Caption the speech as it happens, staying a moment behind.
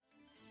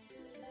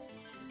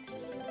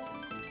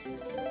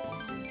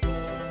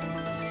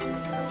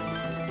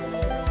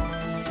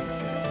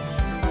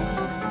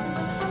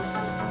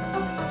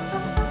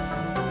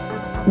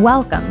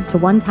Welcome to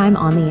One Time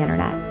on the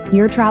Internet,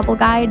 your travel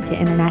guide to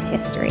internet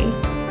history.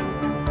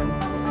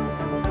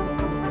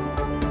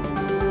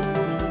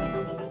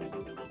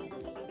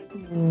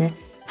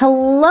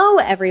 Hello,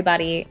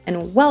 everybody,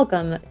 and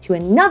welcome to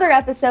another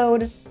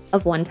episode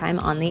of One Time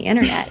on the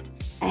Internet.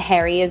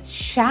 Harry is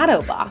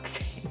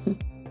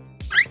shadowboxing.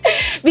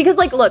 Because,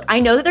 look, I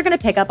know that they're going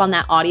to pick up on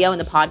that audio in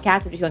the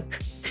podcast of just going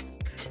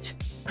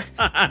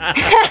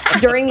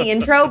during the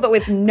intro, but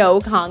with no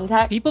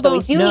context. People so don't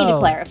we do know need to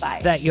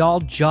clarify that y'all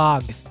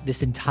jog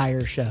this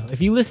entire show.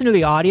 If you listen to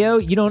the audio,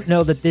 you don't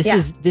know that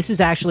this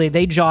is actually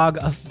they jog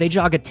a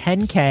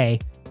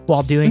 10K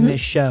while doing this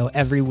show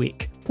every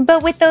week.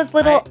 But with those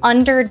little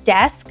under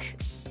desk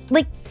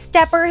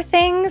stepper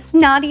things,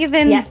 not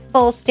even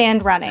full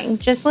stand running,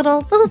 just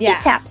little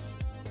feet taps.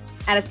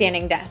 At a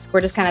standing desk.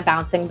 We're just kind of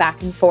bouncing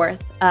back and forth.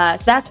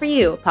 So that's for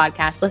you,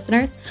 podcast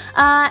listeners.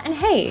 And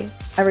hey,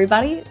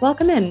 everybody,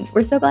 welcome in.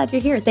 We're so glad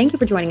you're here. Thank you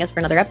for joining us for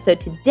another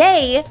episode.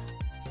 Today,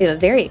 we have a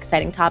very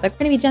exciting topic. We're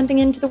going to be jumping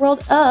into the world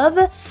of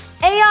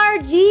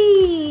ARGs.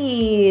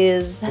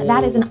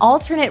 That is an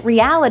alternate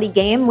reality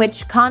game,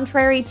 which,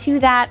 contrary to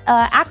that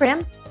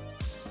acronym,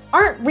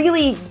 aren't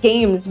really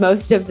games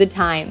most of the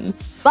time.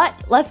 But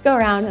let's go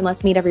around and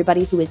let's meet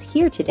everybody who is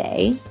here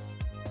today.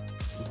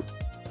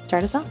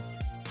 Start us off.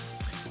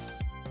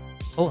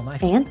 Oh, am I?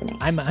 Anthony.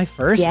 I'm I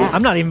first? Yeah.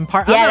 I'm not even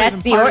part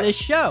of this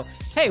show.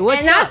 Hey, what's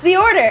and that's up? the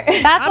order.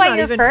 That's why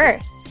you're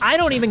first. I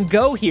don't even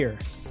go here.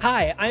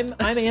 Hi, I'm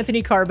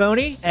Anthony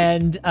Carboni,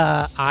 and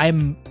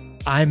I'm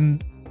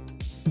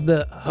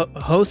the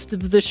host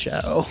of the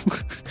show.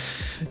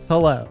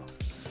 Hello.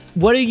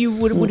 What do you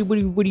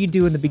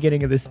do in the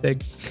beginning of this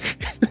thing?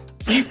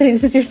 Anthony,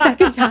 this is your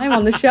second time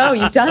on the show.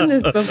 You've done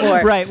this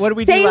before. Right. What did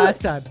we do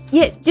last time?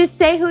 Yeah, just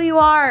say who you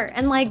are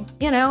and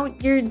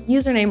your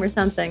username or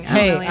something.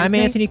 Hey, I'm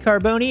Anthony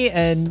Carboni,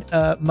 and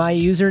my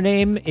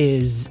username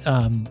is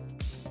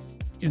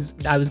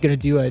I was going to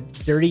do a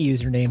dirty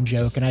username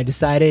joke, and I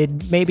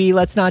decided maybe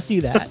let's not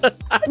do that.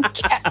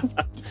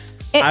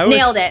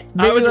 Nailed it.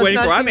 I was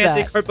waiting for I'm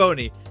Anthony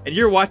Carboni, and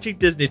you're watching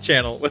Disney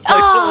Channel with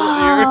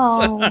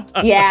little ears.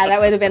 Yeah, that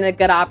would have been a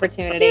good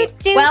opportunity.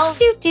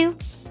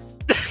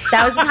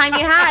 That was the time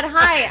you had.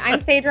 Hi,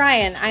 I'm Sage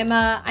Ryan. I'm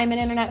an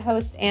internet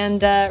host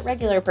and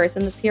regular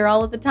person that's here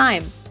all of the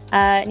time.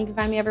 And you can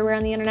find me everywhere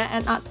on the internet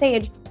at Not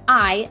Sage.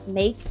 I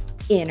make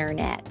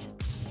internet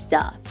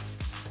stuff.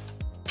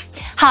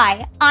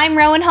 Hi, I'm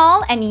Rowan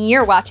Hall, and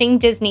you're watching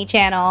Disney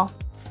Channel.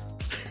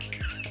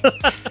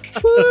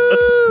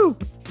 Woo!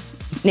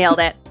 Nailed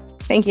it.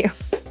 Thank you.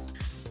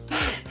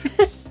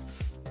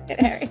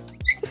 Harry.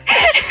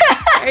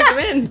 Harry, come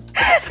in.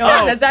 Go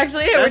on, that's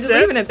actually it. We're just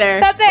leaving it there.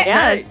 That's it.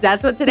 Yeah,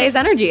 that's what today's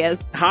energy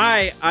is.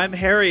 Hi, I'm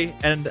Harry,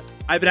 and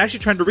I've been actually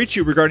trying to reach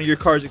you regarding your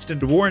car's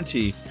extended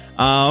warranty.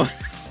 I've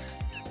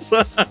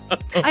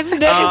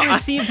never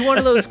received one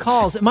of those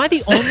calls. Am I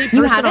the only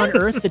person on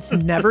earth that's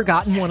never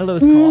gotten one of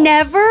those calls?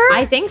 Never?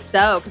 I think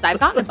so, because I've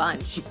gotten a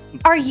bunch.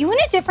 Are you in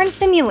a different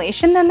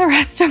simulation than the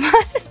rest of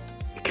us?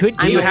 Could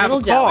do you have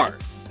a car?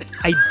 Jealous.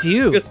 I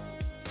do.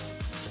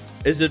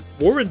 Is it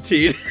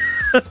warranted?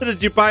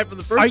 Did you buy it from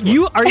the first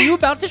one? Are you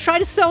about to try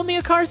to sell me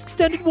a car's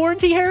extended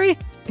warranty, Harry?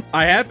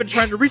 I have been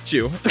trying to reach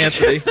you,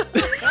 Anthony.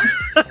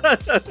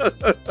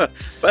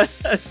 But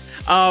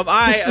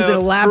this was an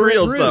elaborate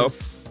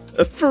ruse.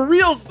 For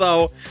reals,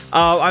 though,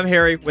 I'm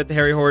Harry with the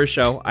Harry Horror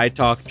Show. I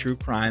talk true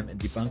crime and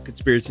debunk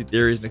conspiracy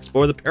theories and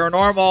explore the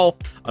paranormal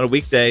on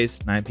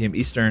weekdays, 9 p.m.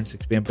 Eastern,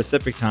 6 p.m.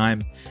 Pacific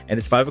time, and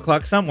it's 5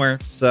 o'clock somewhere.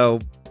 So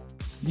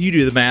you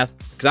do the math,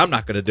 because I'm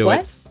not going to do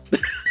it.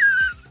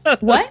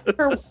 What?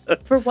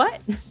 For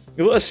what?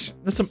 Listen,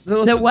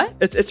 The what?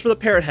 It's for the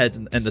parrot heads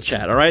in the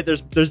chat, all right?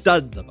 There's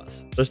dozens of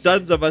us. There's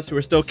dozens of us who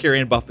are still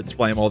carrying Buffett's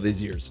flame all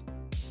these years.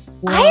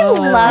 I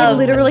love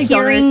literally don't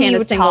hearing understand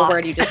you a single talk.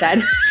 word you just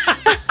said.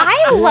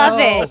 I love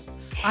it.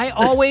 I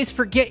always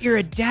forget you're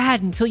a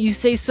dad until you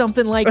say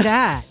something like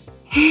that.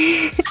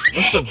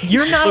 Listen,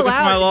 You're not looking for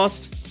my allowed.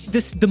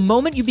 lost. The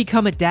moment you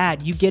become a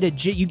dad, you get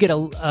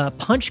a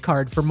punch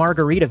card for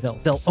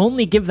Margaritaville. They'll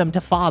only give them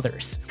to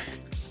fathers.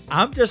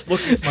 I'm just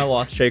looking for my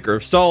lost shaker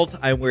of salt.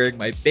 I'm wearing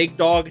my big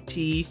dog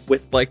tee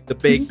with the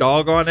big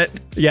dog on it.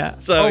 Yeah.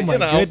 So oh my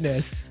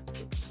goodness.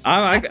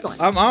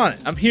 I'm on it.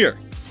 I'm here.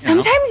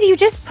 Sometimes you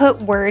just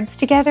put words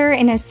together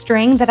in a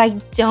string that I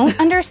don't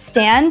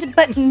understand,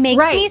 but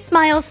makes me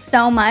smile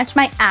so much.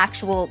 My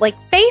actual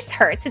face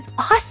hurts. It's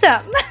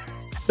awesome.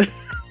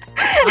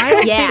 I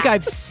don't think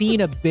I've seen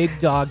a big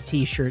dog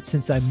t-shirt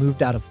since I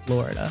moved out of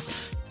Florida.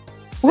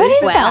 What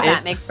is that?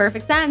 That makes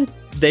perfect sense.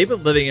 They've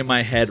been living in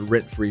my head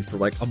rent-free for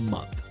a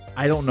month.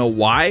 I don't know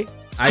why.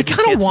 I just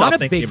kind can't of want stop a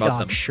thinking big about dog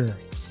them. shirt.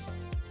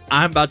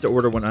 I'm about to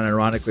order one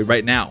unironically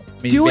right now.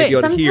 I mean, Do maybe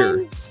it. out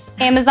here.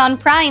 Amazon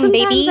Prime,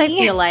 Sometimes baby.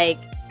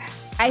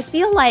 I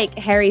feel like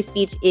Harry's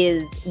speech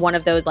is one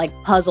of those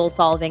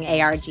puzzle-solving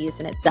ARGs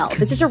in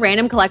itself. It's just a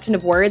random collection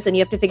of words, and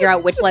you have to figure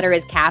out which letter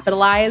is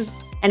capitalized,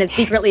 and it's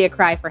secretly a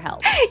cry for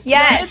help.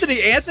 Yes.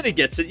 Anthony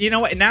gets it. You know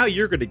what? Now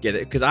you're going to get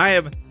it because I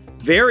am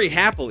very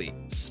happily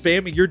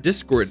spamming your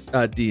Discord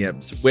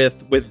DMs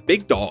with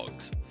big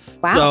dogs.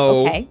 Wow.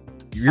 So okay.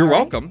 you're All right.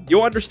 welcome.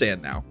 You'll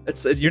understand now.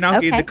 You're now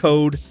getting the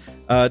code,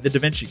 the Da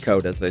Vinci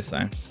Code, as they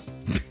say.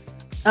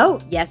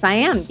 Oh, yes, I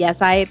am.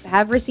 Yes, I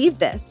have received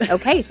this.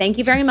 Okay, thank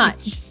you very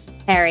much,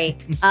 Harry.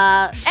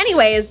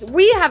 Anyways,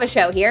 we have a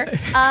show here.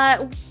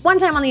 One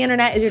Time on the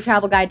Internet is your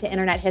travel guide to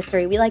internet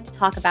history. We like to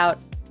talk about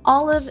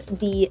all of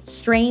the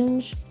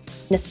strange,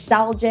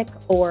 nostalgic,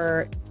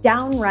 or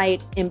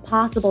downright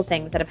impossible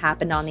things that have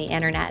happened on the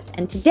internet.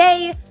 And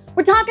today,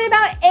 we're talking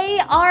about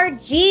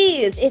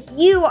ARGs. If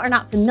you are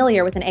not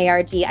familiar with an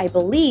ARG, I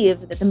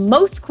believe that the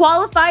most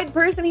qualified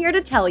person here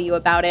to tell you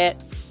about it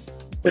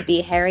would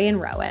be Harry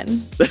and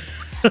Rowan.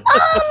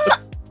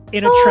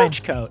 In a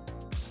trench coat.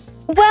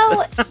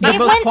 Well, The it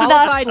most went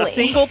qualified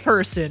thusly. single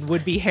person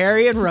would be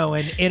Harry and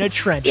Rowan in a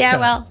trench coat. Yeah,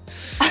 well,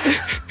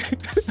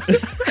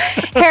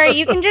 Harry,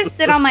 you can just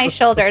sit on my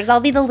shoulders.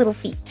 I'll be the little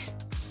feet.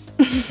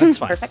 That's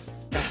fine. perfect.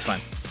 That's fine.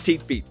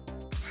 Teeth feet.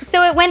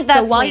 So it went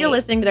thusly. So while you're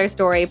listening to their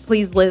story,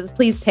 please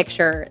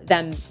picture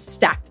them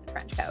stacked in a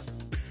trench coat.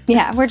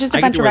 Yeah, we're just a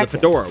I get bunch to of wear the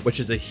raccoons. fedora, which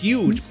is a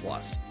huge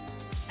plus.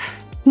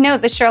 No,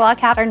 the Sherlock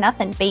hat or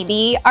nothing,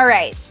 baby. All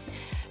right.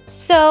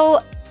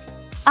 So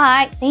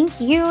thank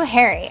you,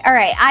 Harry. All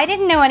right. I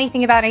didn't know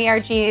anything about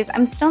ARGs.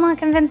 I'm still not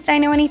convinced I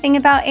know anything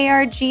about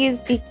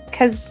ARGs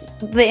because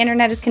the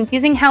internet is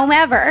confusing.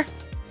 However,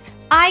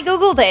 I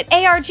Googled it.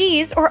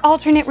 ARGs, or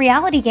alternate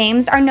reality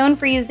games, are known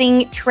for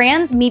using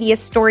transmedia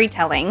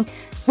storytelling,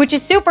 which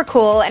is super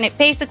cool. And it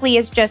basically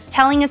is just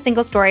telling a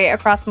single story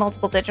across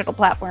multiple digital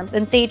platforms.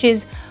 And Sage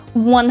is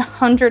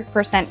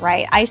 100%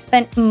 right. I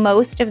spent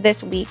most of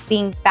this week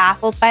being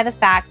baffled by the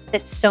fact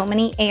that so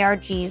many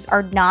ARGs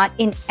are not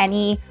in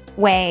any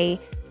way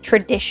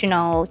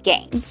traditional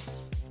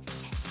games.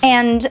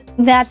 And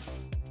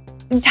that's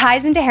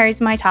ties into Harry's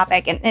My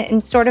Topic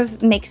and sort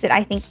of makes it,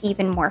 I think,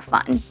 even more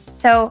fun.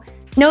 So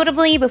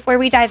notably, before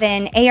we dive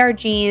in,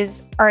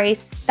 ARGs are a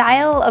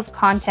style of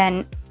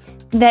content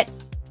that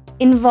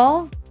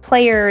involve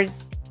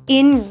players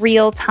in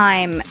real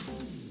time,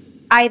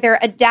 either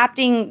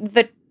adapting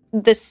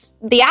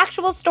the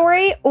actual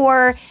story,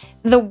 or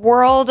the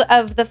world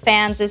of the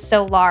fans is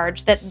so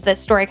large that the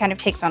story kind of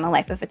takes on a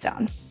life of its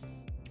own.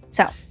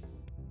 So,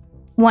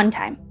 One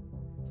Time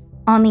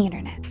on the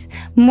Internet.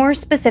 More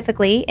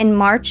specifically, in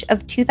March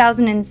of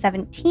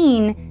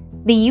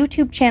 2017, the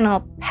YouTube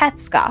channel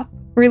Petscop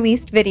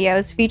released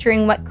videos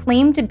featuring what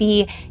claimed to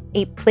be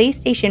a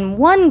PlayStation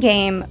 1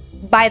 game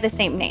by the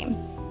same name.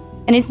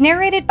 And it's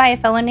narrated by a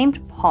fellow named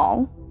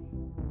Paul.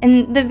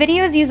 And the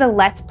videos use a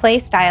Let's Play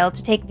style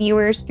to take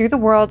viewers through the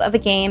world of a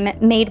game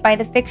made by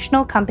the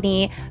fictional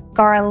company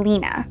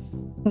Garalina,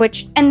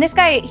 and this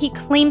guy, he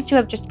claims to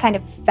have just kind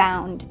of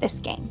found this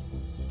game.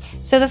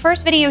 So the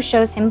first video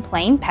shows him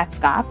playing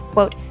Petscop,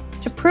 quote,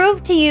 "to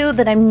prove to you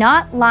that I'm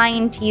not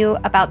lying to you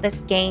about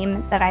this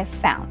game that I've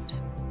found."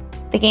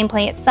 The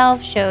gameplay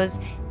itself shows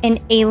an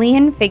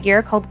alien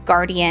figure called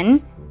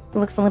Guardian, who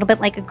looks a little bit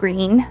like a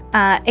green,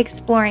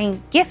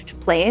 exploring Gift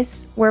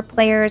Place, where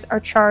players are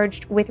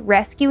charged with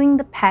rescuing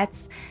the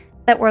pets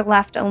that were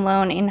left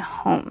alone in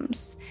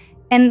homes.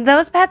 And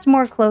those pets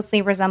more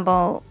closely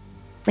resemble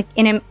like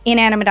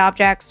inanimate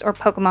objects or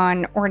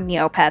Pokemon or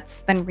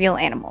Neopets than real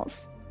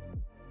animals.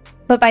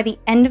 But by the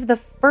end of the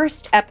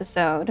first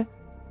episode,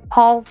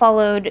 Paul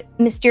followed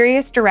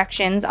mysterious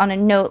directions on a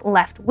note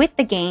left with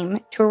the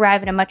game to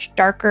arrive at a much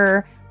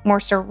darker, more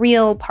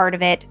surreal part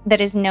of it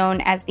that is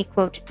known as the,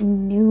 quote,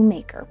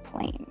 Newmaker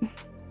Plane.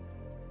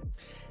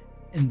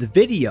 And the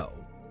video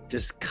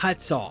just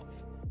cuts off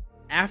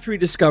after he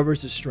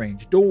discovers a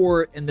strange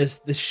door in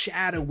this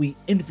shadowy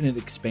infinite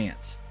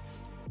expanse.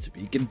 To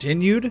be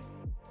continued?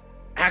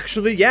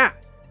 Actually, yeah.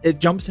 It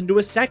jumps into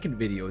a second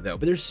video, though.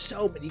 But there's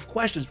so many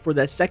questions before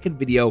that second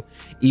video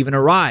even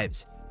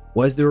arrives.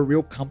 Was there a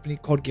real company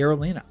called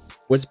Garalina?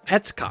 Was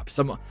Petscop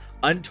some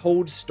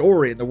untold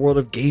story in the world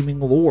of gaming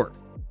lore?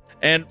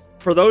 And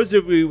for those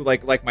of you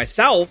like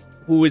myself,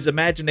 whose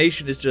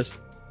imagination is just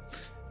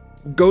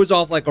goes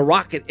off like a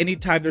rocket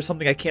anytime there's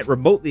something I can't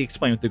remotely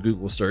explain with the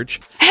Google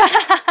search,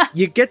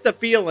 you get the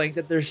feeling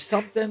that there's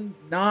something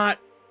not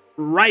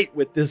right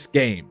with this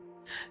game.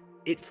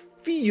 It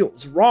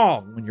feels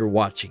wrong when you're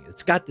watching it.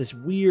 It's got this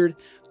weird.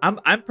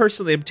 I'm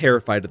personally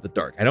terrified of the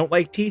dark. I don't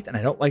like teeth and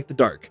I don't like the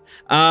dark.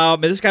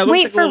 And this guy looks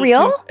Wait, like a for little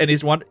real? tooth, and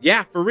he's one.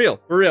 Yeah, for real.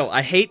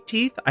 I hate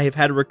teeth. I have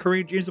had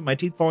recurring dreams of my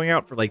teeth falling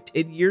out for like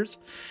 10 years,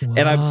 and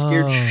I'm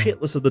scared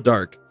shitless of the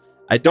dark.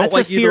 I don't That's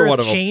like a fear either of one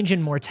of them. change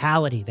and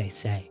mortality, they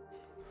say.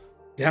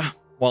 Yeah.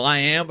 Well, I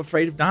am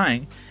afraid of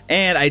dying,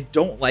 and I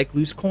don't like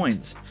loose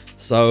coins.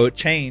 So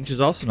change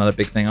is also not a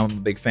big thing I'm a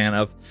big fan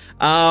of.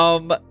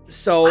 Wow,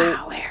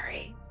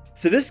 Harry.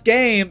 So this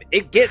game,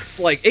 it gets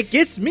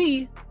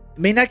me. It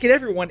may not get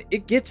everyone.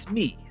 It gets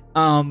me.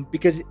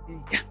 Because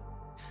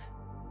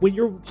when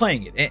you're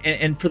playing it,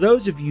 and for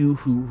those of you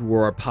who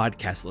are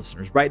podcast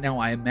listeners, right now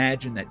I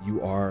imagine that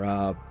you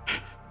are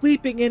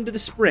leaping into the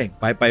spring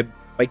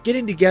by by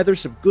getting together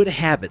some good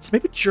habits,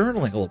 maybe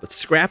journaling a little bit,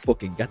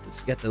 scrapbooking.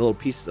 You got the little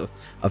pieces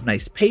of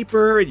nice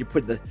paper, and you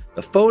put the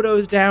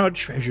photos down,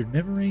 treasured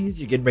memories.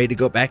 You're getting ready to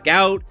go back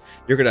out.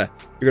 You're gonna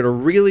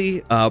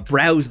really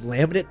browse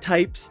laminate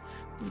types.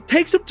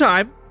 Take some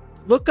time,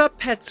 look up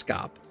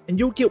Petscop, and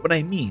you'll get what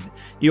I mean.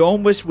 You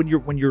almost, when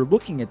you're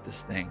looking at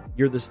this thing,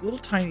 you're this little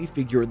tiny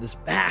figure in this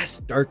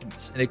vast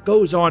darkness, and it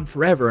goes on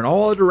forever in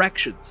all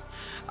directions.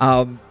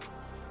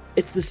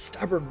 It's this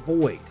stubborn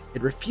void.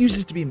 It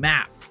refuses to be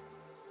mapped.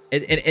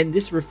 And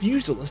this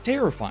refusal is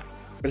terrifying,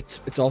 but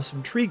it's also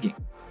intriguing.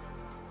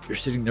 You're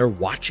sitting there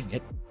watching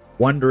it,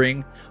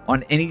 wondering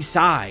on any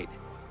side,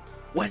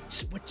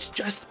 what's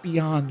just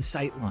beyond the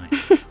sight line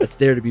that's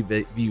there to be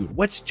viewed?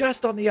 What's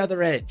just on the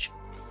other edge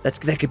that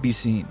could be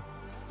seen?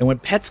 And when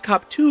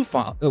Petscop 2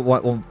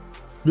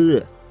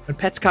 when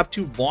Petscop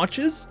 2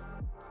 launches,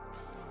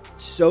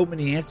 so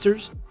many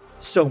answers,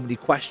 so many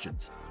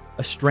questions.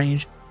 A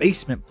strange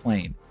basement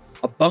plane,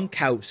 a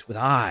bunkhouse with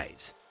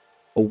eyes,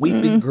 a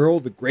weeping girl,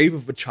 the grave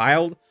of a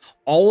child,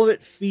 all of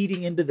it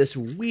feeding into this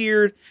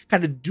weird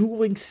kind of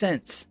dueling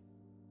sense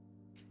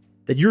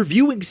that you're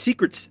viewing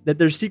secrets, that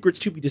there's secrets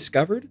to be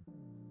discovered,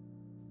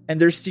 and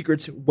there's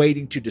secrets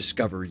waiting to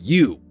discover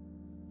you.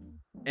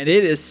 And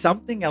it is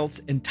something else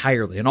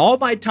entirely. In all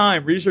my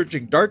time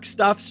researching dark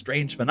stuff,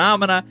 strange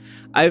phenomena,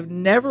 I've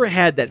never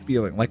had that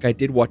feeling like I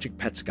did watching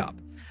Petscop,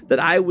 that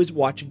I was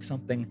watching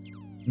something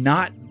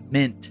not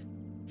meant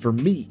for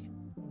me.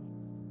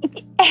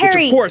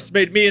 Harry, which of course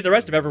made me and the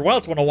rest of everyone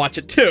else want to watch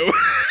it too.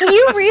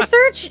 You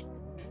research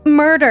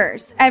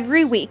murders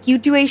every week. You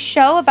do a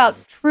show about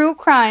true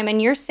crime,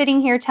 and you're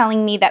sitting here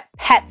telling me that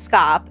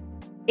Petscop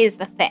is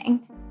the thing.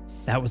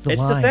 That was the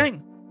It's line. the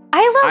thing.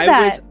 I love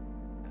that.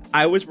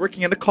 I was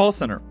working at a call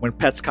center when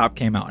Petscop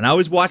came out, and I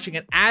was watching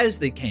it as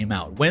they came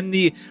out, when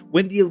the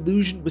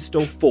illusion was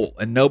still full,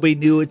 and nobody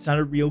knew it's not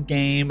a real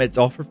game, it's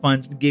all for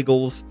funs and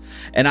giggles.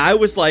 And I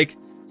was like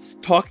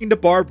talking to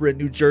Barbara in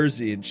New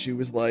Jersey, and she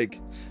was like,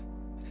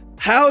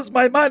 "How's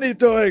my money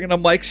doing?" And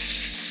I'm like,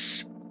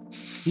 "Shh,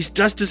 he's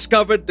just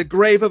discovered the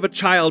grave of a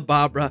child,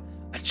 Barbara.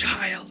 A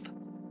child.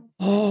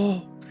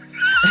 Oh."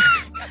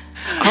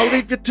 I'll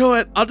leave you to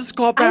it. I'll just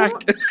call back.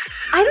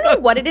 I don't know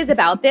what it is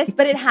about this,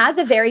 but it has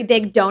a very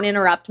big "don't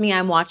interrupt me,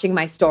 I'm watching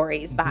my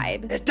stories"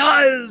 vibe. It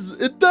does.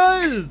 It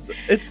does.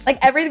 It's Like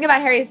everything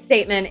about Harry's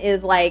statement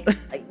is like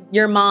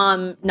your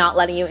mom not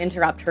letting you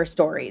interrupt her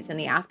stories in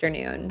the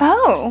afternoon.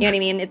 Oh. You know what I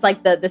mean? It's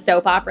like the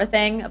soap opera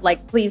thing of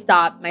like, please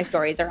stop, my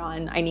stories are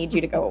on. I need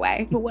you to go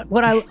away. But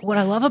what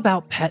I love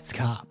about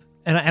Petscop,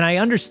 and I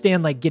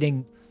understand like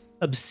getting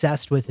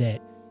obsessed with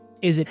it,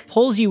 is it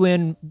pulls you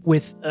in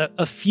with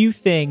a few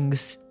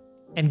things,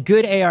 and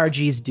good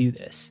ARGs do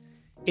this.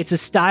 It's a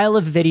style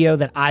of video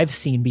that I've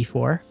seen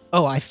before.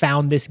 Oh, I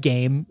found this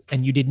game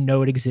and you didn't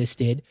know it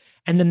existed.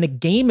 And then the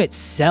game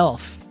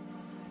itself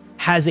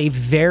has a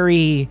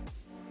very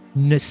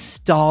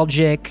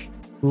nostalgic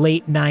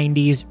late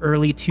 90s,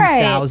 early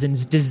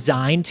 2000s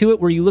design to it,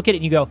 where you look at it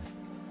and you go,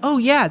 oh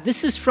yeah,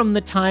 this is from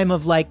the time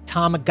of like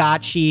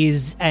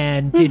Tamagotchis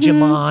and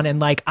Digimon, and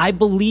like, I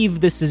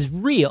believe this is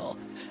real.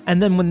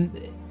 And then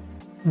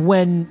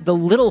when the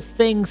little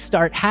things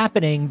start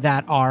happening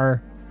that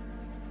are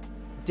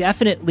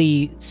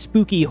definitely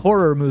spooky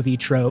horror movie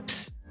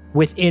tropes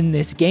within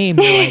this game,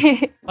 you're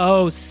like,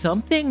 oh,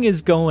 something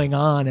is going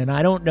on, and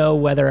I don't know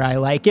whether I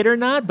like it or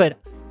not, but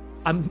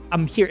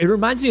I'm here. It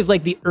reminds me of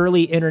like the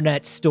early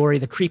internet story,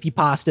 the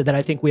creepypasta that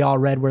I think we all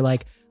read, where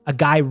like a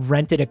guy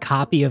rented a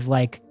copy of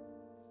like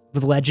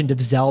The Legend of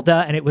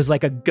Zelda, and it was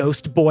like a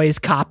Ghost Boys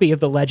copy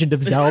of The Legend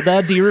of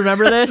Zelda. Do you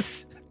remember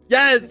this?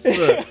 Yes.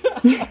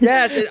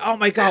 Yes. Oh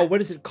my God. What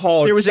is it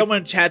called? Someone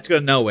in chat's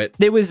going to know it.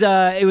 It was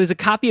a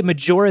copy of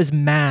Majora's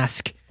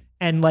Mask,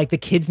 and like the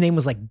kid's name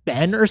was like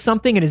Ben or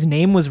something, and his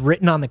name was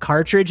written on the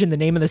cartridge, and the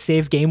name of the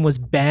save game was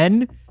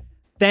Ben.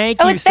 Thank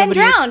you. Oh, it's Ben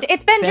Drowned.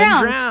 It's Ben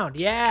Drowned. Drowned.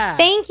 Yeah.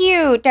 Thank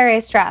you,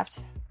 Darius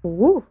Draft.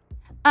 Ooh.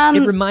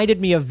 It reminded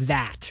me of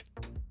that.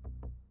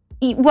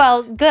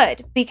 Well,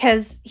 good,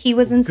 because he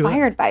was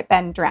inspired by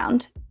Ben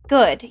Drowned.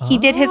 Good. He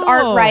did his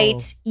art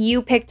right.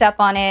 You picked up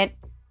on it.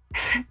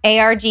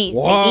 ARGs,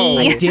 Whoa.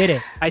 baby. I did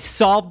it. I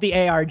solved the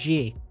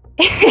ARG.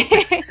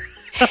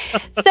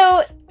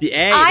 So The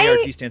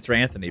ARG stands for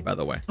Anthony, by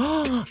the way.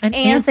 An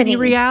Anthony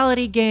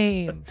reality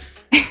game.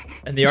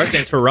 And the R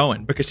stands for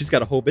Rowan, because she's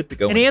got a whole bit to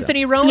go An into.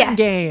 Anthony Rowan Yes.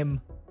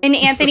 game. an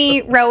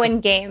Anthony Rowan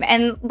game.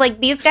 And like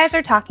these guys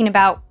are talking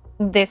about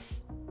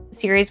this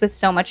series with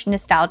so much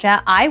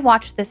nostalgia. I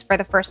watched this for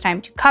the first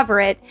time to cover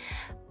it.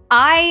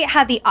 I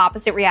had the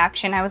opposite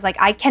reaction. I was like,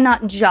 I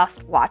cannot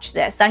just watch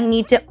this. I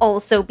need to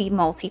also be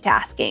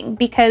multitasking,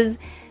 because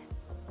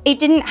it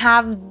didn't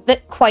have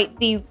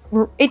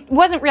it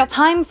wasn't real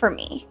time for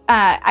me.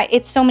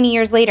 It's so many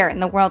years later in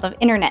the world of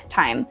internet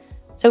time.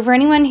 So for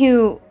anyone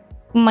who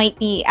might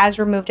be as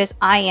removed as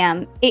I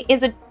am, it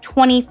is a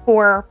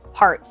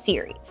 24-part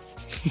series.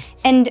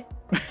 And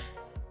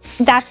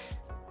that's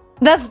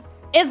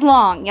is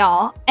long,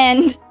 y'all.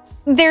 And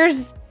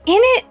there's in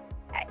it,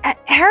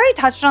 Harry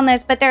touched on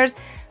this, but there's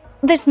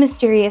this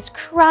mysterious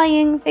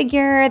crying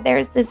figure.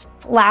 There's this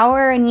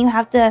flower, and you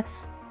have to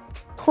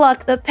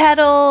pluck the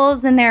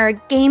petals, and there are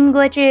game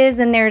glitches,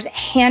 and there's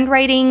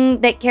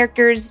handwriting that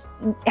characters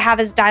have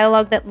as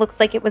dialogue that looks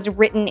like it was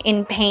written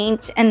in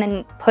paint and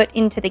then put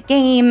into the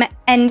game.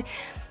 And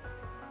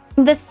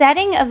the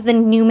setting of the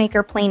New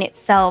Maker plane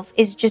itself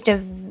is just a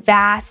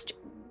vast,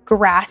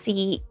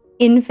 grassy,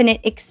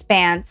 infinite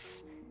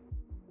expanse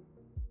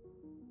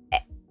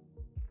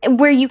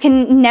where you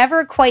can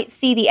never quite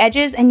see the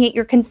edges, and yet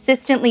you're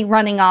consistently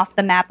running off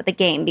the map of the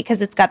game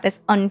because it's got this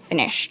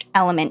unfinished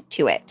element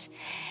to it.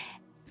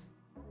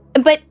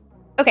 But,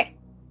 okay,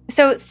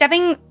 so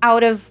stepping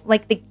out of,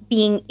 like, the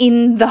being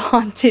in the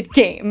haunted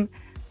game,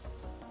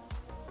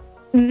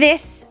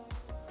 this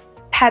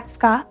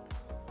Petscop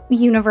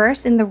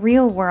universe in the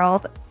real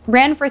world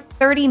ran for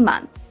 30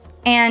 months,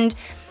 and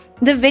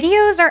the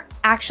videos are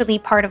actually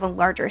part of a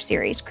larger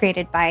series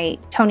created by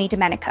Tony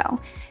Domenico,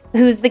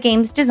 who's the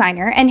game's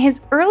designer, and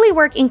his early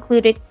work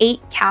included 8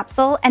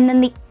 Capsule and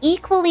then the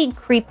equally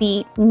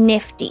creepy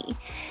Nifty.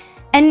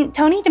 And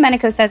Tony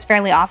Domenico says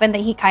fairly often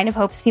that he kind of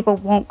hopes people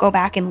won't go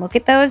back and look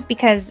at those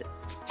because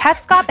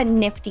Petscop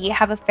and Nifty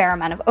have a fair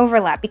amount of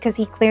overlap because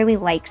he clearly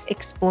likes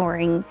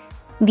exploring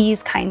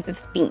these kinds of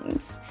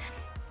themes.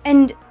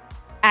 And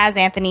as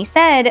Anthony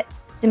said,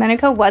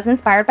 Domenico was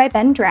inspired by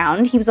Ben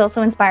Drowned. He was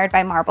also inspired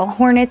by Marble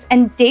Hornets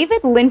and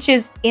David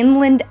Lynch's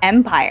Inland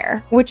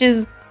Empire, which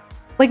is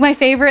like my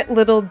favorite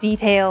little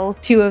detail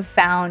to have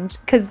found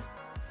because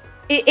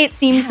it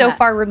seems so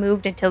far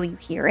removed until you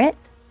hear it.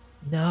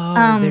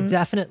 No, there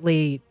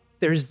definitely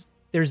there's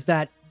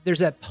that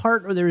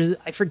part, or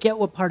I forget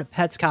what part of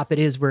Petscop it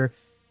is, where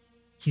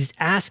he's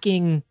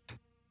asking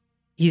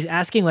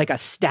like a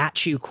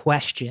statue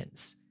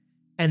questions,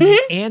 and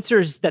the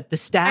answers that the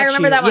statue, I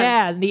remember that one.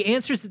 Yeah, and the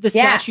answers that the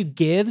statue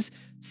gives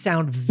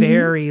sound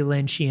very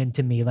Lynchian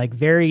to me, like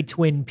very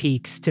Twin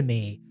Peaks to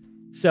me.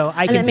 So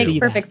I can see that. And that makes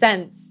perfect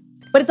sense.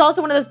 But it's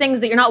also one of those things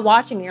that you're not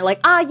watching and you're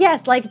like,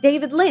 yes, like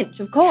David Lynch,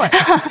 of course.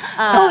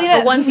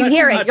 But once you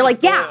hear it, you're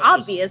like, yeah,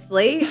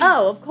 obviously.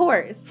 Oh, of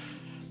course.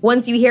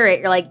 Once you hear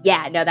it, you're like,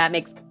 yeah, no, that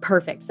makes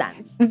perfect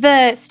sense.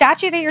 The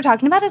statue that you're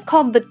talking about is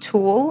called the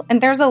Tool,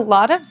 and there's a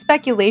lot of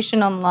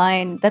speculation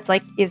online that's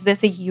like, is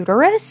this a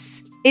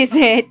uterus? Is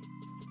it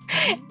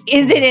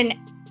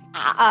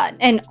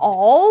an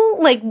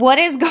awl? Like, what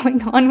is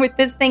going on with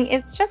this thing?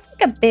 It's just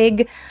like a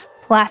big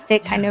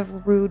plastic kind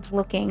of rude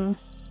looking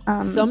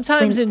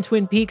sometimes in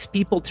Twin Peaks,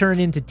 people turn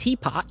into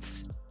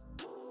teapots.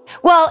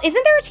 Well,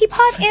 isn't there a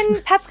teapot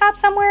in Petscop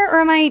somewhere, or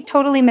am I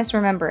totally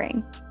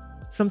misremembering?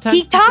 Sometimes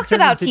he talks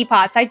about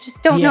teapots. I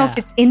just don't know if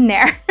it's in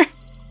there.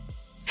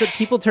 So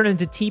people turn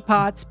into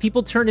teapots.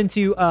 People turn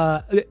into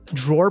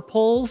drawer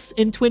pulls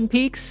in Twin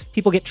Peaks.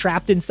 People get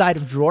trapped inside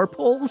of drawer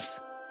pulls.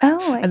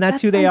 Oh, and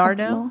that's who they are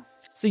now.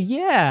 So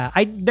yeah,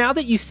 now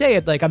that you say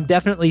it, like I'm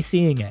definitely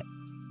seeing it.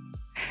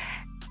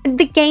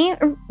 The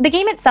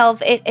game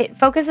itself, it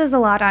focuses a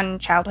lot on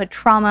childhood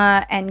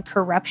trauma and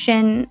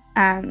corruption,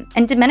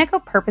 and Domenico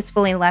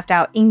purposefully left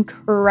out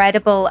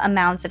incredible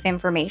amounts of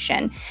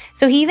information.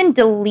 So he even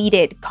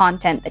deleted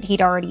content that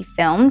he'd already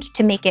filmed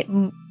to make it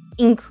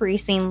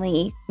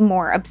increasingly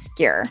more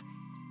obscure.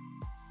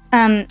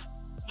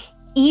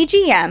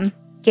 EGM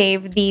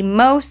gave the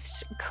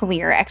most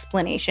clear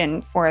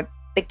explanation for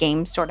the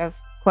game's sort of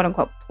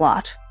quote-unquote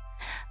plot.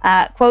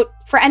 Quote,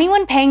 for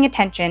anyone paying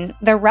attention,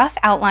 the rough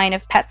outline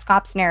of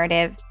Petscop's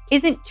narrative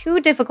isn't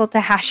too difficult to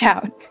hash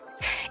out.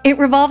 It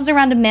revolves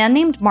around a man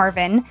named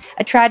Marvin,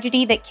 a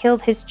tragedy that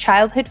killed his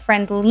childhood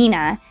friend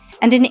Lena,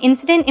 and an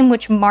incident in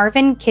which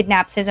Marvin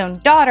kidnaps his own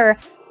daughter,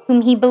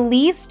 whom he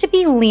believes to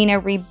be Lena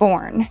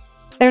reborn.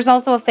 There's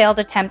also a failed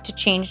attempt to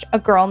change a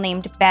girl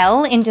named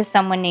Belle into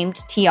someone named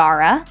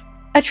Tiara,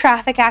 a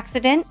traffic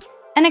accident,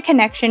 and a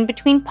connection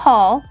between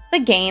Paul, the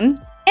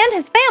game, and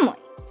his family.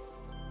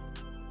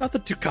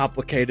 Nothing too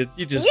complicated.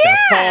 You just got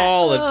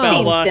Paul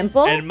and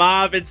Bella and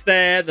Marvin's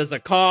there. There's a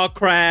car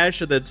crash,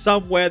 and then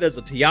somewhere there's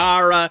a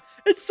tiara.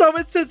 It's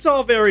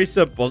all very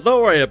simple.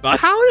 Don't worry about it.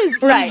 How does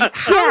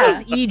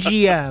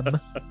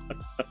EGM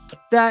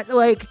that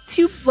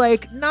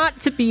not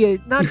to be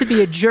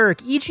a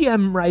jerk?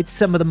 EGM writes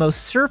some of the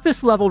most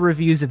surface level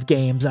reviews of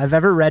games I've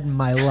ever read in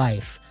my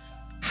life.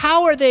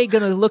 How are they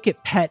going to look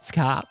at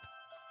Petscop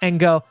and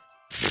go,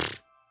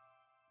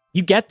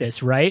 "You get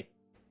this, right?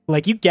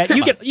 Like you get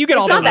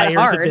all the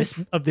layers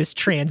of this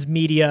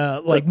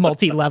transmedia, like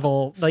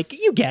multi-level, like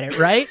you get it,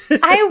 right?"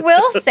 I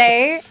will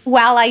say,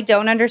 while I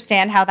don't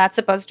understand how that's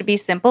supposed to be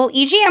simple,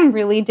 EGM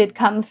really did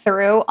come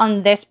through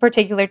on this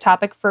particular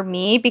topic for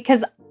me,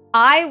 because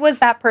I was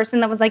that person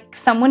that was like,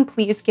 someone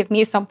please give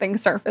me something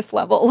surface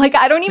level. Like,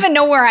 I don't even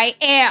know where I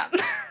am.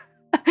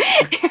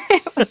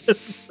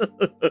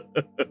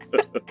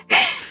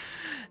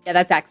 Yeah,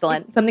 that's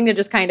excellent. Something to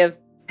just kind of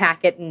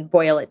pack it and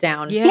boil it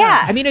down.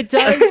 Yeah. I mean, it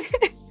does.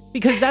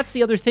 Because that's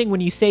the other thing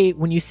when you say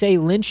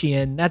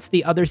Lynchian, that's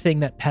the other thing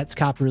that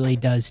Petscop really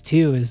does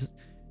too, is,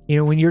 you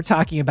know, when you're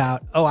talking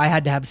about, I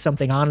had to have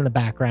something on in the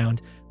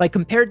background, like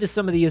compared to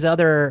some of these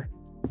other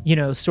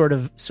sort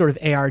of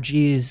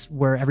ARGs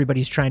where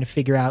everybody's trying to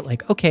figure out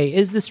like, okay,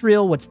 is this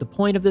real? What's the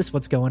point of this?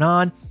 What's going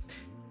on?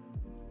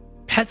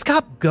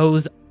 Petscop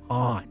goes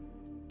on.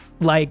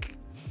 Like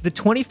the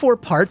 24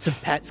 parts of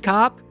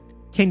Petscop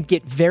can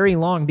get very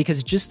long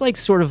because just like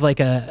sort of like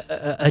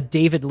a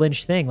David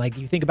Lynch thing. Like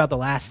you think about the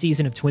last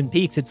season of Twin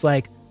Peaks, it's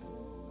like,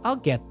 I'll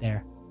get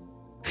there.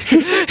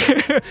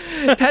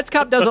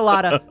 Petscop does a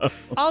lot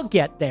of, I'll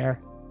get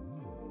there.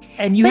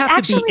 And you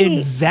have to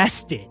be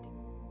invested.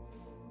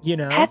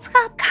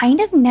 Petscop kind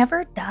of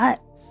never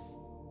does.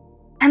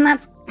 And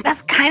that's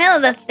kind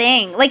of the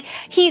thing. Like,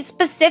 he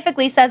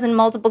specifically says in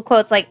multiple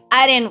quotes, like,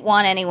 I didn't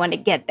want anyone to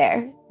get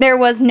there. There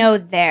was no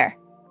there.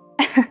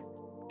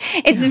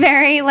 It's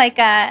very, like,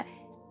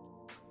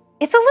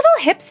 it's a little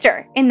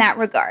hipster in that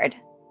regard,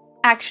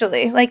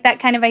 actually. Like, that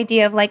kind of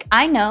idea of, like,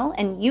 I know,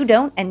 and you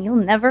don't, and you'll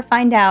never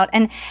find out.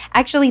 And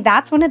actually,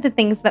 that's one of the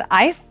things that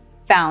I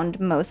found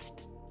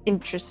most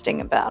interesting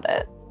about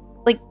it.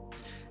 Like,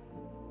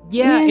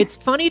 yeah, it's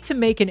funny to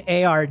make an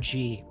ARG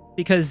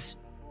because,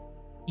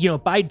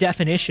 by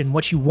definition,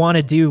 what you want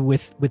to do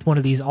with one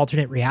of these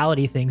alternate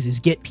reality things is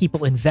get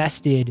people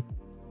invested,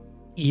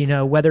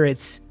 whether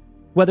it's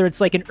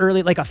like an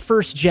early, like a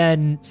first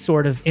gen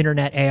sort of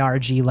internet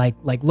ARG,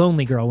 like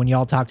Lonely Girl, when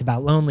y'all talked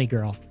about Lonely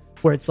Girl,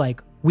 where it's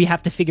like, we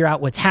have to figure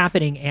out what's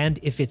happening and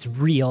if it's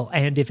real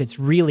and if it's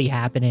really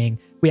happening,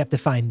 we have to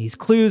find these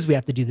clues. We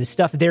have to do this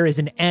stuff. There is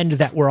an end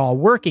that we're all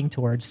working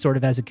towards sort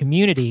of as a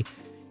community.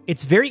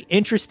 It's very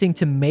interesting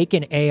to make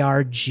an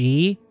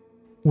ARG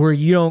where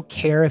you don't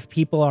care if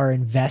people are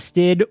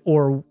invested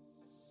or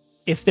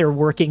if they're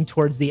working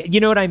towards the, you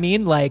know what I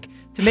mean? Like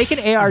to make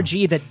an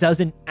ARG that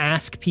doesn't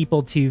ask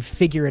people to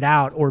figure it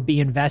out or be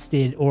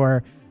invested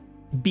or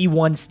be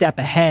one step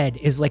ahead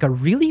is like a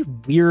really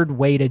weird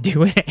way to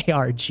do an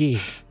ARG. It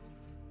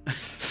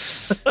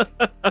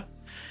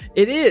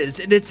is.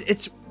 And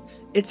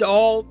it's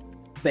all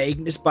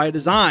vagueness by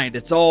design.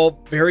 It's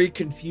all very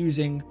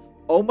confusing.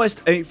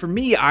 Almost, for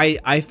me,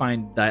 I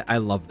find that I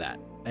love that.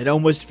 It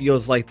almost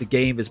feels like the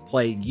game is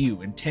playing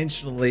you,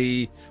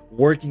 intentionally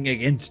working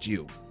against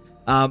you.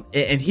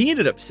 And he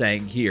ended up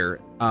saying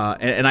here,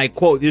 and I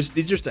quote, these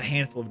are just a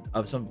handful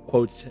of some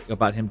quotes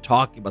about him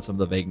talking about some of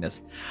the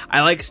vagueness.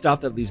 I like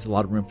stuff that leaves a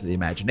lot of room for the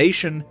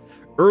imagination.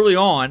 Early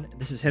on,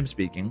 this is him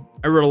speaking,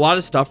 I wrote a lot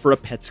of stuff for a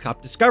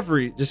Petscop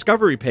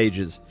Discovery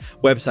Pages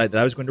website that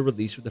I was going to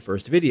release with the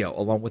first video,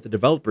 along with the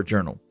developer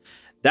journal.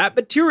 That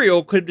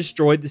material could have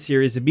destroyed the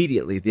series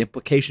immediately, the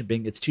implication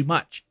being it's too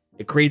much.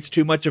 It creates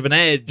too much of an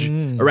edge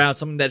around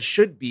something that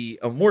should be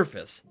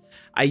amorphous.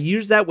 I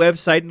used that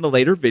website in a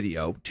later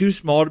video, too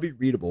small to be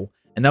readable,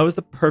 and that was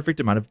the perfect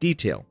amount of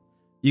detail.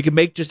 You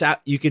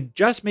can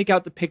just make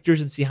out the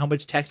pictures and see how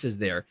much text is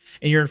there,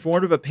 and you're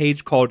informed of a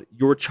page called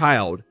Your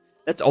Child.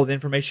 That's all the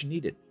information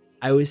needed.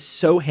 I was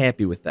so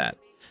happy with that.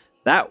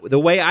 The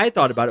way I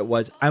thought about it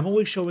was, I'm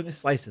only showing a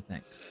slice of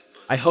things.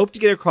 I hope to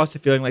get across the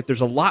feeling like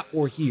there's a lot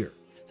more here,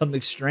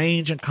 something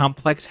strange and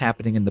complex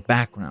happening in the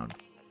background,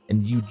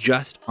 and you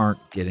just aren't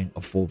getting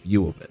a full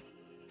view of it.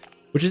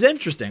 Which is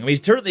interesting. I mean,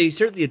 he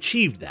certainly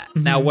achieved that.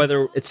 Mm-hmm. Now,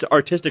 whether it's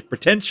artistic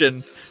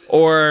pretension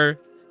or,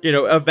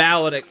 a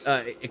valid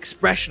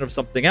expression of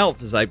something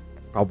else is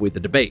probably the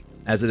debate,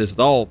 as it is with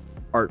all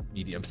art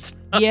mediums.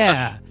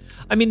 Yeah.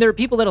 I mean, there are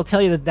people that'll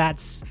tell you that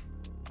that's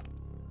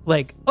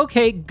like,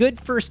 okay, good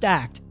first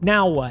act.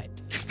 Now what?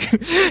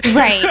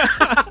 Right.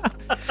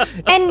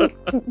 And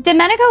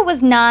Domenico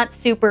was not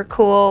super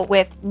cool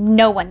with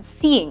no one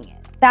seeing it.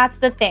 That's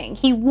the thing.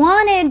 He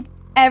wanted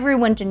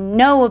everyone to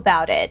know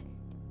about it.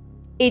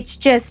 It's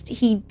just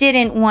he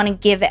didn't want to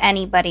give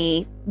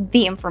anybody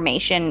the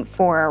information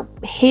for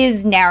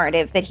his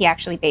narrative that he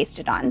actually based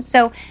it on.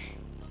 So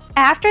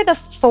after the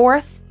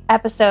 4th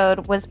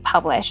episode was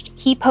published,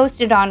 he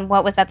posted on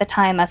what was at the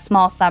time a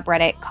small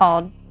subreddit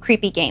called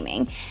Creepy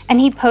Gaming. And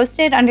he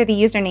posted under the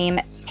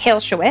username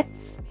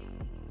Paleshowitz.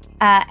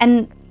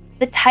 And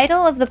the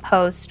title of the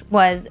post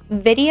was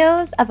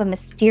Videos of a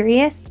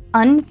Mysterious,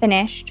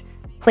 Unfinished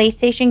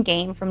PlayStation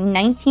Game from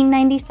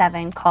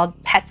 1997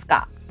 called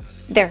Petscop.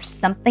 There's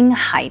something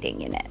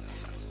hiding in it.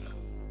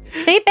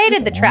 So he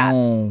baited the trap.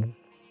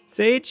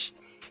 Sage?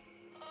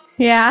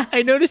 Yeah.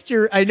 I noticed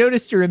your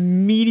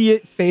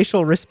immediate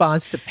facial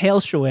response to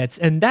Paleshowitz,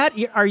 and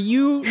are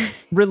you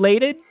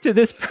related to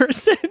this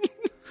person?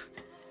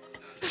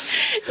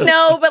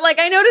 No, but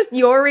I noticed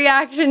your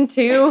reaction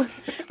too.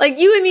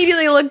 You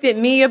immediately looked at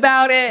me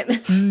about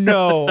it.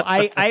 No,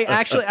 I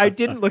actually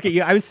didn't look at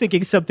you. I was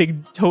thinking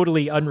something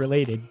totally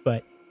unrelated,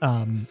 but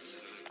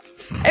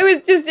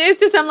it's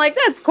just I'm like,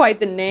 that's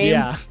quite the name.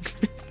 Yeah.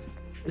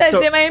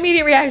 My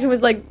immediate reaction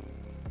was like,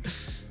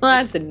 well,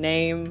 that's a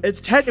name.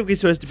 It's technically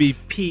supposed to be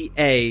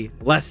P.A.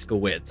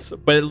 Leskowitz,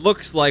 but it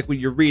looks like when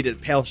you read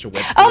it,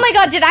 Paleshowitz. Oh my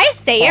god, did I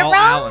say it wrong?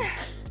 Allen.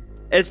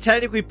 It's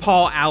technically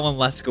Paul Allen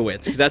Leskowitz,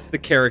 because that's the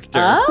character.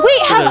 Oh.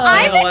 Wait, have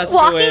I been Leskowitz,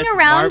 walking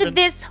around Marvin.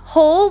 this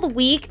whole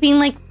week being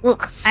like,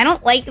 look, I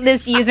don't like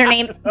this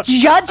username,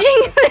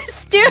 judging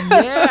this dude?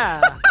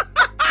 Yeah.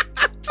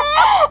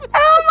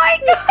 Oh my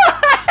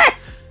god!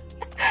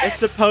 It's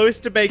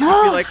supposed to make you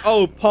feel like,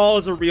 oh, Paul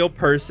is a real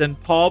person.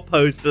 Paul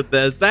posted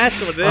this. That's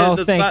what it is. Oh,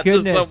 it's thank not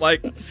goodness. just some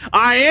like,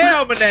 I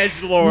am an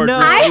edgelord. No.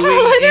 I reviewing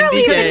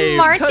literally indie was games.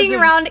 marching Because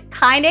of- around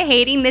kind of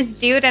hating this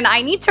dude, and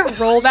I need to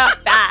roll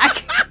that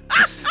back.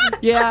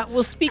 Yeah,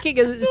 well, speaking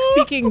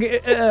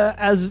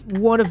as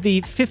one of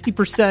the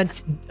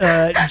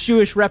 50%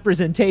 Jewish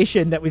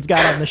representation that we've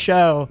got on the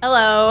show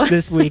Hello.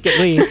 this week, at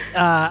least,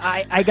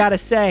 I gotta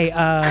say,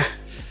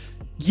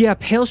 yeah,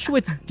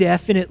 Paleschwitz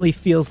definitely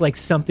feels like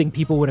something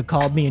people would have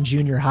called me in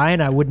junior high,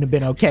 and I wouldn't have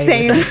been okay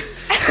Same. with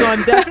it. So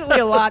I'm definitely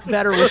a lot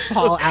better with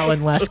Paul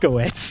Allen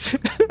Leskowitz.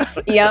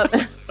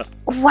 Yep.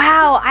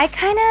 Wow, I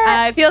kind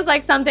of. It feels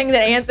like something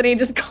that Anthony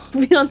just called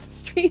me on the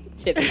street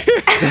today.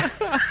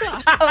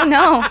 Oh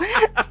no.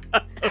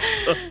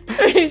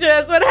 Pretty sure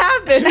that's what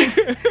happened.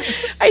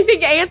 I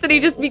think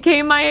Anthony just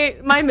became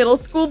my middle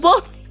school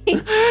bully.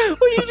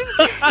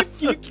 Well,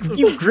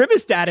 you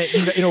grimaced at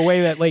it in a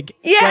way that, like,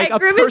 Yeah, like I a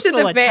grimaced at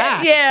personal the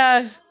fan. attack.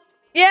 Yeah.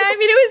 Yeah, I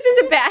mean, it was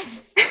just a bad.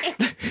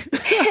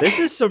 This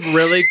is some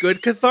really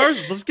good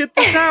catharsis. Let's get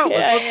this out.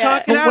 Let's Yeah,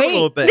 talk it But out wait, a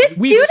little bit. This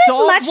We've dude is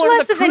solved much one of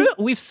less the of an.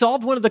 We've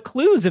solved one of the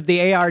clues of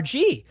the ARG.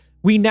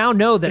 We now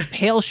know that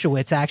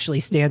Paleschwitz actually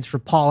stands for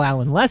Paul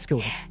Allen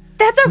Leskowitz.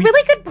 That's a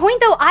really good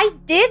point, though. I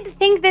did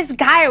think this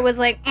guy was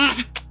like, I'm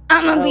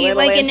gonna A be little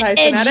like an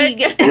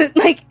anti-Semitic. edgy,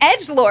 like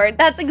edgelord.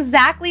 That's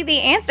exactly the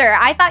answer.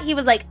 I thought he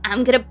was like,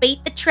 I'm gonna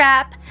bait the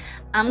trap.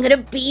 I'm gonna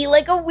be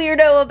like a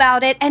weirdo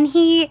about it. And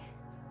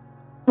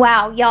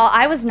wow, y'all,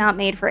 I was not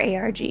made for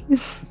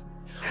ARGs.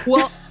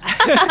 Well,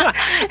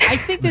 I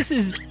think this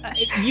is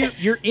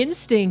your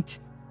instinct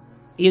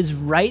is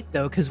right,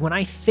 though, because when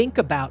I think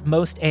about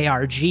most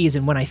ARGs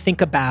and when I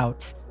think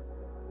about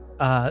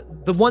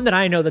the one that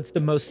I know that's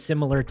the most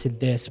similar to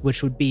this,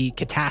 which would be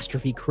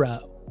Catastrophe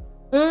Crow.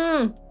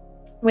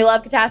 We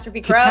love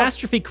Catastrophe Crow.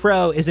 Catastrophe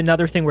Crow is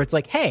another thing where it's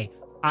like, hey,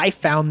 I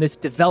found this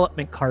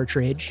development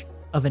cartridge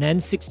of an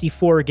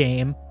N64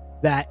 game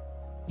that,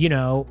 you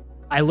know,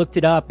 I looked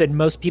it up and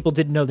most people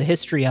didn't know the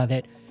history of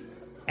it.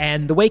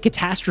 And the way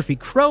Catastrophe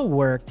Crow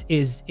worked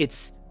is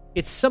it's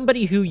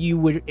somebody who you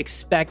would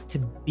expect to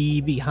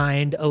be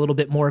behind a little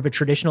bit more of a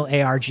traditional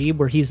ARG,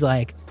 where he's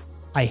like,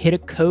 I hit a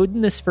code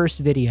in this first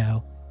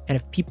video, and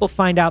if people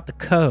find out the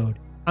code,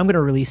 I'm going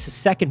to release a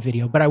second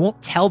video, but I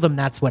won't tell them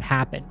that's what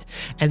happened.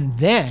 And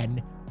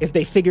then if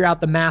they figure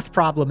out the math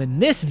problem in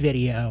this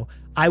video,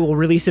 I will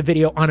release a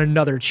video on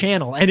another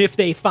channel. And if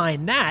they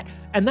find that,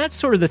 and that's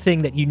sort of the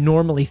thing that you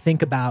normally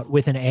think about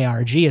with an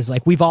ARG is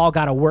like, we've all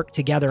got to work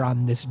together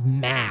on this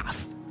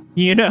math,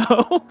 you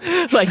know?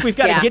 Like we've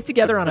got to get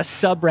together on a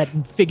subreddit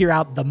and figure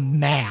out the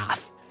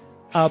math.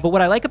 But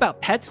what I like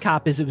about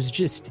Petscop is it was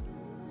just,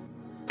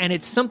 and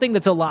it's something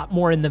that's a lot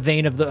more in the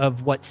vein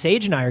of what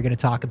Sage and I are going to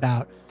talk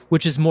about,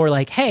 which is more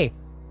like, hey,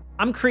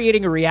 I'm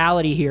creating a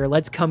reality here.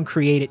 Let's come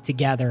create it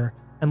together.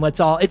 And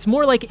let's all, it's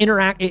more like an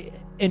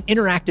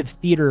interactive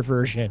theater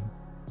version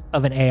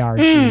of an ARG.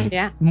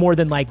 Yeah. More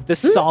than like the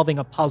solving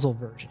a puzzle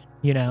version,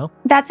 you know?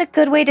 That's a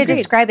good way to Agreed.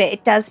 describe it.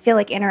 It does feel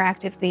like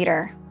interactive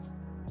theater.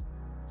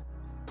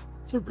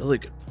 That's a really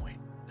good point.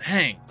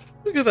 Dang.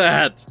 Look at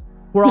that.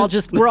 We're all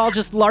just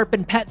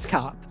LARPing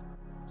Petscop.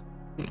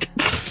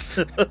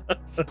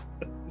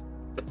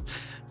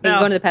 Are you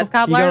going to the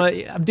Petscop You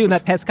LARP? I'm doing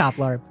that Petscop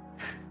LARP.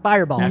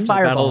 Fireball, After the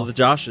Battle fireball. of the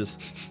Joshes.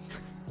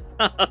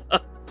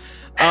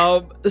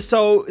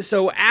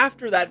 So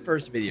after that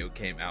first video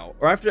came out,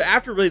 or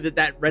after really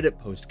that Reddit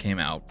post came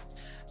out,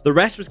 the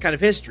rest was kind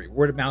of history.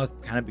 Word of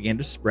mouth kind of began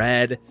to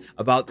spread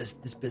about this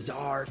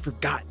bizarre,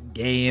 forgotten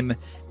game,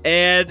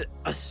 and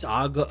a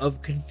saga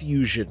of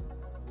confusion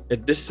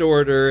and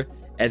disorder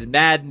and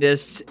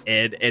madness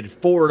and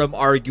forum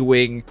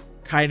arguing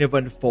kind of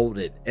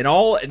unfolded. And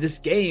this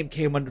game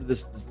came under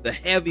the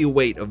heavy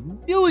weight of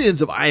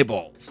millions of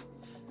eyeballs.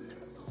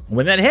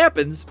 When that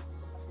happens,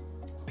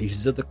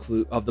 pieces of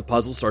the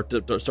puzzle start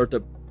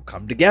to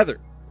come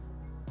together.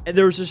 And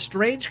there was a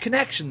strange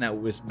connection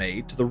that was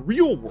made to the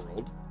real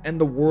world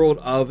and the world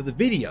of the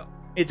video.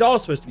 It's all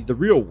supposed to be the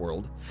real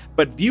world,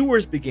 but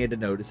viewers began to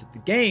notice that the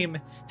game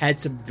had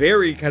some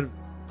very kind of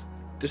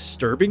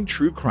disturbing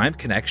true crime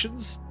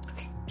connections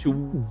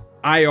to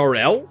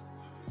IRL.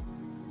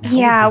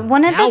 Yeah,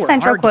 one of now the we're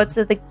central arguing. quotes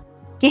of the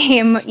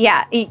game,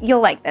 you'll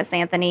like this,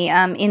 Anthony,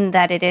 in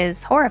that it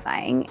is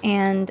horrifying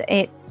and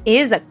it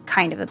is a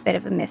kind of a bit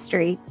of a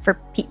mystery for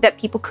that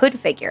people could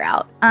figure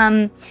out.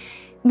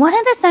 One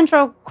of the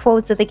central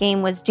quotes of the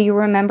game was, "Do you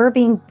remember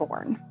being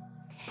born?"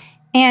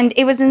 And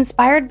it was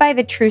inspired by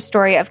the true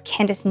story of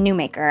Candace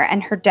Newmaker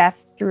and her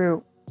death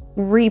through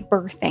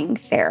rebirthing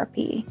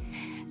therapy.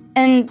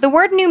 And the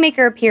word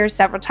Newmaker appears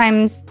several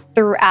times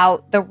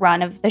throughout the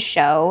run of the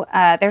show.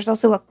 There's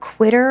also a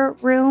quitter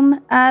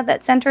room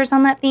that centers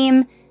on that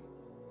theme.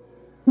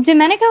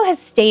 Domenico has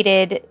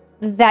stated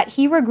that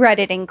he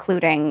regretted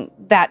including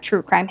that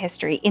true crime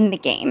history in the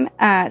game,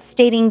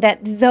 stating that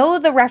though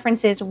the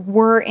references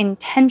were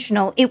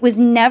intentional, it was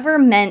never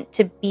meant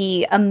to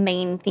be a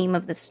main theme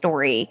of the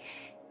story.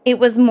 It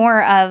was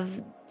more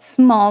of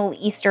small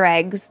Easter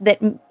eggs that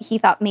he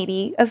thought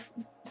maybe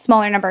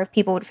smaller number of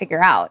people would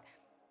figure out.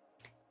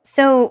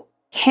 So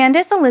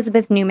Candace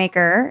Elizabeth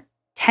Newmaker,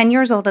 10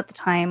 years old at the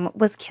time,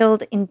 was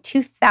killed in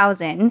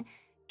 2000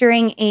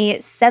 during a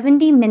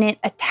 70-minute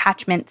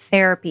attachment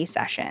therapy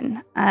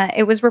session.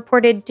 It was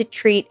reported to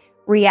treat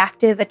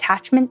reactive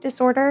attachment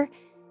disorder,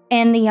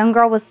 and the young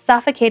girl was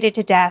suffocated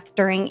to death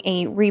during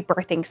a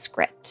rebirthing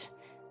script.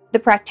 The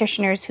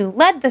practitioners who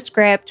led the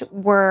script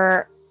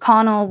were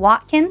Connell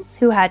Watkins,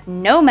 who had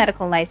no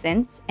medical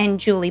license, and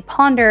Julie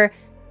Ponder,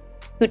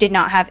 who did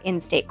not have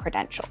in-state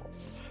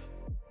credentials.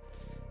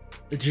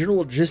 The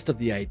general gist of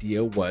the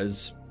idea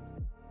was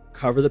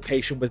cover the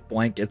patient with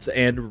blankets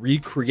and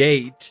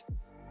recreate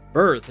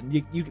birth. And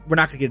we're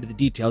not going to get into the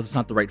details. It's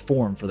not the right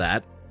forum for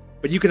that.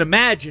 But you can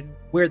imagine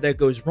where that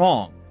goes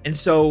wrong. And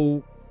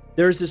so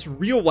there's this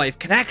real-life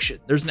connection.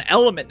 There's an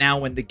element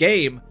now in the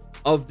game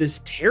of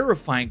this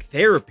terrifying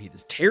therapy.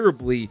 This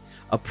terribly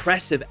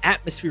oppressive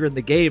atmosphere in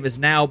the game is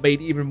now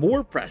made even more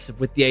oppressive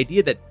with the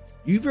idea that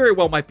you very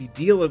well might be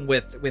dealing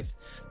with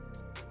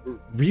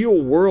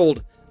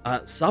real-world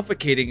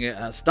suffocating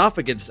stuff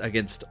against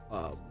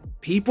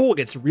people,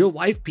 against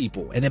real-life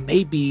people. And it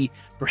may be,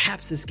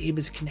 perhaps this game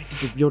is connected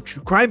to real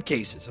true crime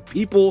cases. So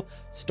people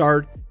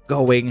start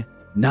going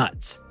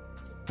nuts.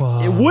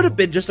 Whoa. It would have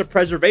been just a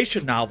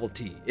preservation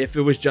novelty if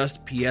it was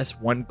just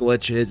PS1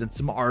 glitches and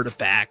some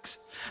artifacts.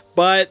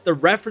 But the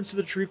reference to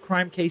the true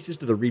crime cases,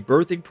 to the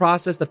rebirthing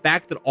process, the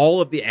fact that all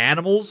of the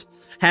animals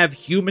have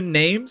human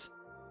names,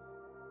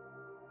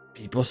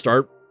 people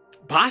start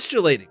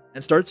postulating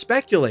and start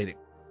speculating.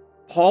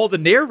 Paul, the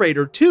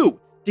narrator, too,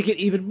 to get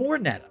even more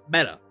meta.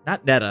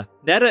 Not neta.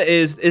 Neta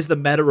is the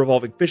meta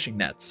revolving fishing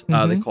nets.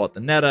 They call it the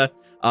neta.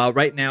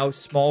 Right now,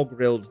 small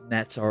grilled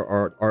nets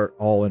are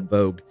all in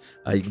vogue.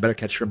 You can better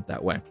catch shrimp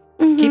that way.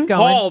 Mm-hmm. Keep going.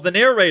 Paul, the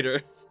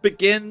narrator,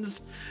 begins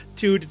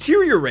to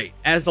deteriorate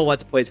as the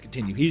Let's Plays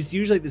continue. He's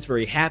usually this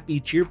very happy,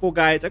 cheerful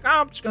guy. He's like,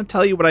 I'm just going to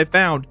tell you what I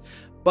found.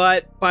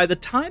 But by the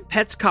time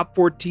Pets Cop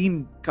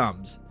 14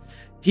 comes,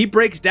 he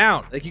breaks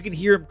down. Like, you can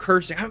hear him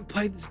cursing. I haven't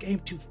played this game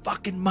too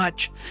fucking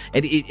much.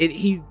 And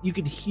you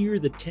can hear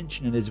the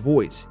tension in his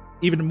voice.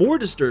 Even more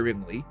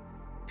disturbingly,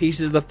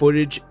 pieces of the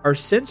footage are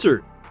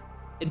censored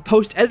in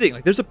post-editing.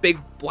 Like, there's a big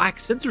black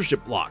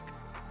censorship block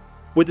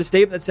with a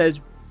statement that says,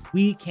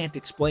 we can't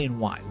explain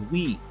why.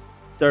 We.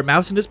 Is there a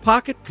mouse in his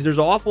pocket? Because there's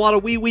an awful lot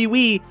of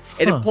we.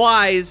 It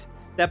implies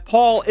that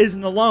Paul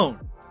isn't alone.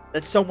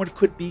 That someone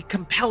could be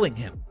compelling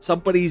him.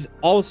 Somebody's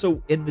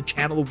also in the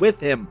channel with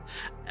him,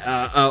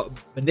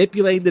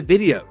 manipulating the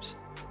videos.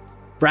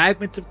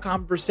 Fragments of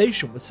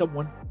conversation with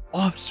someone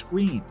off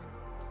screen.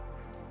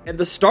 And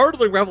the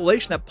startling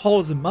revelation that Paul,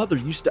 as a mother,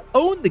 used to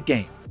own the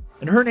game.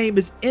 And her name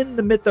is in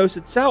the mythos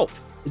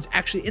itself. Is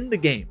actually in the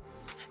game.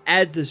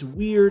 Adds this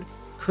weird,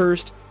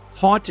 cursed,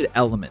 haunted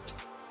element.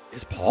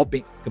 Is Paul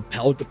being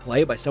compelled to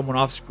play by someone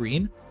off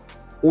screen?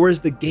 Or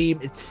is the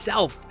game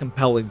itself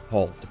compelling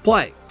Paul to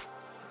play?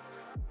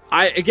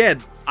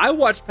 I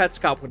watched Pets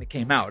Cop when it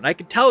came out, and I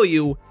can tell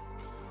you,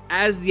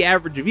 as the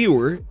average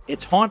viewer,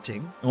 it's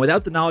haunting, and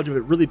without the knowledge of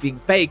it really being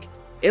fake,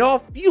 it all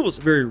feels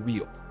very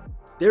real.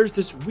 There's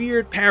this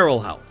weird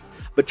parallel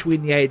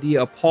between the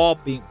idea of Paul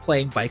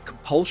playing by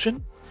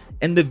compulsion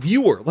and the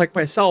viewer, like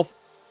myself,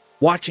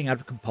 watching out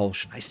of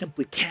compulsion. I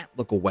simply can't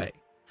look away.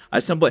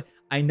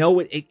 I know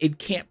it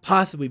can't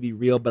possibly be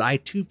real, but I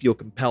too feel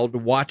compelled to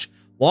watch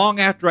long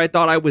after I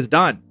thought I was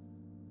done.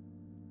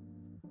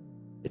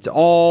 It's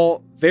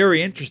all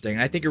very interesting.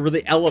 I think it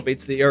really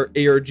elevates the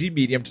ARG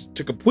medium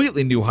to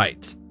completely new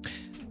heights.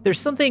 There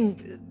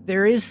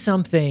is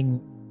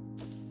something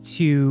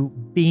to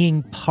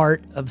being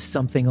part of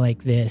something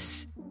like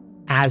this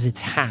as it's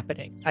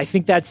happening. I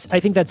think that's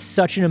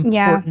such an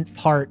important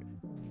part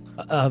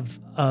of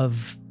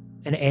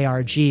an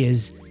ARG.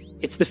 Is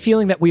it's the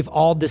feeling that we've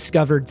all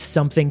discovered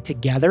something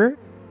together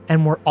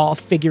and we're all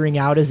figuring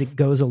out as it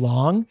goes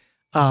along.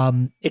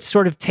 It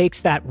sort of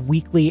takes that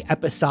weekly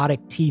episodic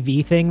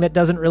TV thing that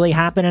doesn't really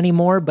happen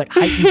anymore, but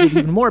heightens it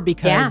even more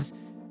because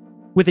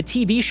with a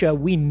TV show,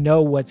 we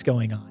know what's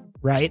going on,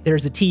 right?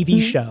 There's a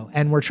TV show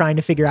and we're trying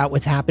to figure out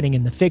what's happening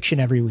in the fiction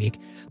every week.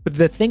 But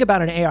the thing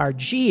about an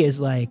ARG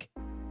is like,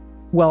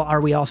 well,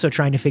 are we also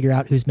trying to figure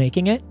out who's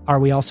making it? Are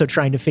we also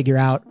trying to figure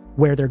out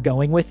where they're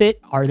going with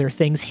it? Are there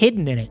things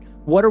hidden in it?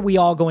 What are we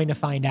all going to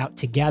find out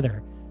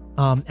together?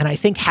 And I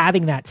think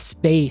having that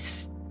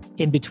space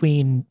in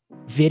between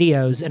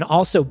videos and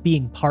also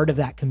being part of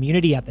that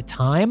community at the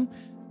time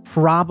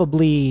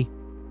probably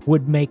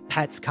would make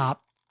Pets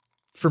Cop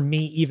for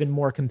me even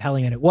more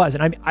compelling than it was.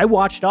 And I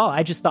watched all.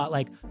 I just thought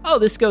like, oh,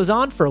 this goes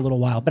on for a little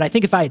while. But I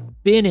think if I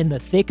had been in the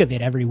thick of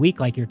it every week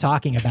like you're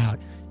talking about,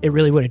 it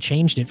really would have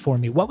changed it for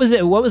me. What was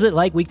it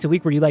like week to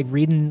week? Were you like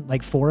reading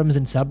like forums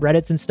and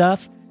subreddits and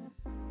stuff?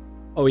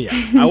 Oh yeah.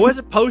 I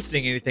wasn't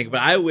posting anything,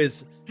 but I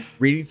was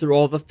reading through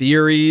all the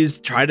theories,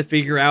 trying to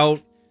figure out,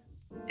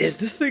 is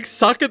this thing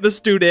sucking this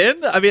dude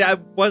in? I mean, I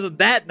wasn't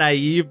that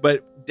naive,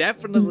 but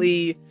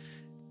definitely,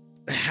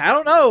 I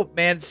don't know,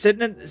 man.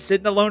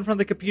 Sitting alone from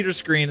the computer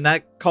screen in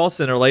that call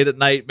center late at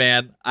night,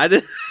 man.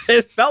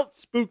 It felt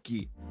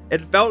spooky.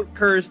 It felt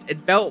cursed.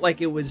 It felt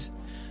like it was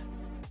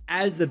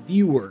as the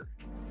viewer,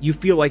 you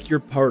feel like you're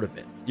part of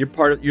it.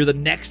 You're the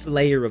next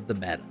layer of the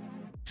meta.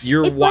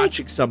 You're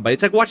watching somebody.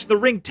 It's like watching the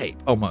Ring tape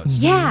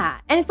almost. Yeah.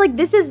 And it's like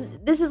this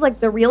is like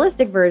the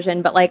realistic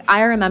version, but like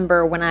I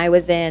remember when I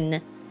was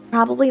in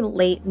probably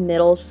late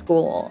middle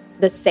school,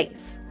 the safe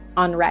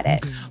on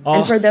Reddit. Oh.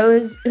 And for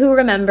those who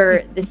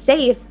remember the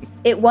safe,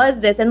 it was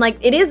this, and like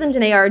it isn't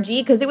an ARG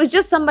because it was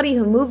just somebody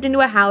who moved into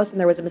a house and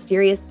there was a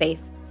mysterious safe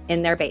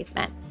in their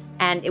basement.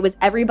 And it was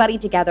everybody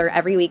together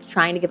every week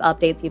trying to give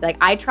updates. You'd be like,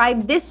 I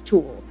tried this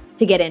tool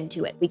to get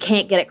into it. We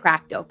can't get it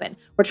cracked open.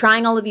 We're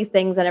trying all of these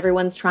things and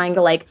everyone's trying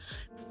to like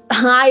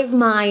hive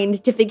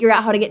mind to figure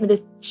out how to get into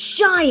this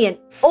giant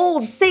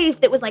old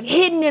safe that was like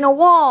hidden in a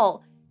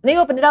wall. And they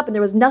opened it up and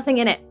there was nothing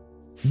in it.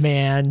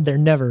 Man, there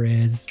never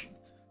is.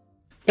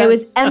 It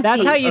was empty.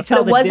 That's how you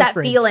tell but it was the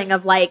difference. that feeling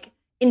of like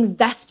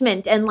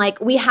investment and like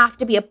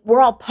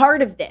we're all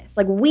part of this.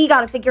 Like we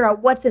got to figure out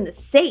what's in the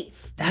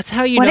safe. That's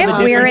how you What know if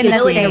the we're in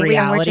difference the between safe and we're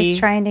reality just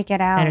trying to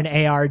get out? and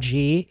an ARG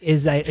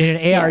is that in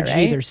an ARG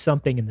right? there's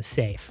something in the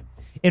safe.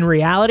 In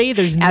reality,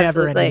 there's never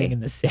Absolutely. anything in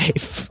the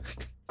safe.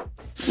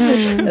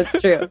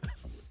 That's true.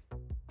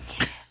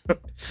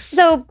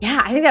 So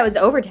Yeah, I think that was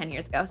over 10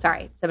 years ago.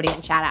 Sorry. Somebody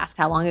in chat asked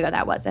how long ago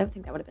that was. I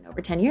think that would have been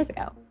over 10 years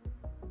ago.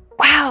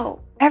 wow,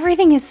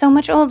 everything is so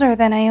much older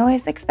than I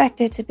always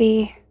expect it to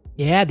be.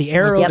 Yeah, the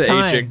arrow Yep. of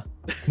time Aging.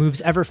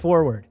 moves ever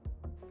forward.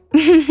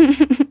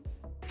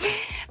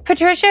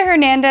 Patricia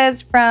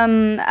Hernandez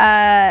from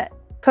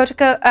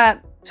Kotaku.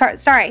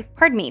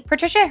 Pardon me.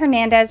 Patricia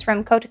Hernandez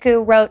from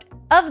Kotaku wrote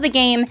of the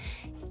game,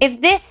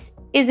 "If this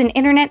is an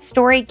internet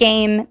story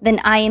game, then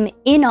I am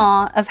in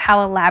awe of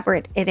how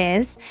elaborate it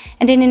is."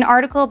 And in an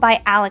article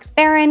by Alex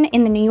Barron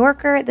in The New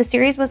Yorker, the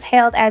series was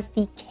hailed as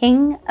the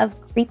king of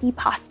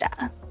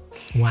creepypasta.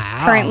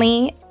 Wow.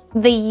 Currently,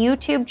 the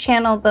YouTube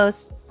channel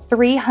boasts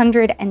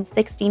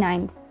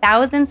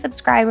 369,000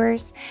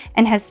 subscribers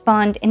and has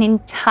spawned an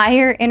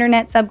entire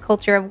internet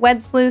subculture of web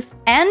sleuths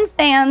and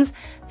fans.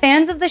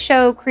 Fans of the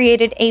show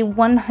created a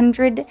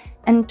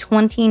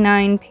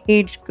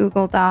 129-page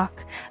Google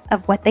Doc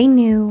of what they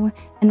knew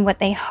and what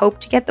they hoped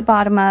to get the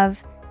bottom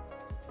of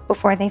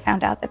before they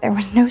found out that there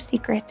was no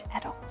secret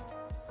at all.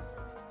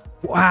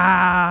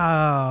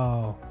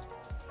 Wow.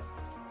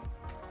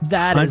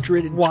 That is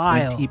 120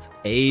 wild.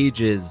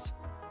 pages.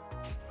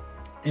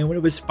 And when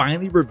it was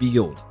finally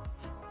revealed,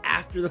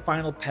 after the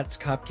final Pets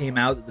Cop came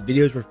out, that the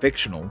videos were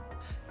fictional,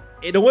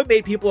 it only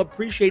made people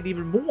appreciate it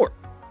even more.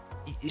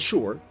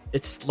 Sure,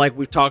 it's like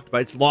we've talked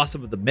about, it's loss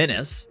of the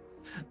menace,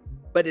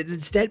 but it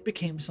instead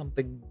became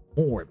something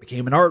more. It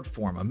became an art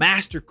form, a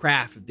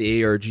mastercraft of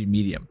the ARG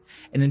medium,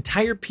 an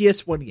entire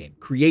PS1 game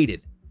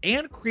created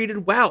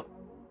well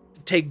to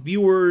take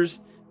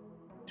viewers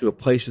to a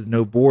place with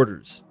no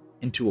borders,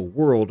 into a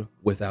world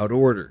without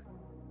order.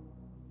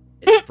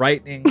 It's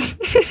frightening,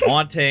 it's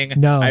haunting.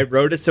 No. I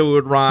wrote it so it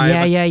would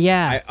rhyme.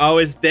 Yeah. I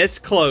was this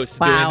close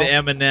to Wow. doing the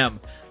Eminem.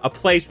 A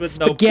place with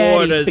Spaghetti, no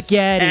borders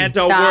spaghetti. and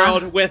a Stop.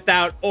 world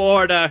without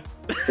order.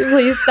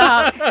 Please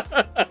stop.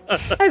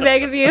 I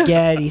beg of you.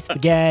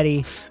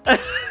 Spaghetti.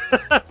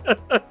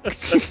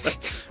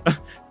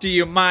 Do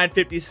you mind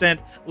 50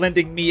 Cent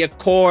lending me a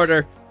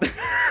quarter?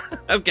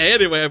 Okay,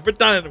 anyway, we're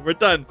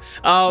done.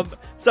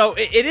 So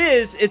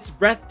it's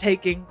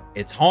breathtaking,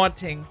 it's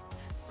haunting,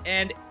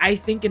 and I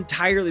think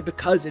entirely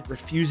because it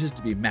refuses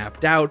to be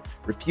mapped out,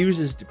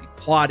 refuses to be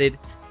plotted.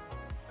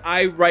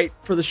 I write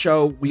for the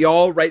show, we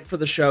all write for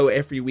the show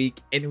every week,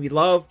 and we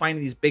love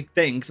finding these big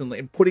things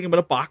and putting them in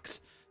a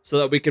box so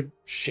that we could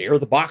share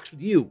the box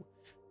with you.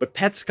 But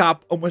Pets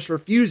Cop almost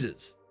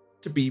refuses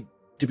to be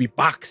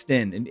boxed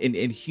in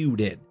and hewed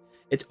in.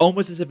 It's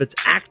almost as if it's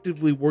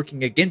actively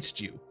working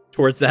against you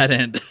towards that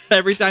end.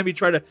 Every time you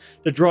try to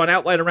draw an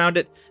outline around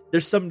it,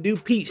 there's some new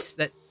piece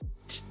that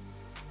just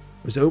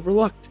was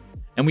overlooked.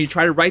 And when you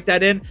try to write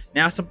that in,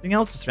 now something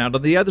else is found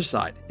on the other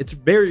side. It's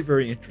very,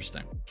 very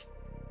interesting.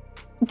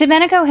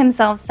 Domenico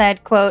himself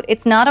said, quote,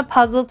 "It's not a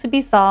puzzle to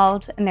be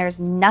solved, and there's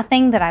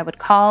nothing that I would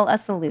call a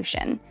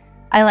solution.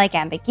 I like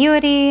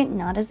ambiguity,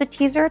 not as a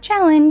teaser or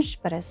challenge,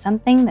 but as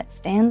something that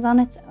stands on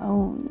its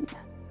own."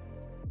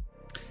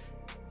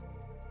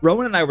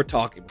 Rowan and I were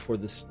talking before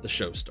the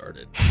show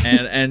started,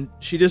 and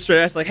she just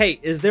straight asked, like, "Hey,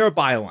 is there a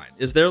byline?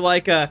 Is there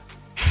like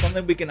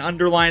something we can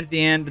underline at the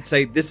end and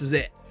say this is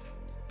it?"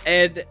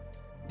 And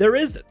there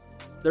isn't.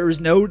 There is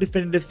no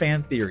definitive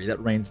fan theory that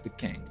reigns the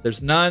king.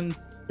 There's none.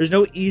 There's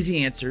no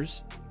easy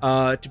answers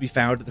to be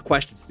found to the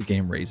questions the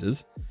game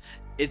raises.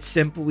 It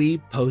simply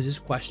poses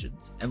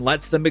questions and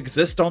lets them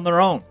exist on their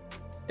own.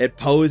 It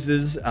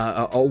poses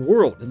a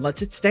world and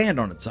lets it stand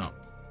on its own.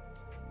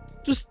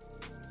 Just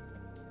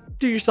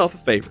do yourself a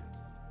favor.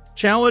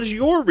 Challenge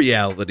your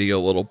reality a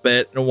little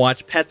bit and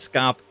watch Pets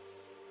Cop.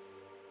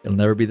 It'll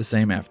never be the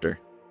same after.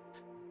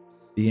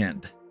 The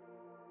end.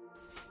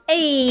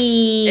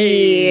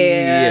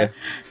 Hey.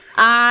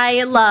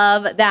 I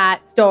love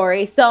that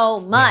story so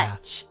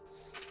much.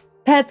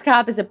 Pets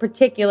Cop is a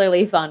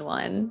particularly fun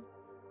one.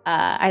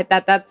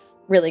 That's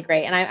really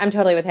great. And I'm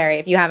totally with Harry.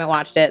 If you haven't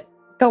watched it,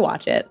 go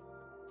watch it.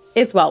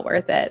 It's well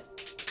worth it.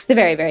 It's a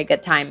very, very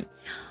good time.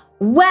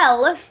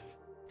 Well,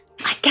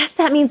 I guess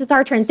that means it's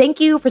our turn. Thank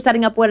you for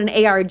setting up what an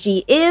ARG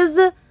is,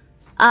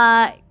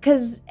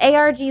 because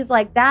ARGs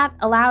like that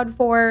allowed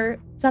for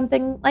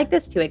something like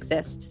this to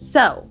exist.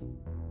 So,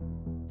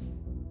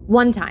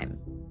 one time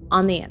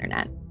on the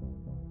internet,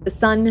 the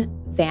sun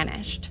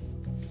vanished.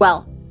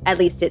 Well, at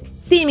least it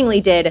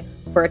seemingly did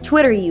for a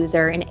Twitter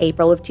user in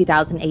April of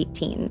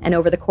 2018. And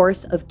over the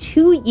course of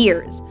 2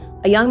 years,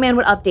 a young man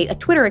would update a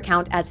Twitter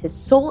account as his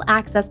sole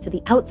access to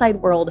the outside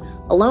world,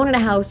 alone in a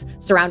house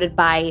surrounded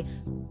by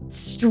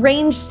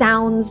strange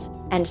sounds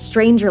and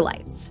stranger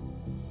lights.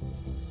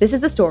 This is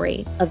the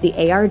story of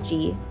the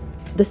ARG,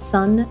 The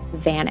Sun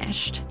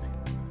Vanished.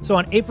 So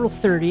on April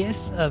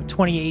 30th of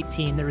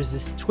 2018, there was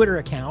this Twitter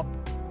account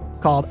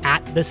called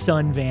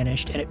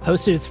 @TheSunVanished, and it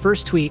posted its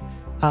first tweet,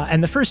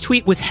 and the first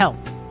tweet was help.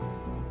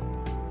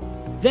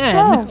 Then,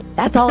 Whoa.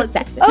 That's all it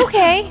said.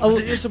 Okay.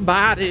 There's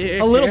somebody.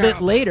 a little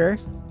bit later,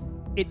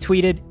 it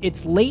tweeted,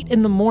 "It's late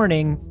in the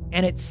morning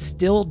and it's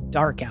still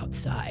dark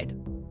outside.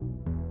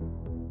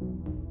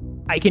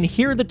 I can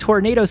hear the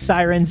tornado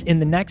sirens in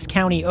the next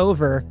county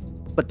over,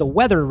 but the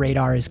weather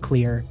radar is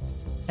clear."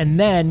 And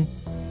then,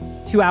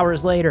 2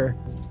 hours later,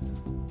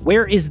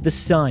 "Where is the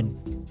sun?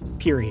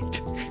 Period."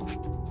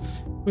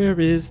 Where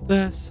is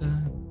the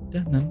sun?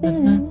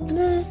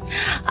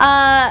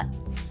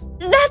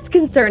 That's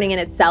concerning in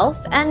itself,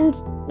 and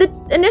the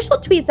initial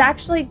tweets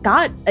actually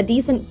got a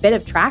decent bit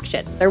of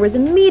traction. There was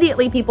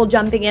immediately people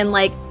jumping in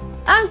like,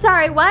 "I'm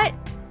sorry, what?"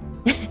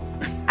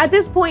 At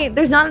this point,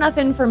 there's not enough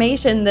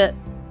information that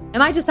it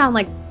might just sound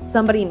like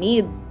somebody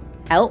needs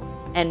help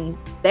and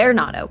they're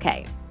not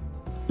okay.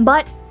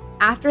 But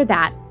after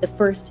that, the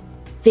first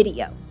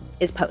video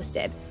is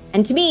posted.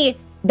 And to me,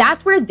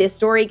 that's where this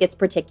story gets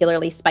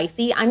particularly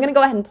spicy. I'm going to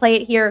go ahead and play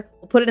it here.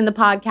 We'll put it in the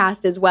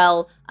podcast as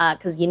well,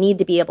 because you need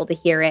to be able to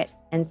hear it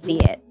and see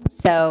it.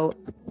 So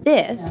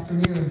this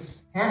afternoon,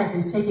 panic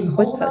is taking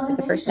was hold on posted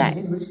the the first nation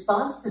day. in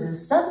response to the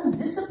sudden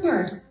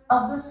disappearance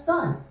of the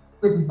sun,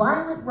 with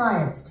violent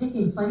riots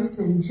taking place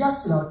in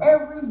just about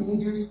every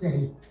major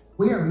city.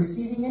 We are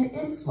receiving an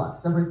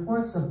influx of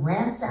reports of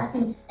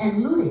ransacking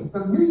and looting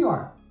from New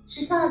York,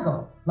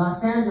 Chicago,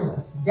 Los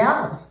Angeles,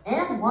 Dallas,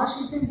 and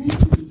Washington,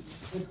 D.C.,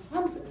 with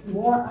hundreds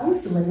more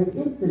isolated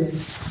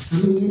incidents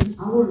coming in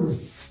hourly.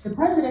 The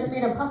president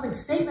made a public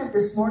statement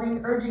this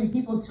morning urging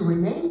people to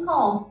remain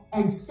calm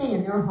and stay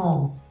in their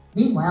homes.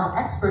 Meanwhile,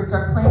 experts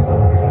are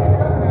claiming this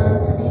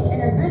phenomenon to be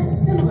an event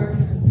similar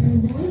to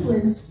New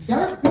England's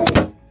Dark Day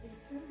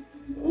in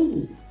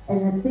 1780,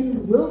 and that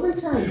things will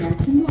return back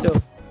to normal.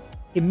 So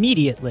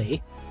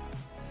immediately,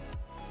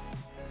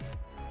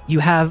 you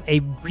have a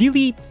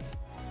really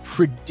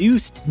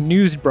produced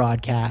news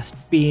broadcast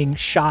being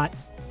shot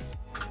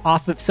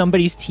off of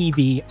somebody's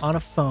TV on a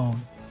phone,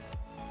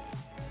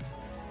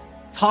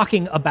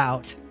 talking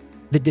about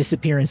the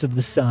disappearance of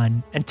the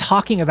sun and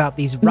talking about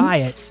these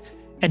riots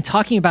and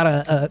talking about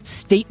a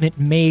statement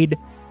made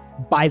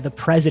by the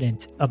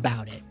president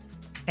about it.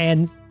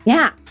 And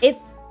Yeah,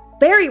 it's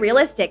very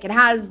realistic. It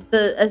has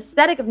the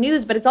aesthetic of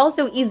news, but it's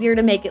also easier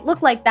to make it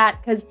look like that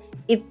because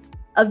it's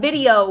a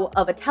video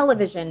of a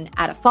television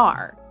at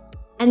afar.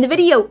 And the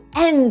video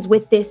ends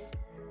with this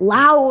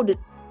loud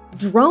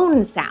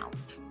drone sound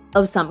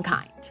of some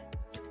kind.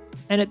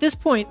 And at this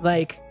point,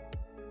 like,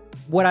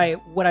 what I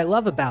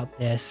love about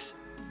this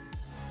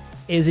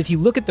is if you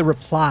look at the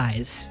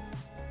replies,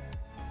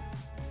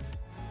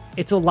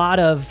 it's a lot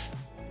of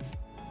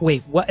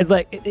wait, what?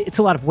 Like, it's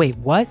a lot of wait,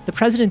 what? The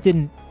president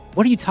didn't.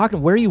 What are you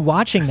talking? Where are you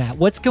watching that?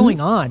 What's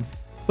going on?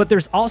 But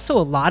there's also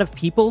a lot of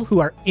people who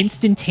are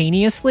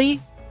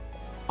instantaneously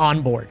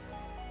on board.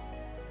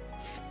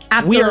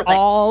 Absolutely. We are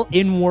all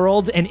in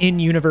world and in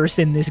universe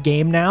in this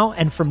game now.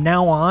 And from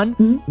now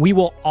on, we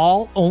will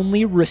all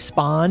only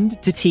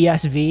respond to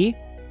TSV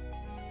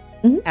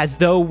as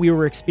though we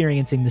were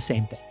experiencing the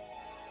same thing.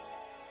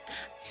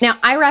 Now,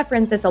 I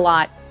reference this a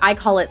lot. I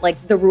call it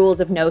like the rules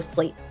of no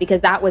sleep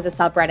because that was a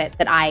subreddit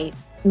that I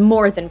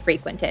more than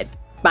frequented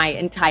my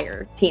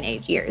entire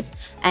teenage years.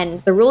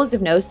 And the rules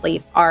of no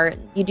sleep are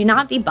you do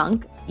not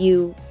debunk,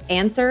 you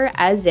answer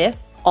as if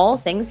all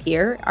things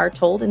here are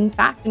told in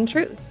fact and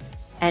truth.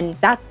 And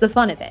that's the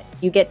fun of it.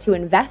 You get to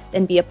invest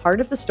and be a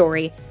part of the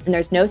story, and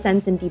there's no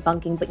sense in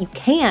debunking, but you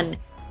can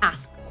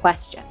ask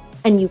questions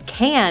and you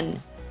can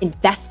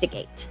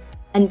investigate,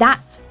 and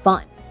that's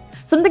fun.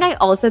 Something I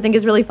also think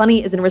is really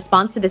funny is in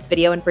response to this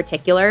video in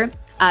particular,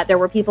 there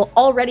were people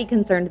already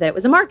concerned that it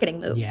was a marketing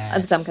move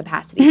of some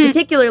capacity,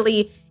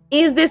 particularly,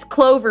 is this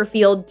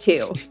Cloverfield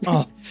 2?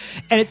 Oh,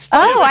 And it's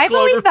funny. Oh, I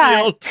believe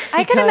that. Cloverfield.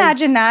 I could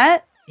imagine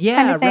that. Yeah,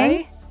 kind of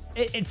thing.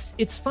 right?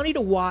 It's funny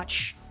to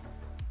watch.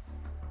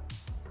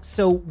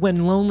 So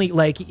when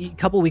like a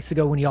couple weeks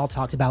ago when you all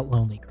talked about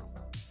Lonely Girl,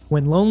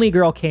 when Lonely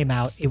Girl came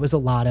out, it was a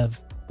lot of,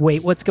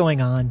 wait, what's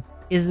going on?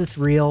 Is this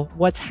real?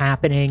 What's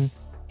happening?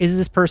 Is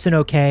this person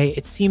okay?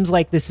 It seems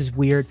like this is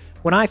weird.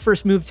 When I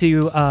first moved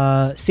to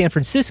San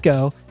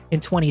Francisco in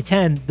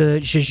 2010, the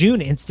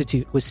Jejune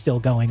Institute was still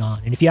going on.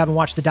 And if you haven't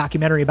watched the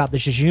documentary about the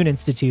Jejune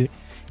Institute,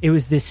 it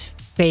was this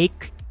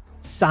fake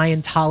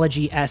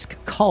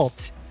Scientology-esque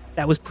cult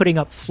that was putting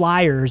up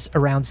flyers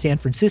around San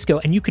Francisco,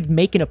 and you could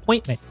make an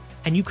appointment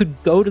and you could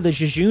go to the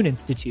Jejune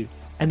Institute,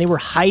 and they were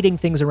hiding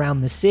things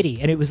around the city.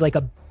 And it was like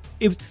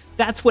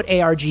that's what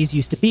ARGs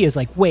used to be, is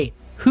like, wait,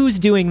 who's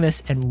doing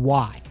this and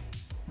why?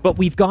 But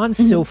we've gone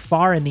so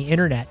far in the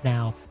internet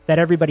now that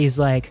everybody's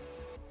like,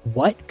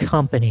 what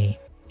company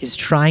is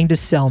trying to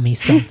sell me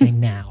something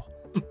now?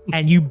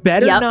 And you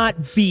better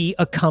not be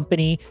a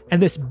company,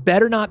 and this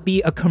better not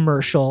be a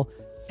commercial,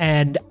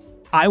 and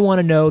I want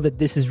to know that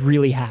this is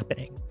really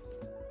happening.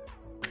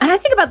 And I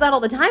think about that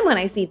all the time when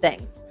I see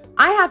things.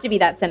 I have to be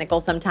that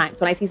cynical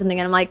sometimes when I see something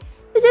and I'm like,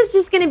 is this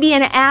just going to be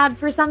an ad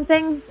for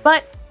something?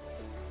 But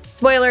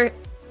spoiler,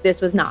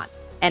 this was not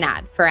an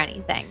ad for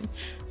anything.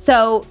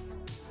 So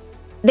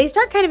they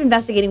start kind of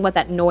investigating what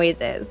that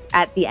noise is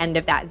at the end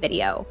of that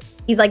video.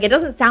 He's like, it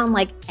doesn't sound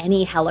like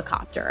any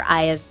helicopter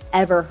I have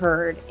ever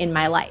heard in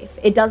my life.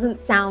 It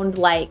doesn't sound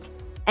like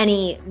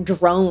any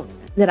drone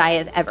that I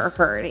have ever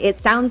heard. It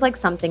sounds like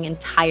something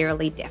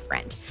entirely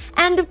different.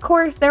 And of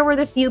course, there were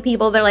the few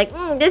people that are like,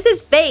 this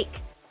is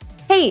fake.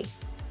 Hey,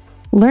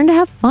 learn to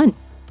have fun.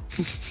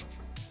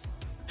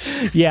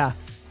 Yeah.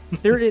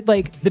 They're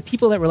like, the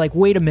people that were like,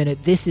 wait a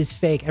minute, this is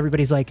fake.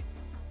 Everybody's like,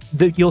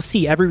 you'll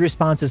see every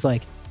response is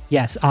like,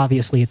 yes,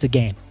 obviously it's a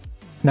game.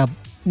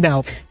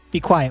 Now be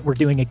quiet. We're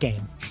doing a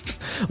game.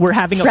 We're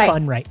having a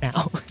fun right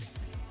now.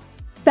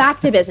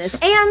 Back to business.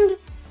 And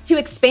to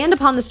expand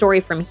upon the story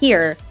from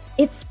here,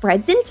 it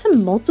spreads into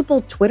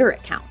multiple Twitter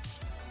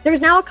accounts.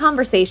 There's now a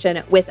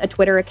conversation with a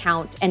Twitter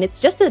account, and it's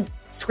just a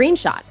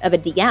screenshot of a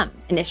DM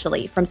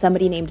initially from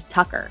somebody named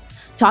Tucker,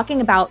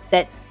 talking about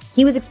that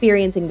he was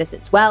experiencing this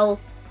as well.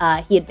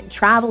 He had been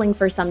traveling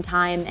for some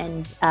time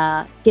and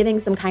giving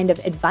some kind of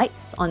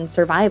advice on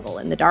survival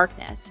in the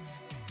darkness.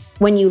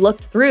 When you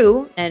looked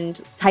through and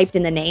typed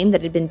in the name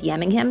that had been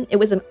DMing him, it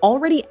was an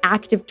already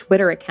active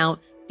Twitter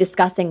account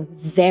discussing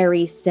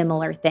very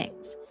similar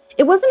things.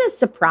 It wasn't as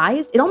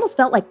surprised. It almost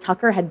felt like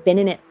Tucker had been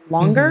in it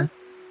longer.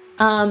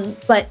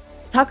 But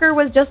Tucker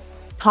was just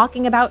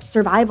talking about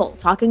survival,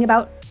 talking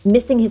about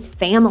missing his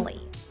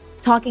family,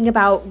 talking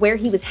about where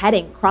he was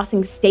heading,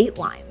 crossing state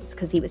lines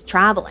because he was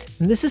traveling.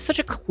 And this is such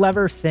a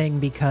clever thing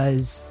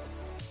because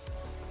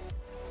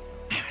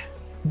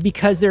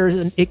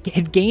it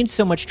had gained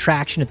so much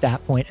traction at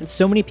that point, and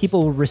so many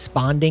people were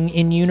responding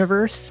in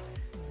universe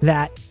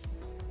that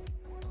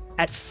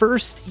at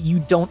first you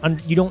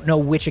don't know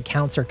which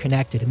accounts are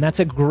connected. And that's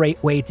a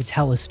great way to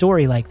tell a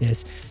story like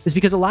this, is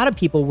because a lot of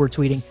people were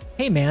tweeting,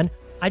 hey man,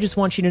 I just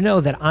want you to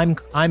know that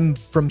I'm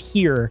from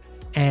here,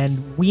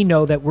 and we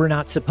know that we're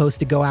not supposed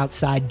to go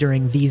outside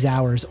during these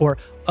hours. Or,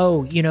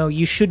 oh,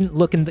 you shouldn't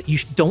look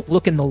don't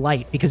look in the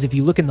light, because if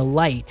you look in the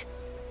light,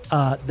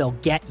 they'll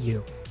get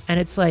you. And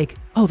it's like,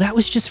 oh, that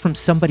was just from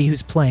somebody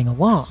who's playing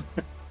along.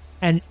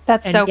 And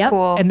that's so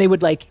cool. And they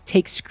would like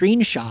take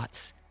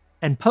screenshots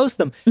and post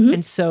them.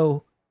 And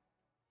so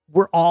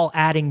we're all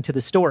adding to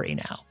the story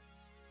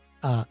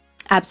now.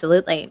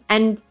 Absolutely.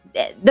 And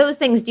those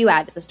things do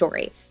add to the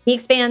story. He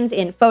expands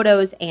in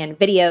photos and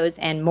videos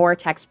and more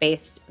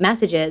text-based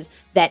messages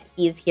that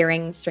he's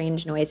hearing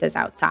strange noises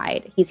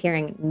outside. He's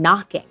hearing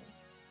knocking.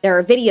 There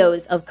are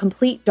videos of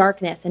complete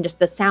darkness and just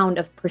the sound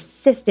of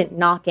persistent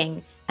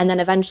knocking. And then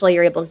eventually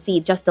you're able to see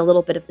just a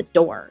little bit of the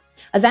door.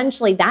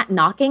 Eventually that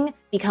knocking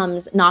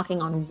becomes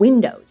knocking on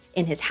windows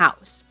in his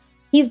house.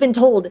 He's been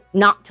told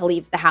not to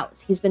leave the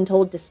house. He's been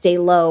told to stay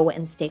low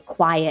and stay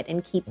quiet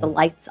and keep the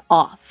lights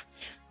off.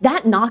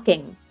 That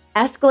knocking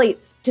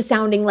escalates to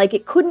sounding like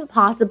it couldn't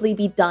possibly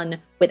be done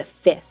with a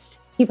fist.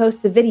 He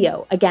posts a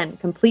video, again,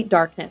 complete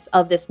darkness,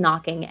 of this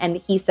knocking, and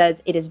he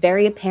says it is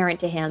very apparent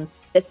to him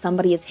that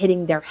somebody is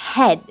hitting their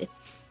head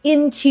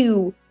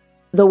into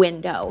the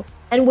window.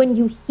 And when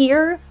you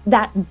hear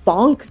that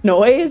bonk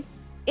noise,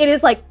 it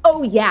is like,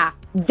 oh yeah,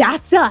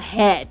 that's a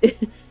head.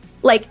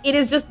 Like, it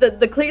is just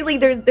the clearly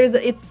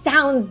it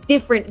sounds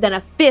different than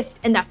a fist,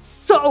 and that's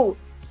so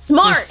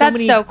smart.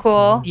 That's so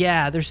cool.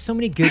 Yeah, there's so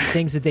many good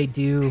things that they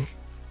do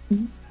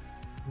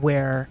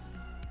where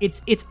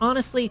it's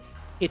honestly,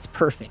 it's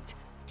perfect.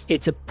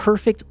 It's a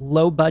perfect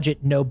low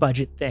budget, no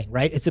budget thing,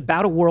 right? It's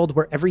about a world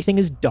where everything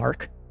is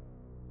dark.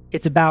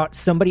 It's about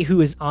somebody who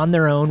is on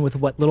their own with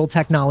what little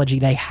technology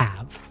they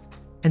have.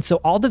 And so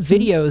all the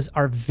videos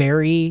are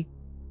very,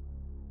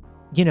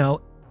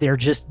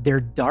 they're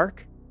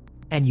dark,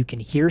 and you can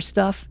hear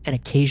stuff, and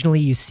occasionally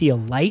you see a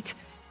light,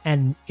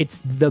 and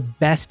it's the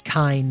best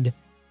kind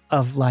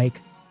of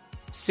like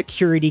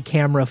security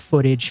camera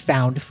footage,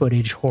 found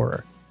footage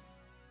horror,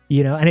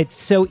 and it's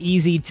so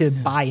easy to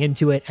buy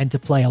into it and to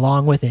play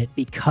along with it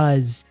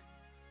because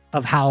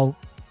of how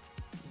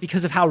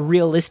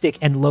realistic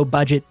and low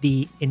budget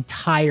the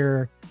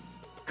entire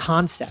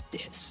concept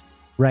is,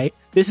 right?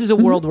 This is a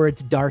world where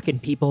it's dark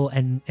and people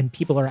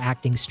are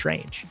acting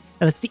strange.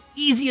 And that's the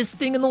easiest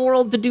thing in the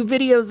world to do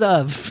videos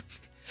of.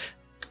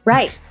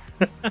 Right.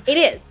 It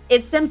is.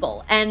 It's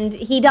simple. And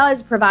he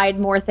does provide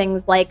more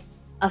things like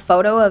a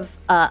photo of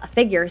a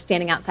figure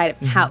standing outside of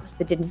his house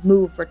that didn't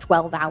move for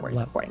 12 hours,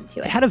 according to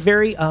it. It had a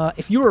very,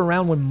 if you were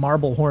around when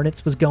Marble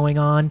Hornets was going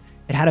on,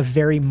 It had a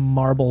very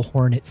Marble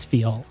Hornets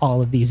feel,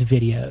 all of these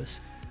videos,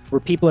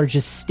 where people are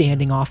just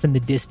standing off in the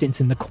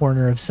distance in the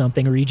corner of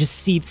something, or you just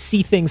see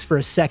things for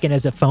a second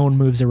as a phone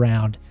moves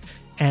around.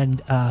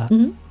 And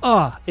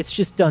it's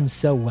just done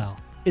so well.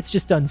 It's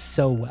just done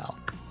so well.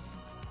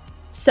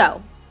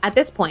 So at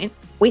this point,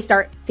 we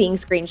start seeing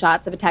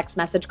screenshots of a text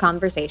message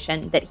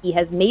conversation that he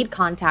has made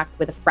contact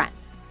with a friend.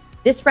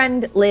 This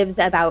friend lives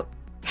about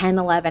 10,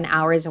 11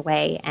 hours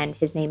away, and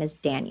his name is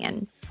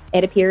Danyan.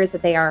 It appears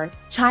that they are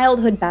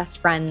childhood best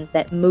friends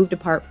that moved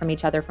apart from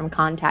each other from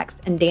context.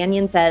 And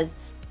Danyan says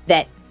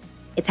that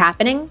it's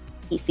happening.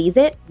 He sees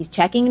it. He's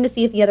checking in to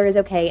see if the other is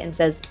okay and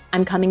says,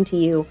 I'm coming to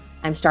you.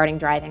 I'm starting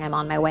driving. I'm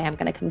on my way. I'm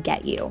going to come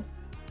get you.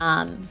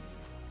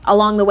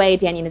 Along the way,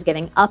 Danyan is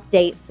giving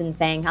updates and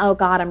saying, oh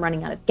God, I'm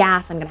running out of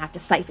gas. I'm going to have to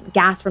siphon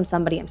gas from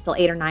somebody. I'm still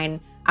 8 or 9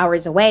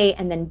 hours away.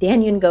 And then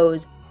Danyan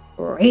goes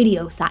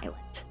radio silent.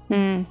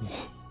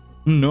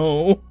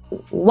 No.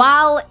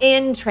 While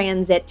in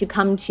transit to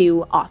come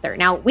to author.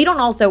 Now, we don't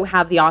also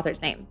have the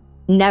author's name.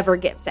 Never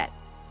gives it.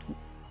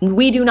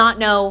 We do not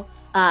know.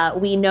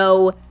 We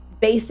know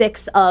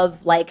basics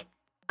of like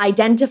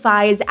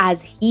identifies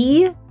as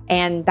he,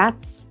 and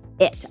that's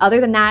it.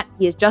 Other than that,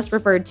 he is just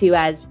referred to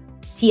as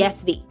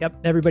TSV. Yep,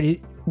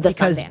 everybody,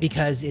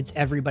 because it's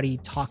everybody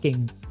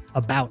talking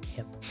about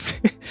him.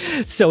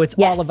 So it's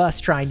all of us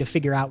trying to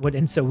figure out what,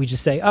 and so we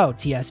just say, oh,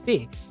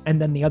 TSV.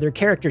 And then the other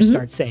characters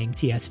start saying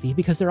TSV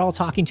because they're all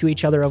talking to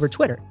each other over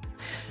Twitter.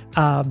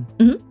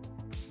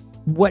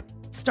 What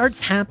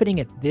starts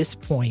happening at this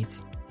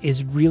point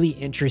is really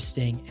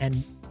interesting.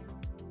 And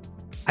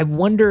I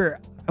want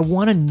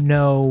to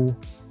know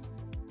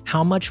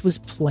how much was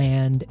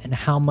planned and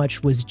how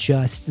much was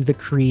just the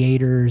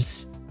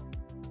creators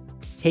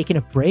taking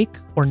a break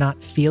or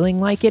not feeling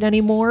like it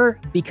anymore,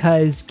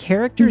 because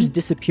characters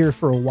disappear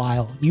for a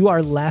while. You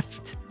are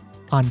left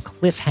on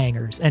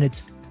cliffhangers, and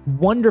it's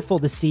wonderful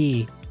to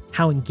see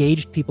how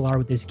engaged people are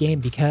with this game,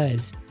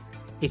 because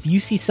if you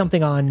see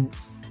something on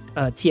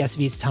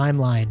TSV's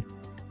timeline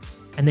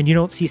and then you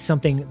don't see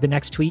something, the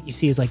next tweet you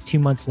see is like 2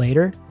 months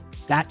later,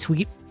 that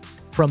tweet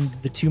from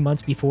the 2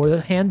 months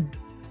beforehand,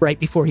 right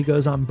before he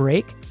goes on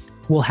break,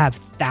 will have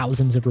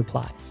thousands of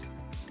replies.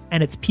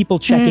 And it's people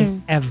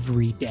checking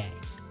every day.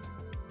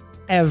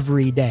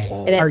 Every day.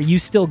 Are you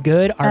still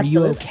good? Are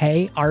you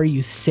okay? Are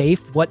you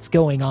safe? What's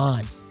going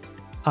on?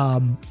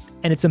 And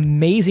it's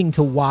amazing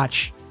to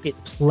watch it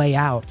play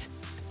out,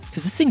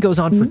 because this thing goes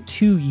on for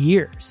 2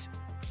 years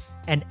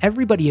and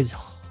everybody is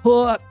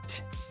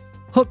hooked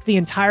the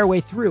entire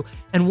way through.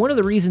 And one of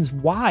the reasons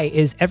why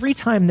is every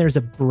time there's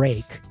a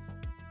break,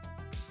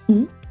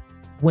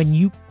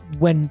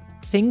 when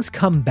things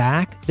come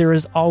back, there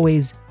is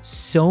always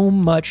so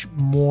much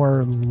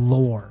more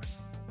lore.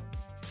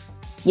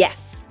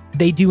 Yes.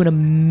 They do an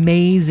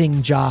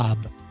amazing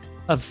job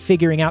of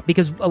figuring out,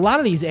 because a lot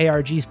of these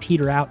ARGs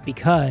peter out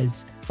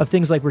because of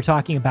things like we're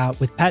talking about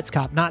with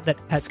Petscop. Not that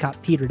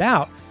Petscop petered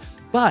out,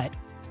 but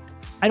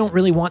I don't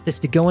really want this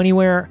to go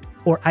anywhere,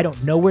 or I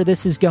don't know where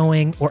this is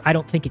going, or I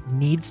don't think it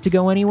needs to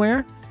go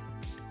anywhere.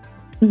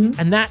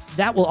 And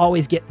that will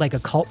always get like a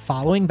cult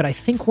following. But I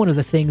think one of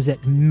the things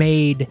that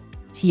made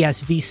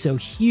TSV so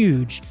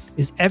huge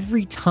is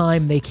every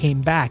time they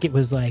came back, it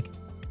was like,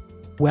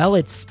 well,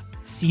 it's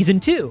season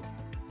 2.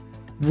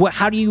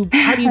 How do you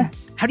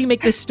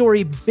make this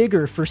story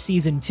bigger for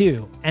season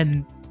 2?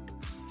 And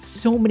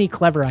so many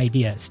clever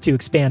ideas to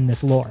expand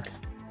this lore.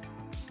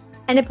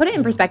 And to put it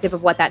in perspective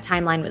of what that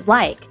timeline was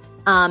like,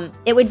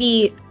 it would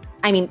be,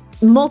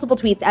 multiple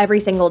tweets every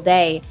single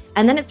day.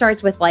 And then it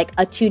starts with like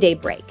a 2-day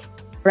break,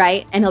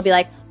 right? And he'll be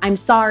like, I'm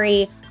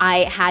sorry,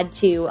 I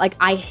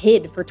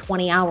hid for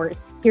 20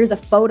 hours. Here's a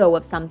photo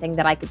of something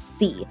that I could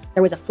see.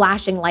 There was a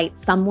flashing light.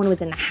 Someone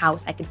was in the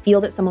house. I could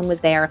feel that someone was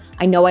there.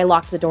 I know I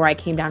locked the door. I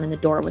came down and the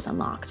door was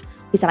unlocked.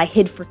 He said I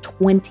hid for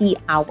 20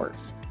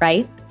 hours,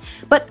 right?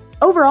 But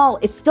overall,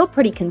 it's still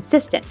pretty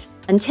consistent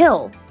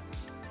until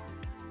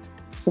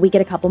we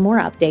get a couple more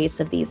updates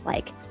of these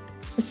like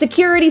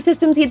security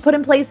systems he had put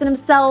in place in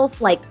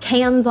himself, like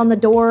cans on the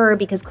door,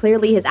 because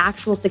clearly his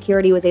actual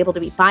security was able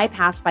to be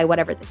bypassed by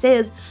whatever this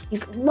is.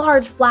 These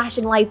large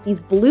flashing lights, these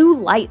blue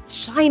lights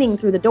shining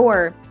through the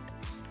door.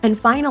 And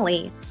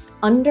finally,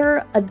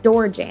 under a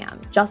door jamb,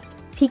 just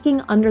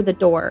peeking under the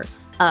door,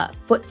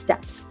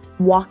 footsteps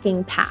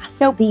walking past.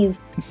 These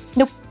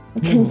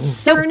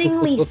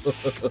concerningly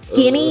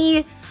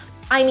skinny,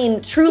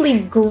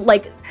 truly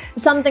like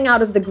something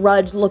out of The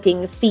Grudge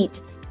looking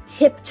feet,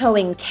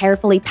 tiptoeing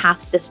carefully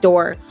past this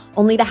door,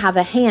 only to have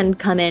a hand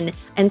come in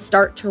and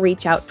start to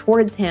reach out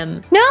towards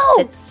him. No!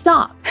 It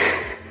stopped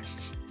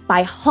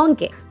by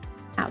honking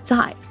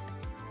outside.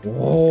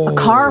 Whoa. A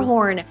car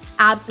horn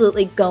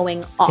absolutely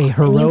going off. A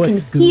heroic and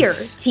you can hear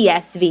goose.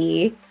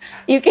 TSV.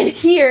 You can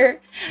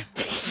hear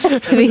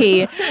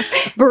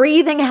TSV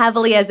breathing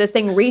heavily as this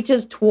thing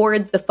reaches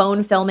towards the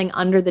phone filming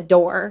under the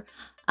door.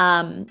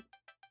 And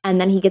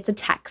then he gets a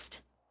text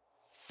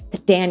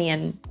that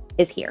Danyan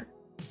is here.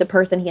 The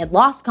person he had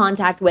lost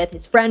contact with,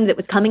 his friend that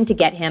was coming to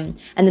get him.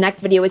 And the next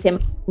video is him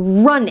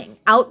running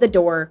out the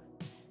door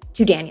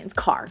to Danyan's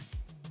car.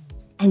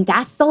 And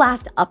that's the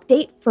last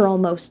update for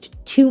almost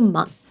 2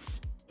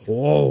 months.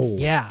 Whoa.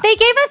 Yeah. They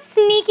gave us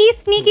sneaky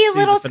We'll see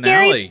little the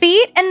finale. scary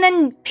feet and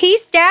then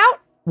pieced out.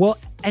 Well,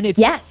 and it's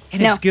Yes.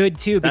 and it's good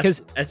too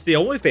because That's the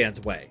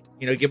OnlyFans way.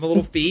 You know, give them a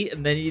little feet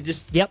and then you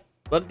just yep.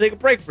 let them take a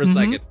break for a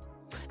second.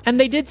 And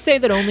they did say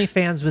that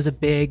OnlyFans was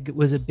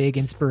a big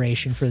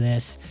inspiration for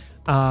this.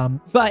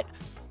 But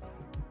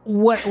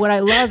what I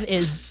love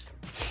is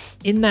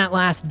in that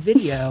last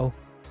video,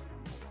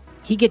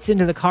 he gets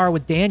into the car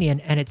with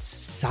Danyan and it's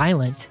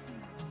silent.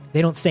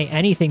 They don't say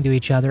anything to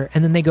each other,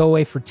 and then they go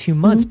away for 2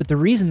 months. But the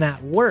reason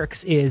that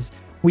works is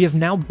we have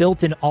now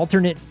built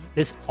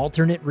this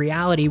alternate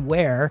reality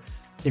where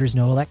there's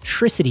no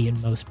electricity in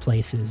most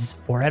places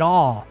or at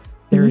all.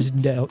 There's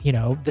no,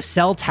 the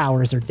cell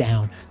towers are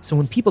down. So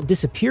when people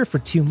disappear for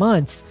 2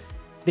 months,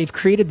 they've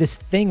created this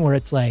thing where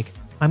it's like,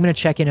 I'm going to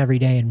check in every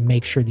day and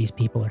make sure these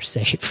people are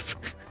safe.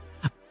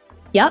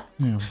 Yep.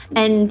 Yeah.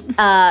 And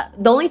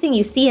the only thing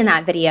you see in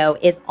that video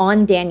is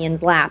on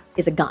Danyan's lap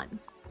is a gun.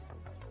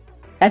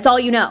 That's all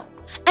you know.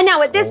 And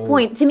now at this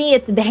point, to me,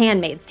 it's the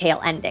Handmaid's Tale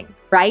ending,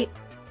 right?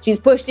 She's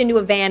pushed into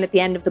a van at the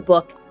end of the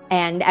book,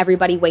 and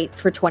everybody waits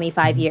for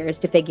 25 years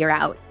to figure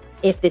out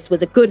if this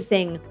was a good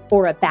thing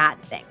or a bad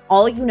thing.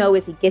 All you know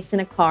is he gets in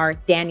a car,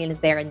 Danyan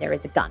is there, and there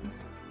is a gun.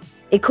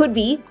 It could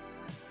be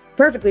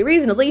perfectly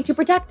reasonably to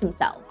protect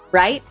himself,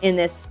 right? In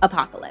this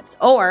apocalypse.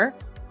 Or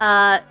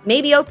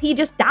maybe OP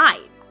just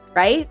died,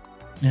 right?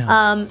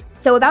 Yeah.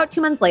 So about 2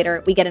 months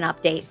later, we get an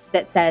update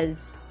that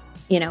says,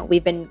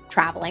 we've been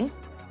traveling.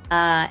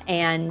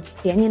 And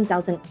Danyan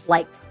doesn't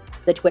like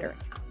the Twitter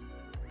account.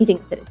 He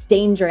thinks that it's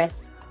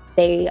dangerous.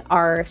 They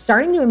are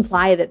starting to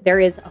imply that there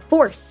is a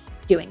force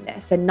doing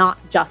this and not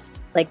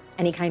just like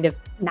any kind of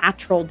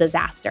natural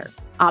disaster,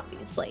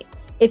 obviously.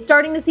 It's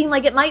starting to seem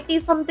like it might be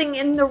something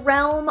in the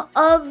realm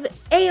of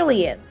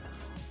aliens.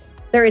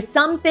 There is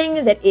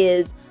something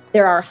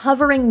there are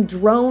hovering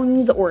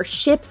drones or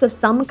ships of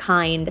some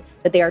kind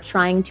that they are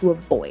trying to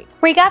avoid.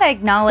 We gotta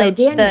acknowledge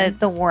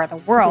the War of the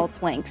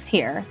Worlds links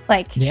here.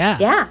 Like,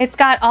 yeah, it's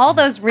got all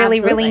those really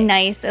Absolutely.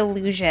 nice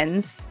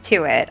illusions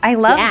to it. I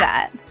love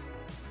that.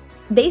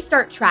 They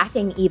start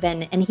tracking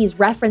even, and he's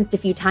referenced a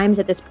few times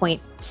at this point,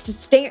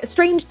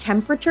 strange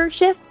temperature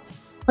shifts.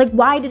 Like,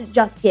 why did it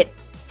just get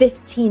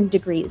 15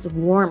 degrees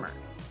warmer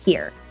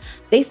here?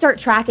 They start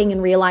tracking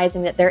and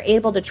realizing that they're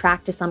able to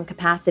track to some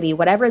capacity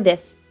whatever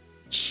this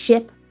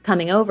ship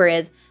coming over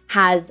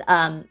has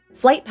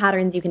flight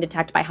patterns you can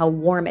detect by how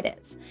warm it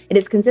is. It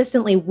is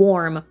consistently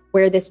warm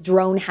where this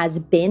drone has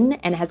been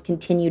and has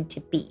continued to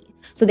be.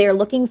 So they are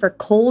looking for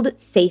cold,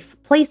 safe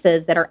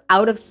places that are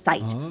out of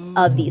sight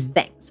of these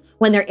things.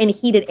 When they're in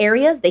heated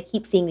areas, they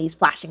keep seeing these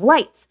flashing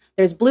lights.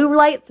 There's blue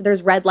lights,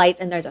 there's red lights,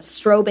 and there's a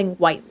strobing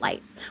white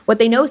light. What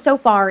they know so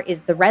far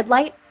is the red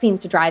light seems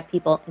to drive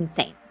people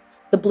insane.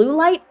 The blue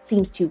light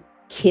seems to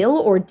kill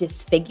or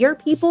disfigure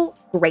people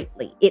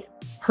greatly. It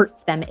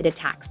hurts them, it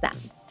attacks them.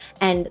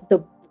 And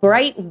the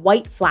bright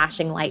white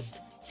flashing lights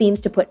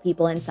seems to put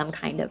people in some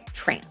kind of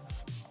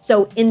trance.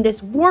 So in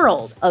this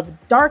world of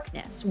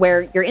darkness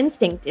where your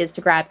instinct is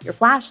to grab your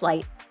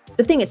flashlight,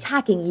 the thing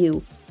attacking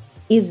you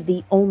is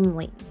the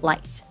only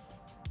light.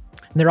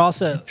 And they're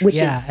also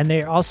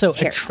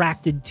scary.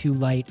 attracted to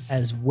light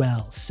as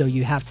well. So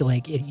you have to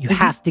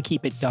have to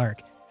keep it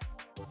dark.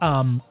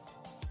 And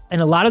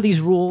a lot of these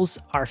rules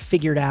are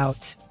figured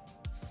out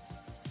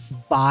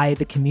by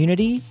the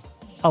community.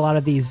 A lot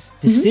of these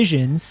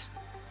decisions,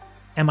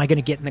 am I going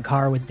to get in the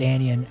car with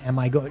Danyan?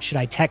 Should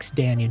I text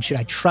Danyan? Should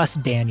I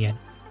trust Danyan?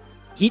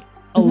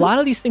 A lot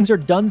of these things are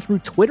done through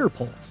Twitter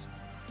polls.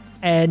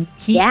 And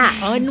he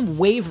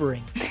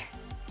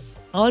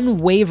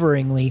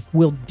unwaveringly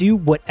will do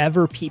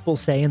whatever people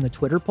say in the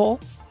Twitter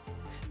poll.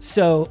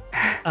 So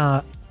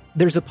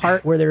there's a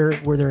part where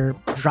they're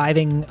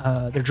driving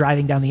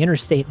down the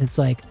interstate, and it's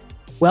like,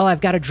 well,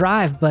 I've got to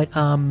drive, but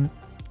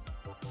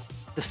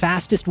the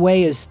fastest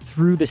way is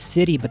through the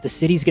city, but the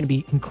city's going to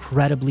be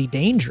incredibly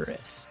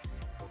dangerous.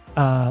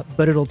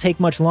 But it'll take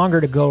much longer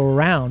to go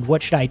around.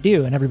 What should I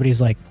do? And everybody's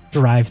like,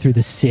 drive through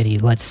the city.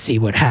 Let's see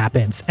what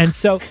happens. And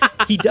so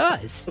he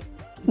does.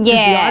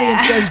 Yeah. The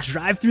audience says,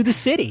 drive through the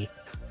city.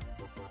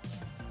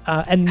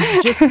 And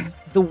just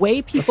the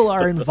way people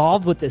are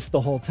involved with this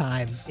the whole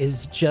time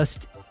is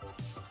just,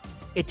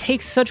 it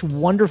takes such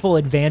wonderful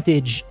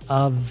advantage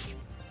of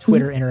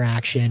Twitter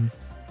interaction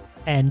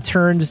and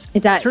turns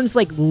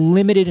like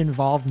limited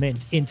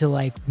involvement into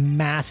like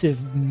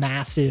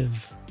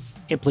massive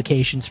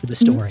implications for the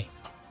story.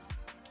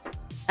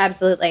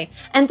 Absolutely.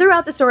 And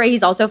throughout the story,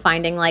 he's also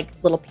finding like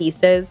little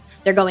pieces.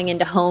 They're going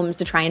into homes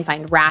to try and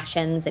find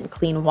rations and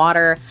clean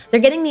water. They're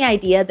getting the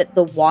idea that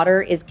the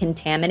water is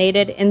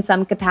contaminated in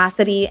some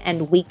capacity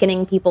and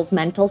weakening people's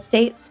mental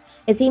states.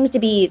 It seems to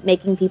be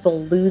making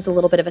people lose a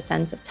little bit of a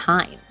sense of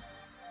time.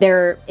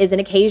 There is an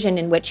occasion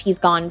in which he's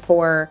gone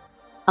for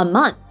a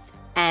month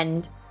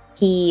and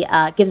he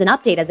gives an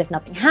update as if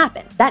nothing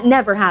happened. That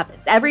never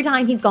happens. Every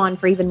time he's gone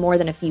for even more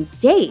than a few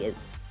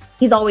days,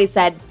 he's always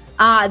said,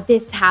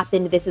 this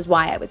happened, this is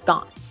why I was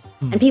gone.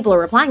 And people are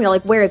replying, they're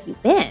like, where have you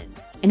been?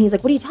 And he's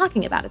like, what are you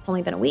talking about? It's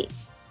only been a week.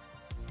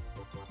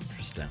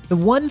 Interesting. The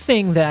one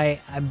thing that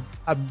I'm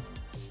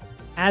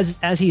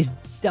as he's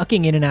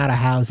ducking in and out of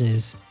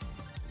houses,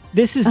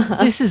 this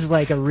is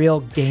like a real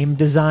game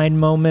design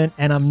moment,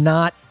 and I'm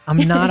not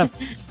a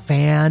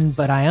fan,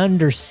 but I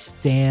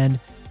understand.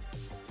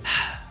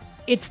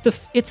 It's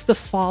the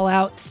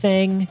Fallout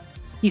thing.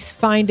 He's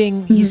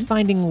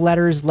finding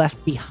letters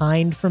left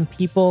behind from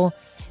people,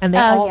 and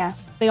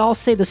they all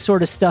say the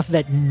sort of stuff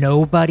that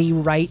nobody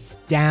writes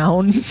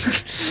down.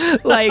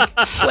 like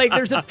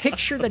there's a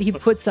picture that he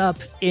puts up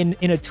in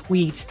a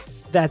tweet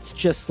that's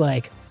just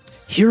like,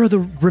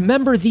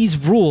 remember these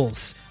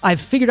rules.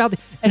 I've figured out,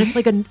 and it's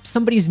like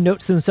somebody's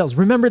notes to themselves.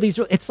 Remember these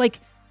rules. It's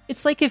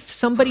like if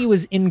somebody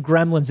was in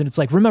Gremlins and it's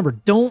like, remember,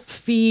 don't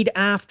feed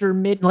after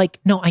mid. Like,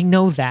 no, I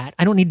know that.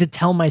 I don't need to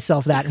tell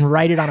myself that and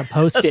write it on a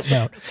Post-it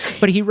note.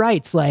 But he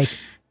writes like,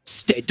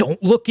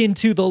 don't look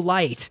into the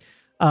light.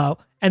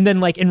 And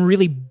then like in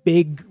really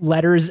big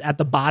letters at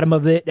the bottom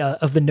of it,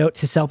 of the note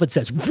to self, it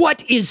says,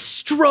 what is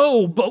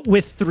strobe?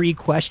 With 3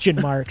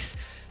 question marks.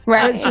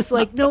 Right. And it's just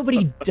like,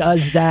 nobody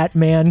does that,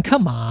 man.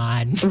 Come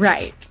on.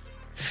 Right.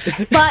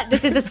 But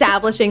this is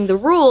establishing the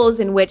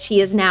rules in which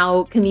he is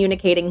now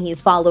communicating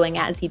he's following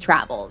as he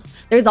travels.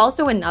 There's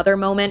also another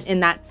moment in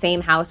that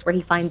same house where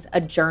he finds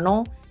a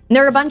journal. And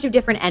there are a bunch of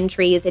different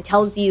entries. It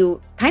tells you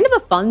kind of a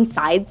fun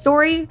side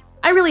story.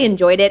 I really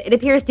enjoyed it. It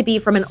appears to be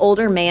from an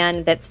older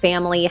man that's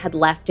family had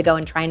left to go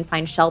and try and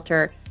find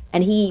shelter.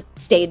 And he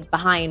stayed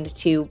behind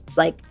to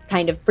like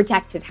kind of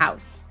protect his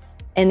house.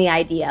 And the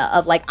idea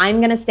of like, I'm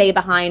going to stay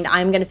behind.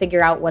 I'm going to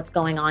figure out what's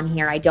going on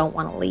here. I don't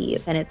want to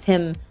leave. And it's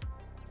him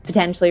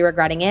potentially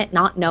regretting it,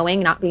 not knowing,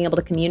 not being able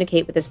to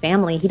communicate with his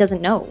family. He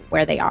doesn't know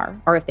where they are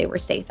or if they were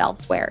safe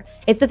elsewhere.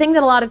 It's the thing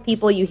that a lot of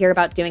people you hear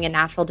about doing in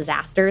natural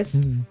disasters.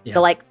 Yeah. The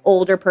like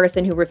older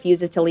person who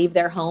refuses to leave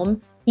their home.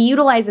 He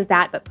utilizes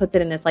that, but puts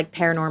it in this like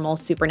paranormal,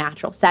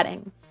 supernatural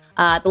setting.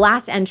 The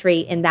last entry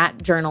in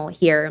that journal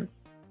here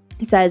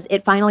says,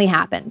 it finally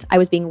happened. I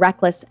was being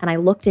reckless and I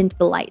looked into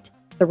the light,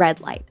 the red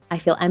light. I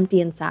feel empty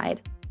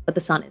inside, but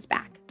the sun is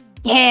back.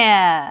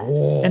 Yeah.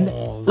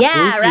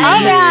 Yeah, right.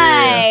 All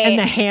right. And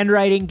the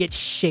handwriting gets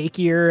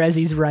shakier as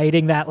he's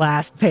writing that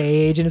last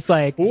page, and it's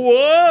like,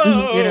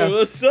 Whoa, You know,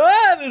 the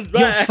sun is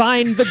you'll back.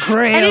 find the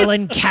Grail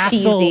and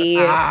Castle. cheesy.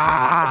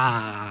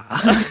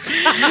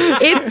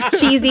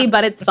 It's cheesy,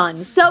 but it's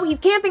fun. So he's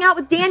camping out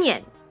with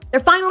Danyan. They're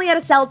finally at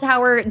a cell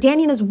tower.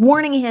 Danyan is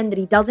warning him that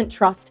he doesn't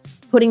trust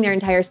putting their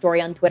entire story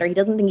on Twitter. He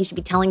doesn't think he should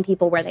be telling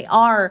people where they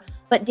are.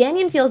 But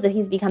Danyan feels that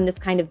he's become this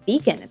kind of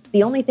beacon. It's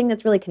the only thing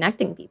that's really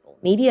connecting people.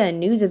 Media and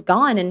news is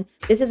gone, and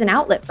this is an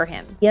outlet for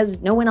him. He has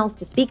no one else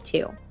to speak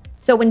to.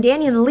 So when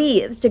Danyan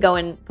leaves to go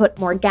and put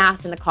more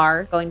gas in the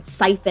car, go and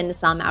siphon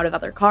some out of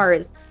other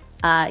cars,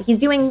 he's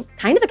doing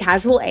kind of a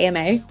casual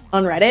AMA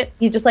on Reddit.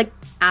 He's just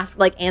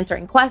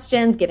answering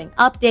questions, giving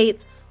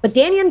updates. But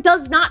Danyan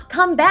does not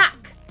come back.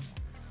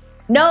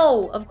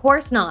 No, of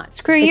course not.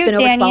 Screw it's you, been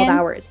over 12 Danyan.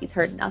 hours. He's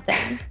heard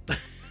nothing.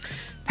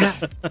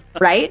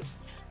 Right?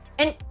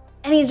 And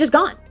he's just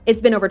gone.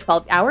 It's been over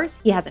 12 hours.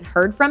 He hasn't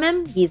heard from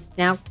him. He's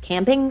now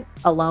camping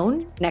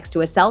alone next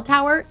to a cell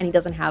tower, and he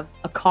doesn't have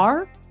a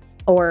car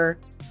or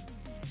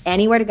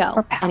anywhere to go.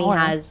 Or power. And he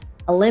has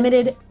a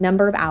limited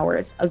number of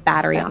hours of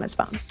battery on his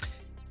phone.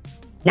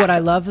 What I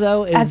love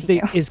though As is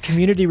you do. is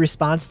community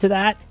response to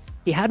that.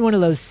 He had one of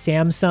those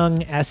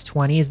Samsung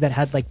S20s that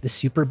had like the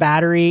super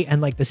battery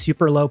and like the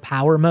super low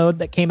power mode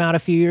that came out a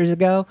few years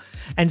ago.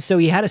 And so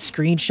he had a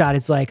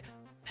screenshot.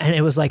 And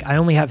it was like, I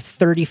only have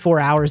 34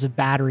 hours of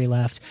battery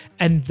left.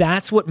 And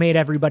that's what made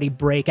everybody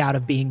break out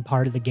of being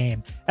part of the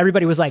game.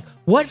 Everybody was like,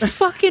 what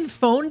fucking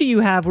phone do you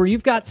have where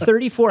you've got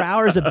 34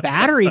 hours of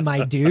battery,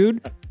 my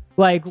dude?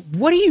 Like,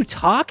 what are you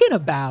talking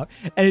about?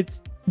 And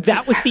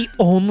that was the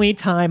only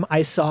time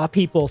I saw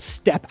people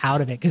step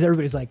out of it, because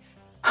everybody's like,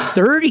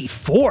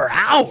 34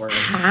 hours?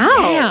 How?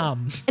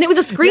 Damn. And it was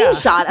a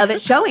screenshot of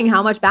it showing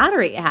how much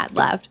battery it had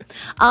left.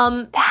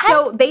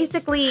 So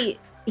basically,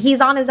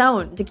 he's on his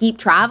own to keep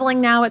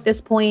traveling now at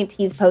this point.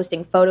 He's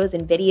posting photos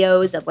and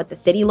videos of what the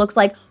city looks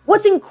like.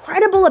 What's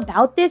incredible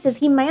about this is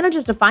he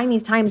manages to find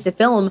these times to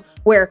film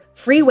where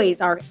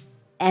freeways are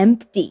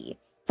empty.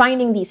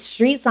 Finding these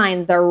street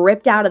signs that are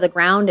ripped out of the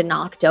ground and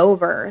knocked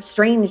over,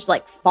 strange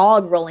like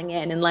fog rolling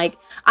in. And like,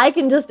 I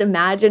can just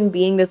imagine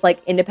being this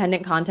like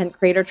independent content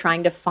creator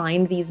trying to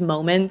find these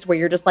moments where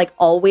you're just like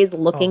always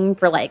looking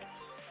for like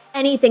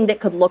anything that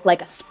could look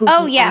like a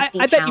spooky empty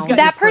I bet town. you've got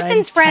That your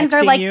person's friends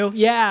are texting like- you.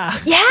 Yeah.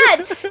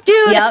 Yeah,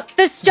 dude, Yep.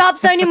 the stop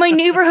sign in my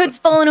neighborhood's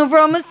falling over.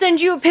 I'm gonna send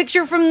you a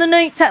picture from the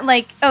nighttime.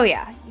 Like, oh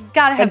yeah, you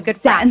gotta have good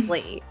friends.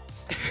 Exactly.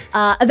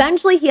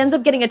 Eventually, he ends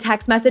up getting a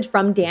text message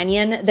from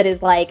Danyan that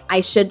is like,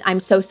 I'm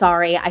so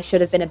sorry. I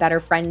should have been a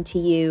better friend to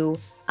you.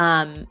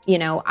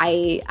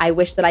 I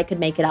wish that I could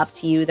make it up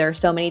to you. There are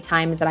so many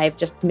times that I've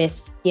just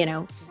missed,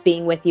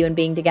 being with you and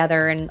being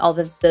together and all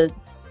the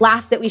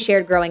laughs that we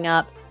shared growing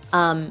up.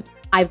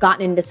 I've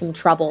gotten into some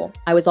trouble.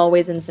 I was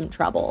always in some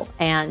trouble.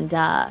 And,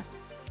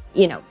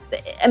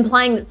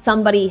 implying that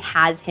somebody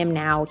has him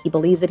now. He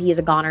believes that he is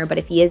a goner, but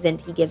if he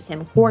isn't, he gives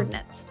him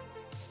coordinates.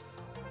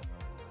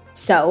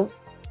 So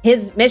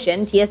his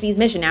mission, TSV's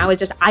mission now, is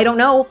just, I don't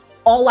know.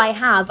 All I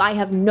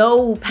have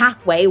no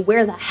pathway.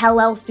 Where the hell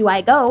else do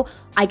I go?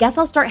 I guess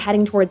I'll start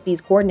heading towards these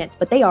coordinates,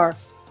 but they are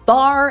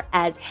far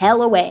as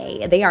hell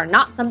away. They are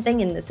not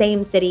something in the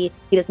same city.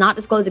 He does not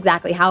disclose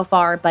exactly how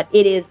far, but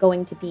it is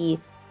going to be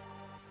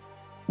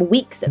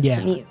weeks of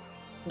commute.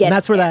 And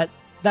that's where that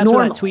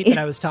Normally. tweet that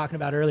I was talking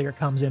about earlier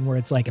comes in, where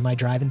it's like, am I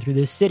driving through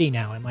this city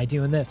now? Am I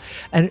doing this?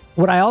 And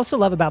what I also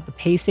love about the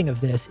pacing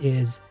of this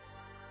is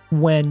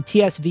when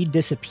TSV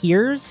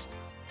disappears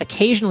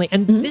occasionally,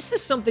 and this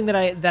is something that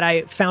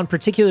I found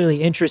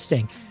particularly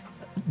interesting.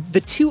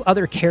 The two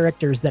other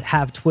characters that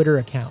have Twitter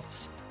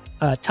accounts,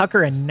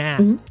 Tucker and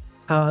Nat,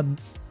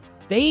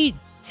 they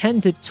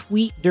tend to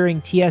tweet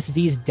during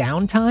TSV's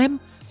downtime,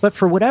 but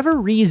for whatever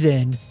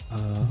reason,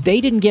 they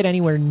didn't get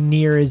anywhere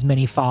near as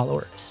many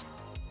followers.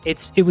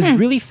 It was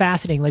really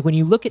fascinating. Like when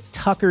you look at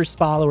Tucker's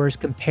followers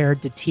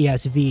compared to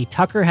TSV,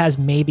 Tucker has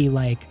maybe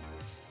like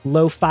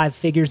low 5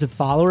 figures of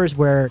followers,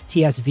 where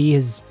TSV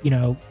has,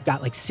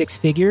 got like 6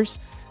 figures.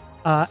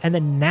 And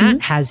then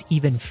Nat has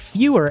even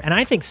fewer. And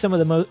I think some of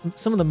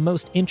the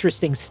most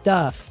interesting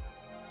stuff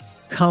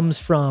comes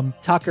from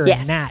Tucker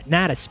and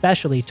Nat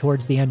especially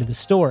towards the end of the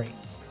story.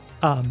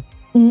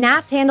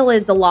 Nat's handle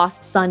is the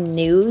Lost Sun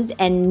News,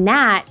 and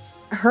Nat,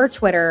 her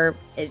Twitter,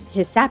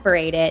 to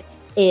separate it,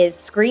 is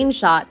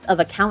screenshots of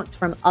accounts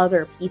from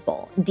other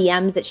people,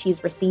 DMs that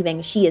she's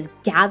receiving. She is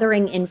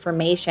gathering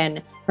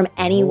information from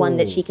anyone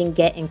that she can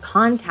get in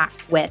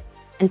contact with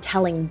and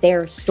telling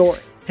their story.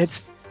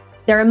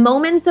 There are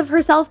moments of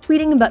herself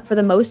tweeting, but for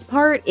the most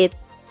part,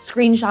 it's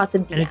screenshots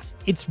of DMs.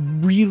 And it's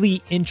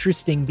really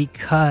interesting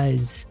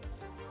because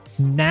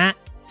Nat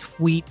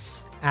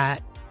tweets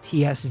at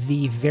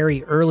TSV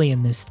very early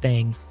in this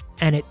thing,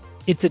 and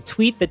it's a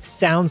tweet that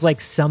sounds like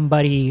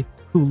somebody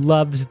who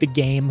loves the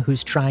game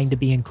who's trying to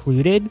be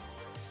included,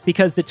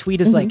 because the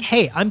tweet is like,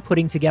 hey, I'm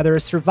putting together a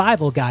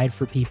survival guide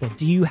for people.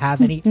 Do you have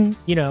any,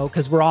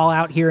 because we're all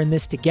out here in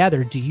this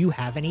together. Do you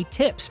have any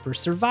tips for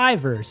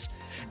survivors?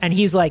 And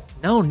he's like,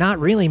 no, not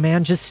really,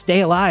 man. Just stay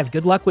alive.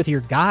 Good luck with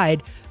your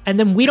guide. And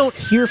then we don't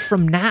hear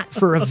from Nat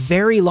for a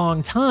very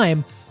long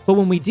time. But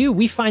when we do,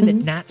 we find that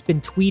Nat's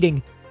been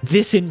tweeting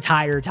this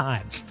entire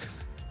time.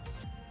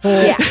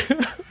 Yeah.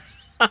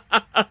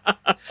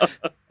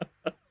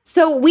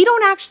 So we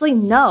don't actually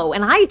know.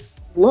 And I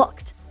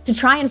looked to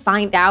try and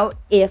find out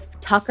if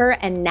Tucker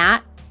and Nat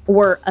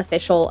were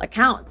official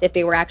accounts, if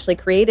they were actually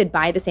created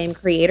by the same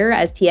creator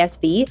as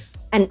TSV.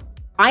 And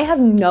I have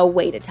no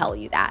way to tell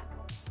you that.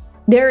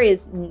 There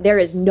is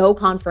no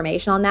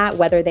confirmation on that,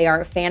 whether they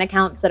are fan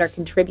accounts that are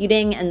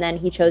contributing and then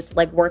he chose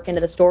to work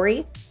into the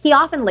story. He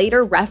often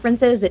later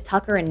references that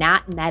Tucker and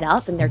Nat met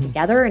up and they're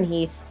together, and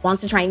he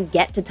wants to try and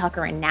get to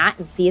Tucker and Nat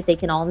and see if they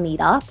can all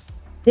meet up.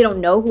 They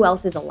don't know who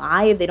else is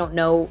alive. He doesn't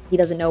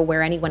know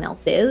where anyone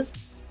else is.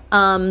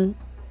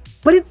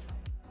 But it's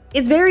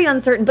very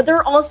uncertain. But there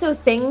are also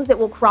things that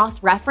will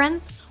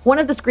cross-reference. One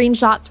of the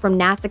screenshots from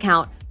Nat's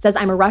account says,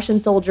 I'm a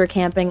Russian soldier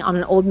camping on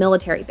an old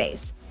military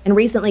base and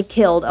recently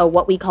killed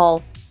what we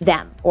call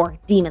them, or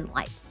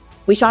demon-like.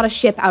 We shot a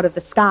ship out of the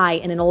sky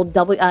in an old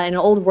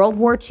World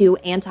War II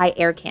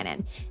anti-air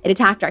cannon. It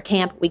attacked our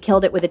camp. We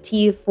killed it with a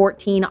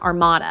T-14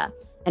 Armada,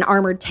 an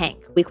armored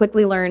tank. We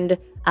quickly learned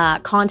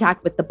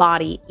contact with the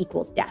body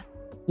equals death.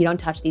 You don't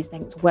touch these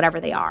things, whatever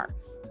they are.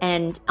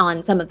 And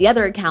on some of the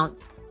other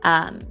accounts,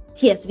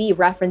 TSV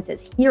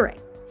references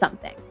hearing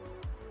something,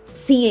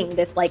 seeing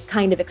this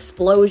kind of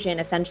explosion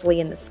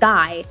essentially in the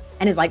sky,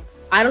 and is like,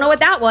 I don't know what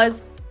that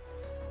was.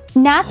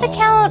 Nat's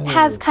account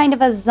has kind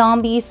of a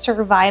zombie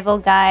survival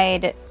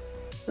guide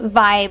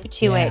vibe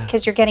to it,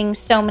 because you're getting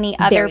so many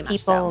other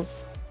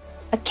people's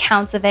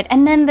accounts of it.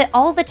 And then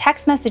all the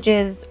text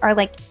messages are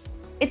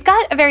it's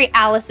got a very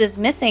Alice is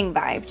Missing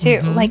vibe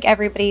too.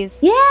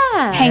 Everybody's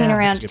hanging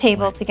around a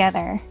table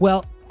together.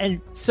 Well, and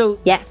so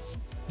yes,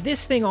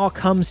 this thing all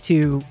comes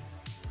to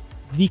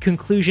the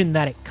conclusion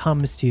that it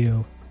comes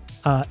to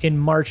in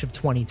March of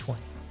 2020.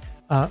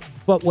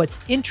 But what's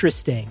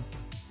interesting,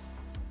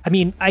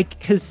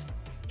 because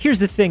here's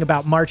the thing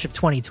about March of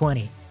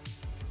 2020.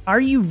 Are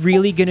you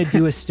really going to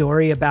do a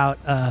story about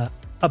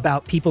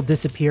people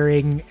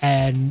disappearing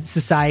and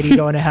society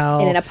going to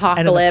hell in an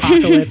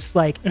apocalypse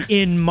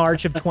in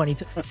March of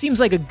 2020? Seems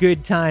like a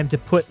good time to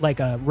put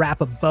wrap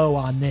a bow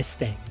on this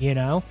thing,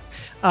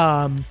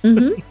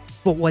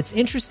 But what's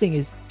interesting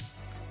is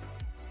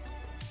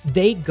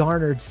they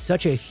garnered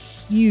such a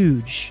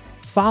huge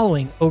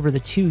following over the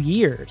 2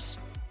 years.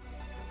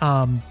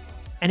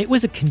 And it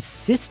was a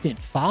consistent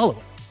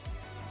following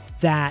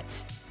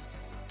that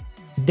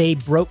they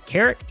broke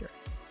character.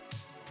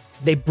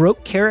 They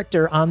broke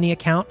character on the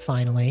account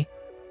finally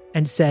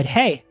and said,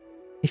 hey,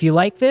 if you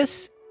like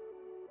this,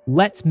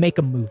 let's make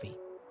a movie.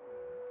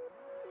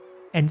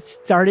 And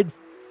started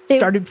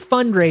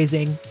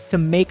fundraising to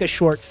make a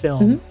short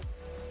film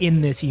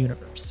in this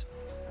universe.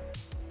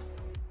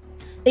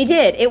 They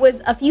did. It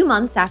was a few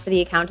months after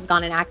the account has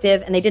gone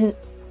inactive, and they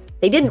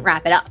didn't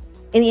wrap it up.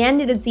 In the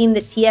end, it had seemed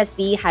that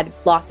TSV had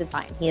lost his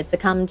mind. He had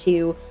succumbed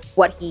to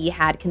what he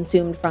had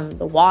consumed from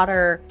the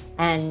water,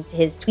 and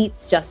his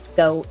tweets just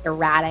go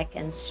erratic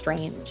and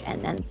strange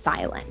and then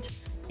silent.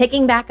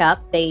 Picking back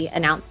up, they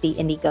announced the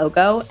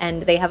Indiegogo,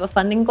 and they have a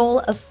funding goal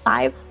of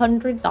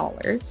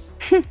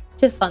 $500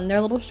 to fund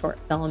their little short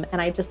film.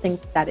 And I just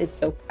think that is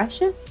so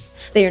precious.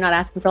 They are not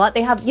asking for a lot.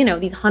 They have,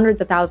 these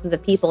hundreds of thousands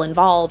of people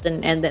involved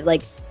and that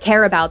like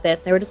care about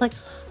this. They were just like,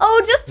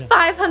 oh, just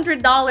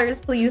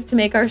 $500, please, to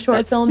make our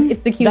short film.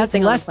 It's the cutest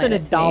thing on the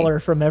planet. That's less than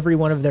 $1 from every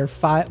one of their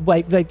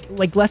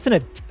like less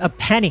than a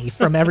penny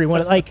from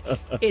everyone. Like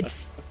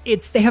it's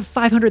they have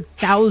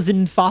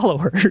 500,000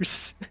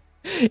 followers.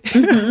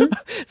 Mm-hmm.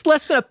 It's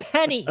less than a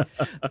penny.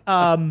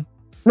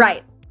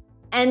 Right.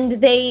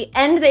 And they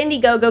end the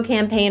Indiegogo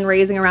campaign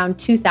raising around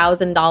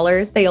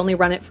 $2,000. They only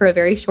run it for a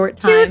very short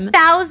time.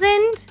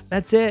 $2,000?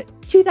 That's it.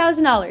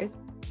 $2,000.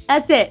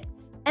 That's it.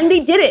 And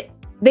they did it.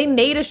 They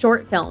made a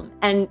short film.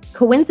 And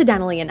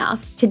coincidentally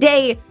enough,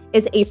 today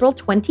is April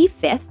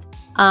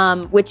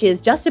 25th, which is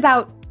just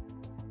about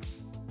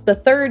the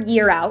third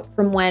year out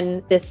from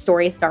when this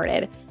story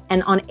started.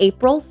 And on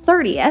April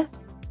 30th,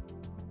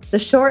 the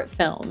short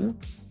film,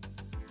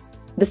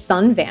 The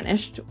Sun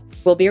Vanished,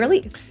 will be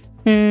released.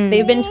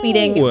 They've been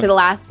tweeting for the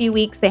last few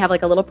weeks. They have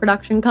like a little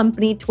production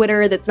company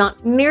Twitter that's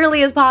not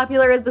nearly as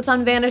popular as The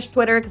Sun Vanished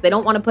Twitter because they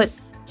don't want to put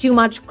too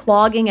much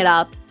clogging it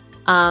up.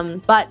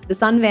 But The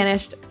Sun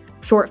Vanished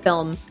short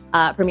film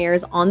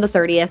premieres on the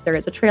 30th. There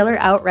is a trailer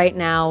out right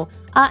now.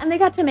 And they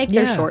got to make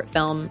their short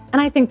film.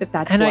 And I think that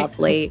that's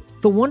lovely.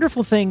 The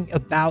wonderful thing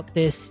about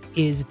this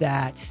is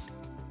that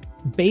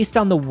based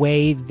on the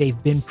way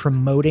they've been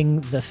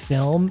promoting the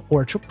film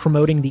or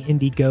promoting the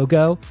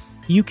Indiegogo,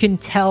 you can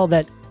tell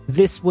that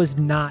this was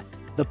not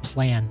the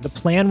plan. The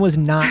plan was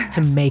not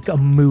to make a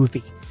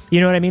movie. You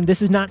know what I mean?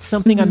 This is not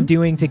something I'm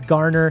doing to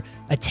garner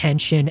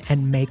attention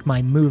and make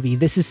my movie.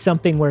 This is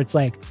something where it's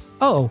like,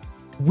 oh,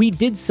 we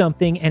did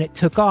something and it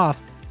took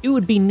off. It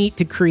would be neat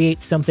to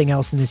create something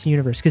else in this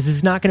universe because this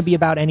is not going to be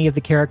about any of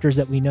the characters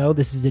that we know.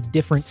 This is a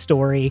different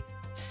story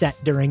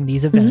set during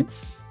these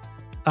events.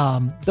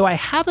 Though I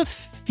have a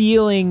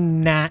feeling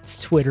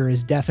Nat's Twitter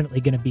is definitely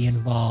going to be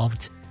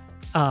involved.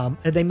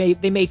 They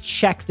may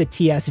check the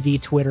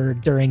TSV Twitter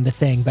during the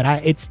thing, but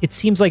it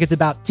seems like it's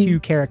about two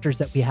characters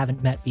that we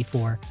haven't met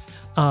before.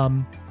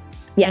 And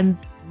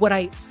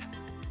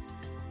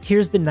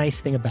here's the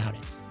nice thing about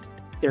it.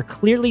 They're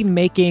clearly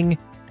making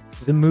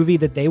the movie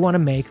that they want to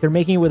make. They're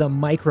making it with a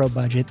micro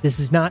budget. This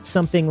is not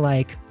something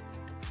like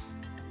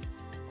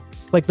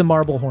the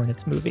Marble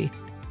Hornets movie,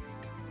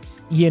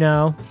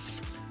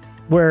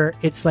 where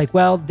it's like,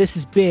 well, this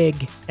is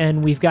big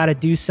and we've got to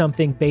do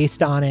something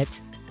based on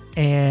it.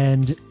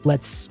 And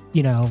let's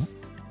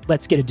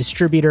get a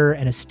distributor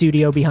and a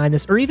studio behind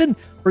this, or even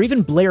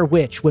Blair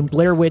Witch, when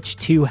Blair Witch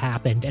 2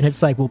 happened. And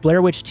it's like, well,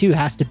 Blair Witch 2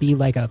 has to be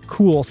like a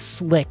cool,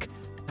 slick,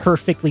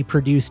 perfectly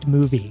produced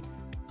movie.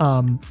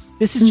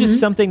 This is just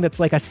something that's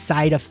like a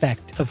side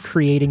effect of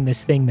creating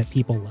this thing that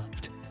people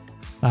loved.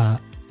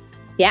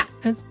 Yeah.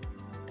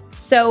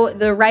 So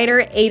the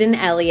writer Aidan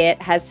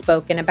Elliott has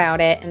spoken about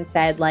it and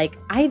said, like,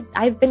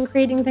 I've been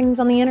creating things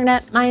on the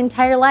internet my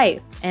entire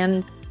life.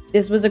 And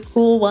this was a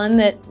cool one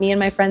that me and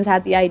my friends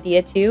had the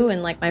idea to,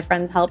 and like my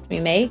friends helped me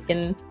make,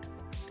 and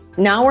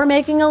now we're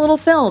making a little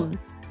film.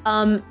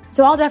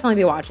 So I'll definitely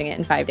be watching it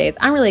in 5 days.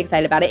 I'm really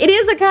excited about it. It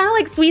is a kind of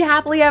like sweet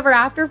happily ever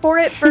after for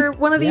it for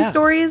one of these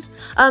stories.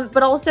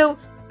 But also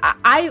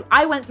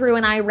I went through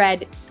and I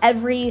read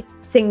every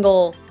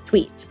single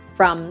tweet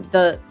from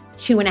the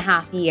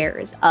 2.5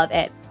 years of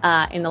it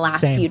in the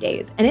last few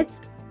days. And it's,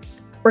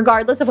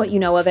 regardless of what you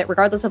know of it,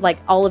 regardless of like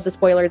all of the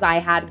spoilers I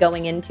had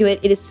going into it,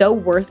 it is so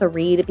worth a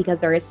read because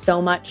there is so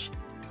much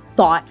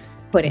thought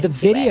put into the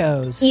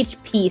videos. It.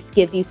 Each piece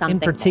gives you something. In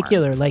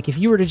particular, more. Like if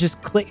you were to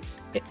just click,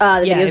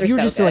 if you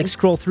were just to like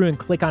scroll through and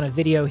click on a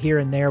video here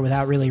and there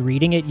without really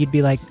reading it, you'd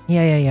be like,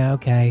 yeah,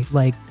 okay,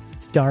 like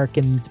it's dark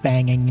and it's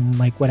banging and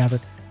like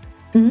whatever.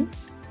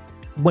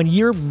 When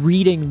you're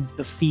reading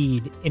the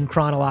feed in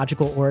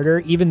chronological order,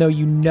 even though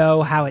you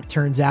know how it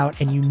turns out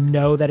and you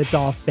know that it's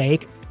all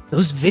fake,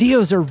 those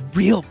videos are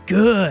real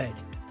good.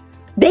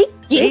 They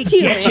get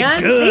you,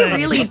 man. They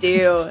really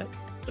do.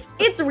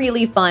 It's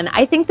really fun.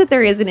 I think that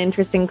there is an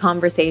interesting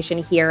conversation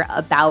here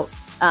about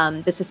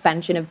the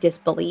suspension of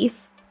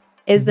disbelief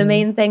is the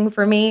main thing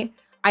for me.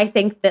 I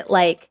think that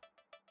like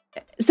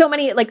so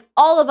many, like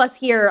all of us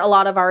here, a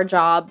lot of our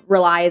job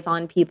relies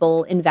on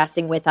people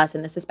investing with us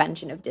in the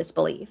suspension of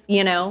disbelief,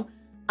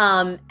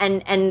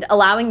 and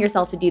allowing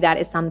yourself to do that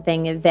is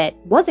something that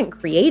wasn't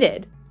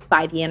created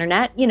by the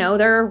internet.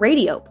 There are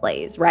radio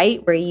plays,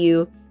 right? Where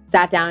you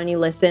sat down and you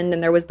listened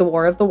and there was the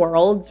War of the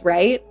Worlds,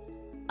 right?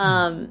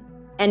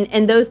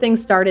 And those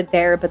things started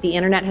there, but the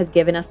internet has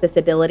given us this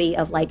ability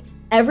of like,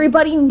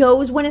 everybody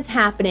knows when it's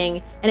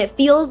happening and it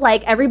feels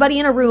like everybody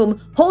in a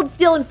room holds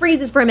still and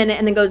freezes for a minute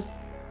and then goes,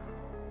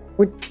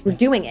 we're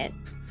doing it.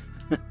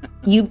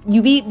 You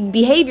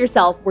behave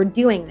yourself. We're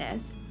doing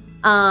this.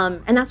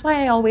 And that's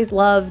why I always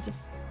loved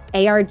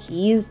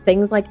ARGs,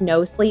 things like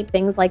No Sleep,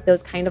 things like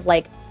those kind of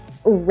like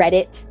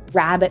Reddit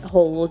rabbit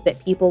holes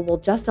that people will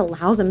just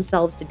allow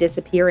themselves to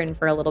disappear in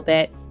for a little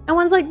bit. And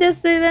ones like this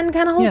that end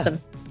kind of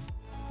wholesome.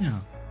 Yeah.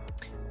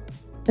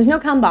 There's no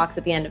cum box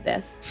at the end of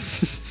this.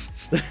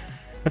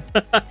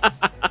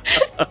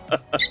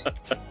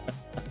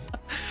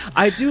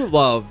 I do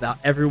love that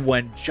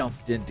everyone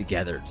jumped in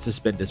together to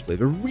suspend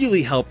disbelief. It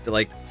really helped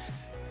to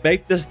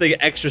make this thing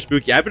extra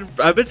spooky. I've been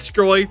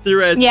scrolling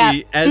through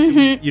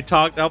as you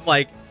talked. I'm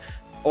like,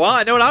 well,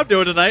 I know what I'm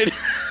doing tonight.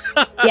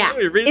 Yeah,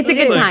 it's a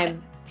good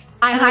time.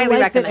 I highly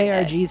recommend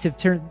that ARGs have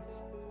turned.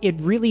 It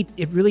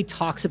really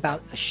talks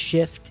about a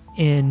shift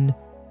in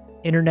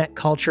internet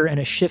culture and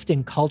a shift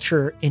in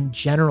culture in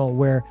general,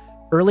 where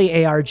early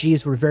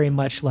ARGs were very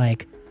much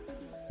like,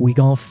 we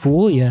gonna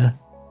fool you.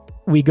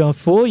 We gonna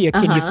fool you.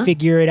 Can you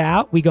figure it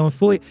out? We gonna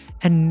fool you.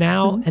 And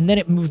now, and then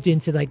it moved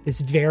into like this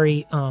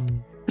very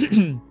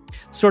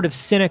sort of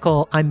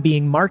cynical, I'm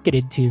being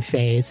marketed to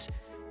phase.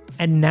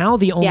 And now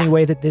the only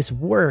way that this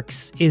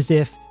works is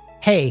if,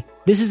 hey,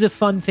 this is a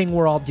fun thing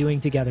we're all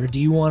doing together.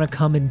 Do you want to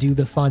come and do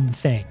the fun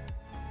thing?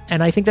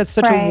 And I think that's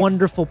such a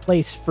wonderful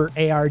place for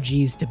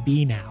ARGs to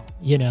be now,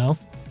 you know?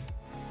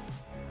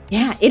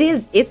 Yeah, it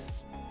is.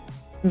 It's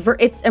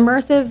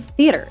immersive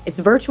theater. It's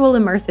virtual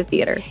immersive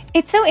theater.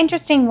 It's so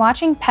interesting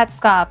watching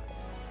Petscop.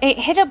 It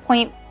hit a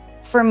point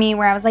for me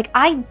where I was like,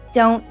 I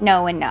don't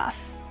know enough,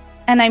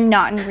 and I'm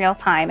not in real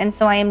time, and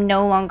so I am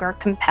no longer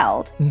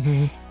compelled.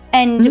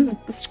 And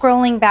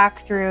scrolling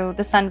back through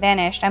The Sun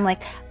Vanished, I'm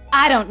like,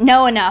 I don't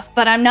know enough,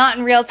 but I'm not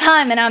in real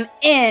time, and I'm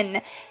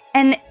in.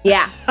 And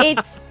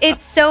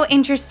it's so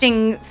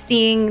interesting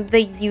seeing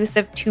the use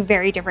of two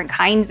very different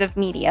kinds of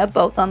media,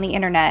 both on the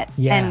internet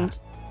and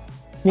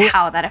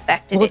how that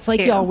affected it's like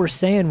too. y'all were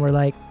saying, where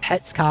like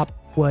Petscop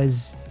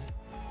was,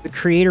 the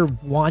creator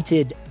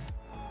wanted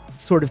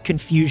sort of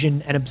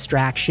confusion and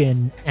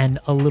abstraction and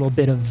a little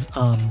bit of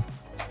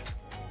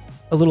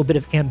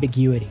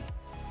ambiguity.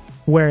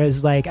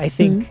 Whereas like I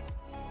think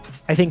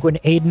when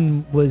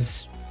Aiden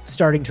was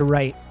starting to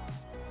write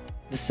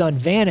The Sun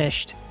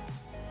Vanished,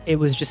 it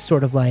was just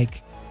sort of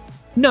like,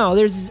 no,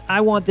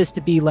 I want this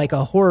to be like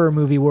a horror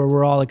movie where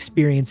we're all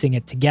experiencing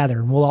it together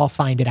and we'll all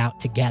find it out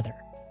together,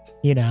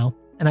 you know?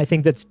 And I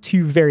think that's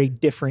two very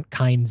different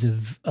kinds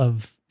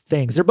of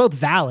things. They're both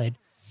valid,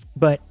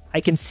 but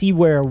I can see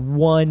where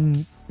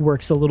one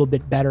works a little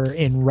bit better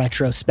in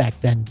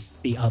retrospect than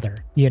the other,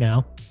 you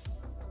know?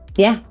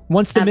 Yeah.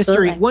 Once the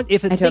mystery,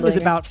 if a thing totally is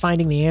agree. about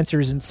finding the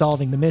answers and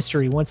solving the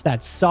mystery, once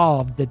that's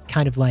solved, that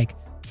kind of like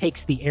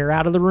takes the air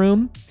out of the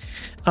room.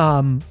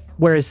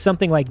 Whereas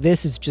something like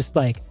this is just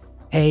like,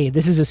 hey,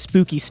 this is a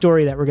spooky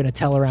story that we're going to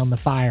tell around the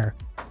fire.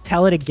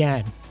 Tell it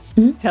again.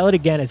 Tell it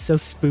again. It's so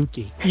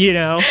spooky, you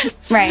know?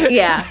 Right.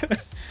 Yeah.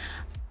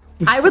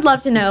 I would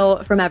love to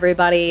know from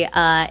everybody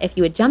if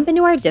you would jump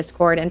into our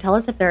Discord and tell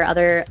us if there are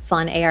other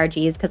fun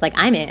ARGs, because like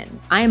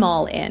I'm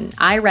all in.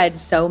 I read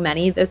so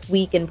many this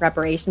week in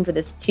preparation for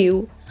this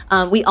too.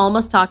 We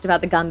almost talked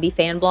about the Gumby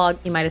fan blog.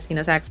 You might have seen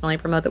us accidentally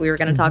promote that we were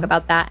going to talk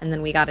about that, and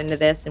then we got into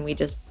this and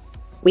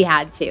we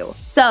had to.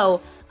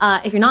 So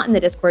if you're not in the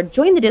Discord,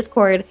 join the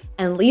Discord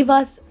and leave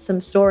us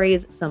some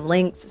stories, some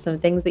links, some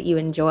things that you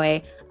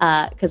enjoy,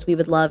 because we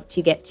would love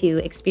to get to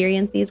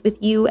experience these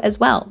with you as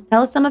well.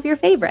 Tell us some of your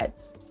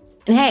favorites.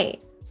 And hey,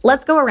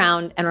 let's go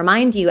around and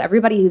remind you,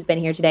 everybody who's been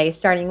here today,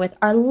 starting with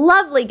our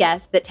lovely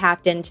guest that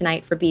tapped in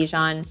tonight for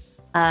Bijan.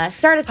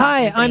 Start us off,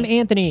 Hi, Anthony. I'm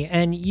Anthony,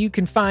 and you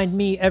can find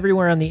me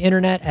everywhere on the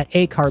internet at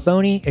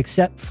 @Carboni,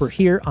 except for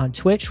here on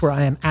Twitch, where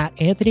I am at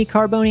Anthony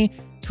Carboni.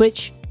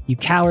 Twitch, you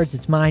cowards,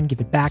 it's mine.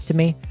 Give it back to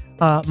me.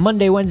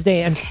 Monday,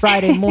 Wednesday, and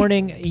Friday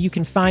morning, you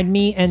can find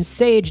me and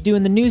Sage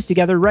doing the news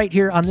together right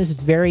here on this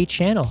very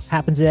channel.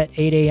 Happens at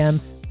 8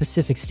 a.m.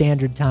 Pacific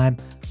Standard Time.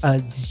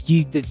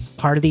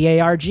 Part of the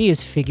ARG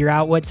is figure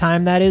out what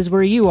time that is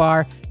where you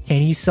are.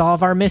 Can you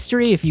solve our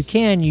mystery? If you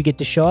can, you get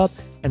to show up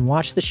and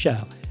watch the show.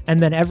 And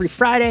then every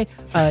Friday,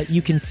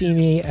 you can see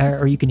me,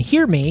 or you can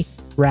hear me,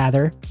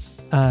 rather.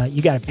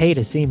 You got to pay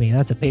to see me.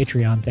 That's a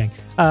Patreon thing.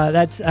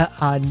 That's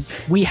on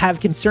We Have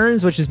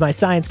Concerns, which is my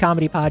science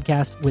comedy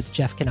podcast with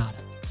Jeff Kanata.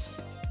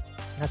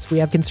 That's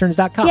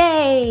wehaveconcerns.com.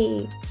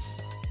 Yay!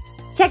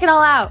 Check it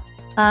all out.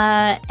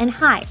 And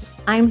hi,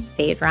 I'm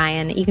Sage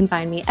Ryan. You can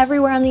find me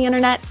everywhere on the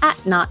internet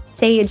at Not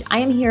Sage. I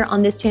am here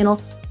on this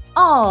channel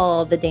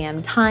all the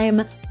damn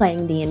time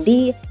playing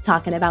D&D,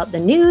 talking about the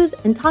news,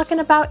 and talking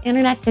about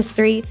internet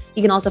history.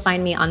 You can also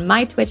find me on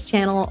my Twitch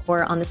channel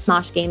or on the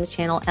Smosh Games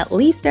channel at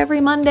least every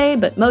Monday,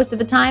 but most of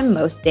the time,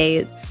 most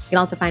days. You can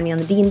also find me on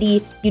the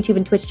D&D YouTube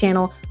and Twitch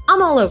channel.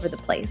 I'm all over the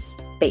place,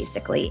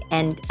 basically.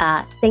 And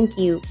thank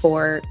you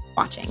for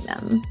watching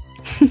them.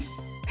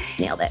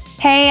 Nailed it.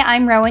 Hey,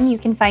 I'm Rowan. You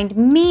can find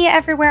me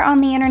everywhere on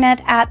the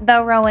internet at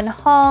The Rowan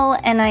Hall,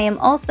 and I am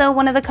also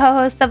one of the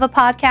co-hosts of a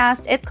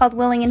podcast. It's called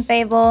Willing and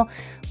Fable.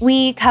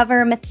 We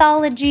cover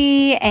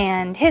mythology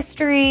and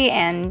history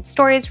and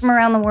stories from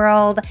around the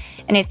world,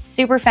 and it's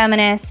super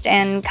feminist,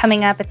 and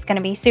coming up, it's going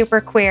to be super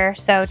queer,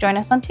 so join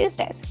us on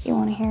Tuesdays if you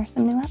want to hear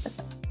some new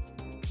episodes.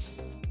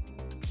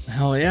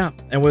 Hell yeah.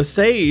 And with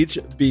Sage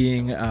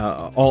being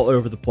all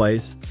over the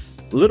place,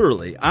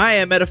 literally. I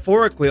am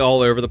metaphorically all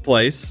over the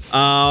place.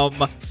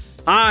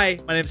 Hi,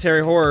 my name's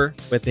Harry Horror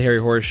with The Harry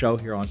Horror Show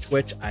here on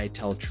Twitch. I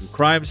tell true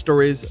crime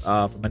stories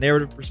from a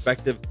narrative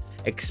perspective,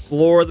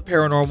 explore the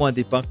paranormal, and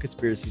debunk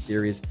conspiracy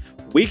theories.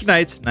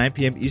 Weeknights, 9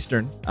 p.m.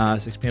 Eastern,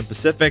 6 p.m.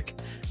 Pacific.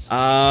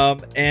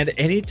 And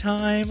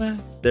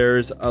anytime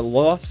there's a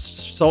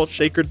lost salt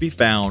shaker to be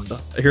found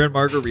here in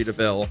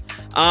Margaritaville.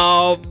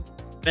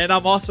 And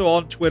I'm also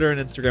on Twitter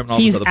and Instagram and all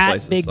these other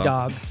places. He's at Big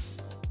Dog.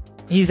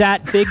 He's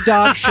at Big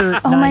Dog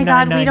Shirt. Oh my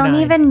God, we don't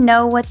even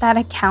know what that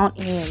account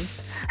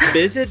is.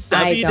 Visit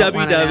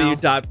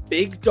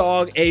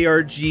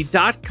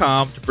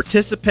www.bigdogarg.com to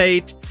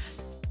participate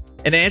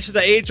and answer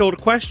the age-old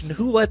question: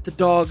 who let the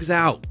dogs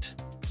out?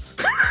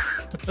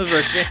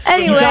 Anyway,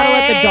 you gotta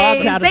let the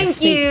dogs out of the thank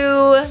seat.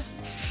 you.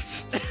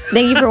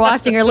 Thank you for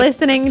watching or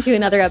listening to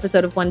another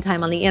episode of One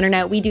Time on the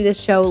Internet. We do this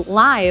show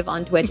live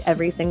on Twitch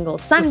every single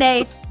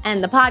Sunday,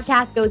 and the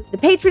podcast goes to the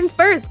patrons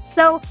first.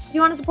 So if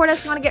you want to support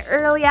us, you want to get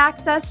early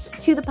access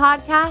to the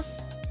podcast,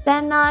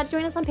 then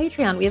join us on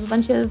Patreon. We have a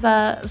bunch of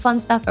fun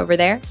stuff over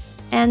there.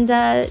 And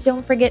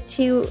don't forget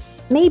to,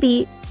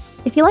 maybe,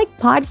 if you like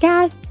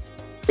podcasts,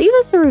 leave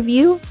us a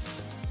review.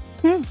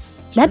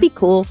 That'd be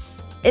cool.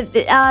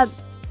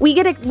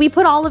 We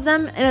put all of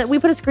them, we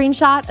put a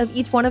screenshot of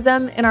each one of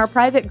them in our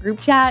private group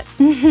chat.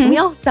 And we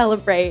all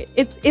celebrate.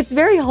 It's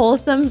very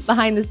wholesome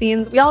behind the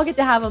scenes. We all get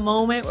to have a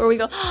moment where we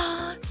go,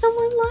 oh,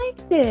 someone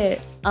liked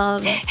it.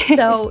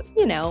 So,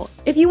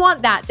 if you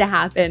want that to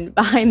happen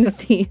behind the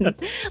scenes,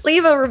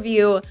 leave a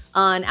review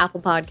on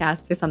Apple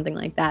Podcasts or something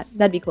like that.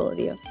 That'd be cool of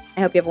you.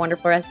 I hope you have a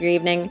wonderful rest of your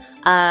evening.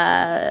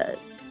 That's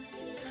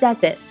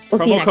it. We'll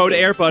see you Promo next code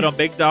week. AirBud on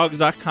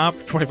BigDogs.com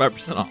for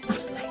 25%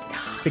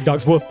 off. Big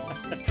Dog's woof.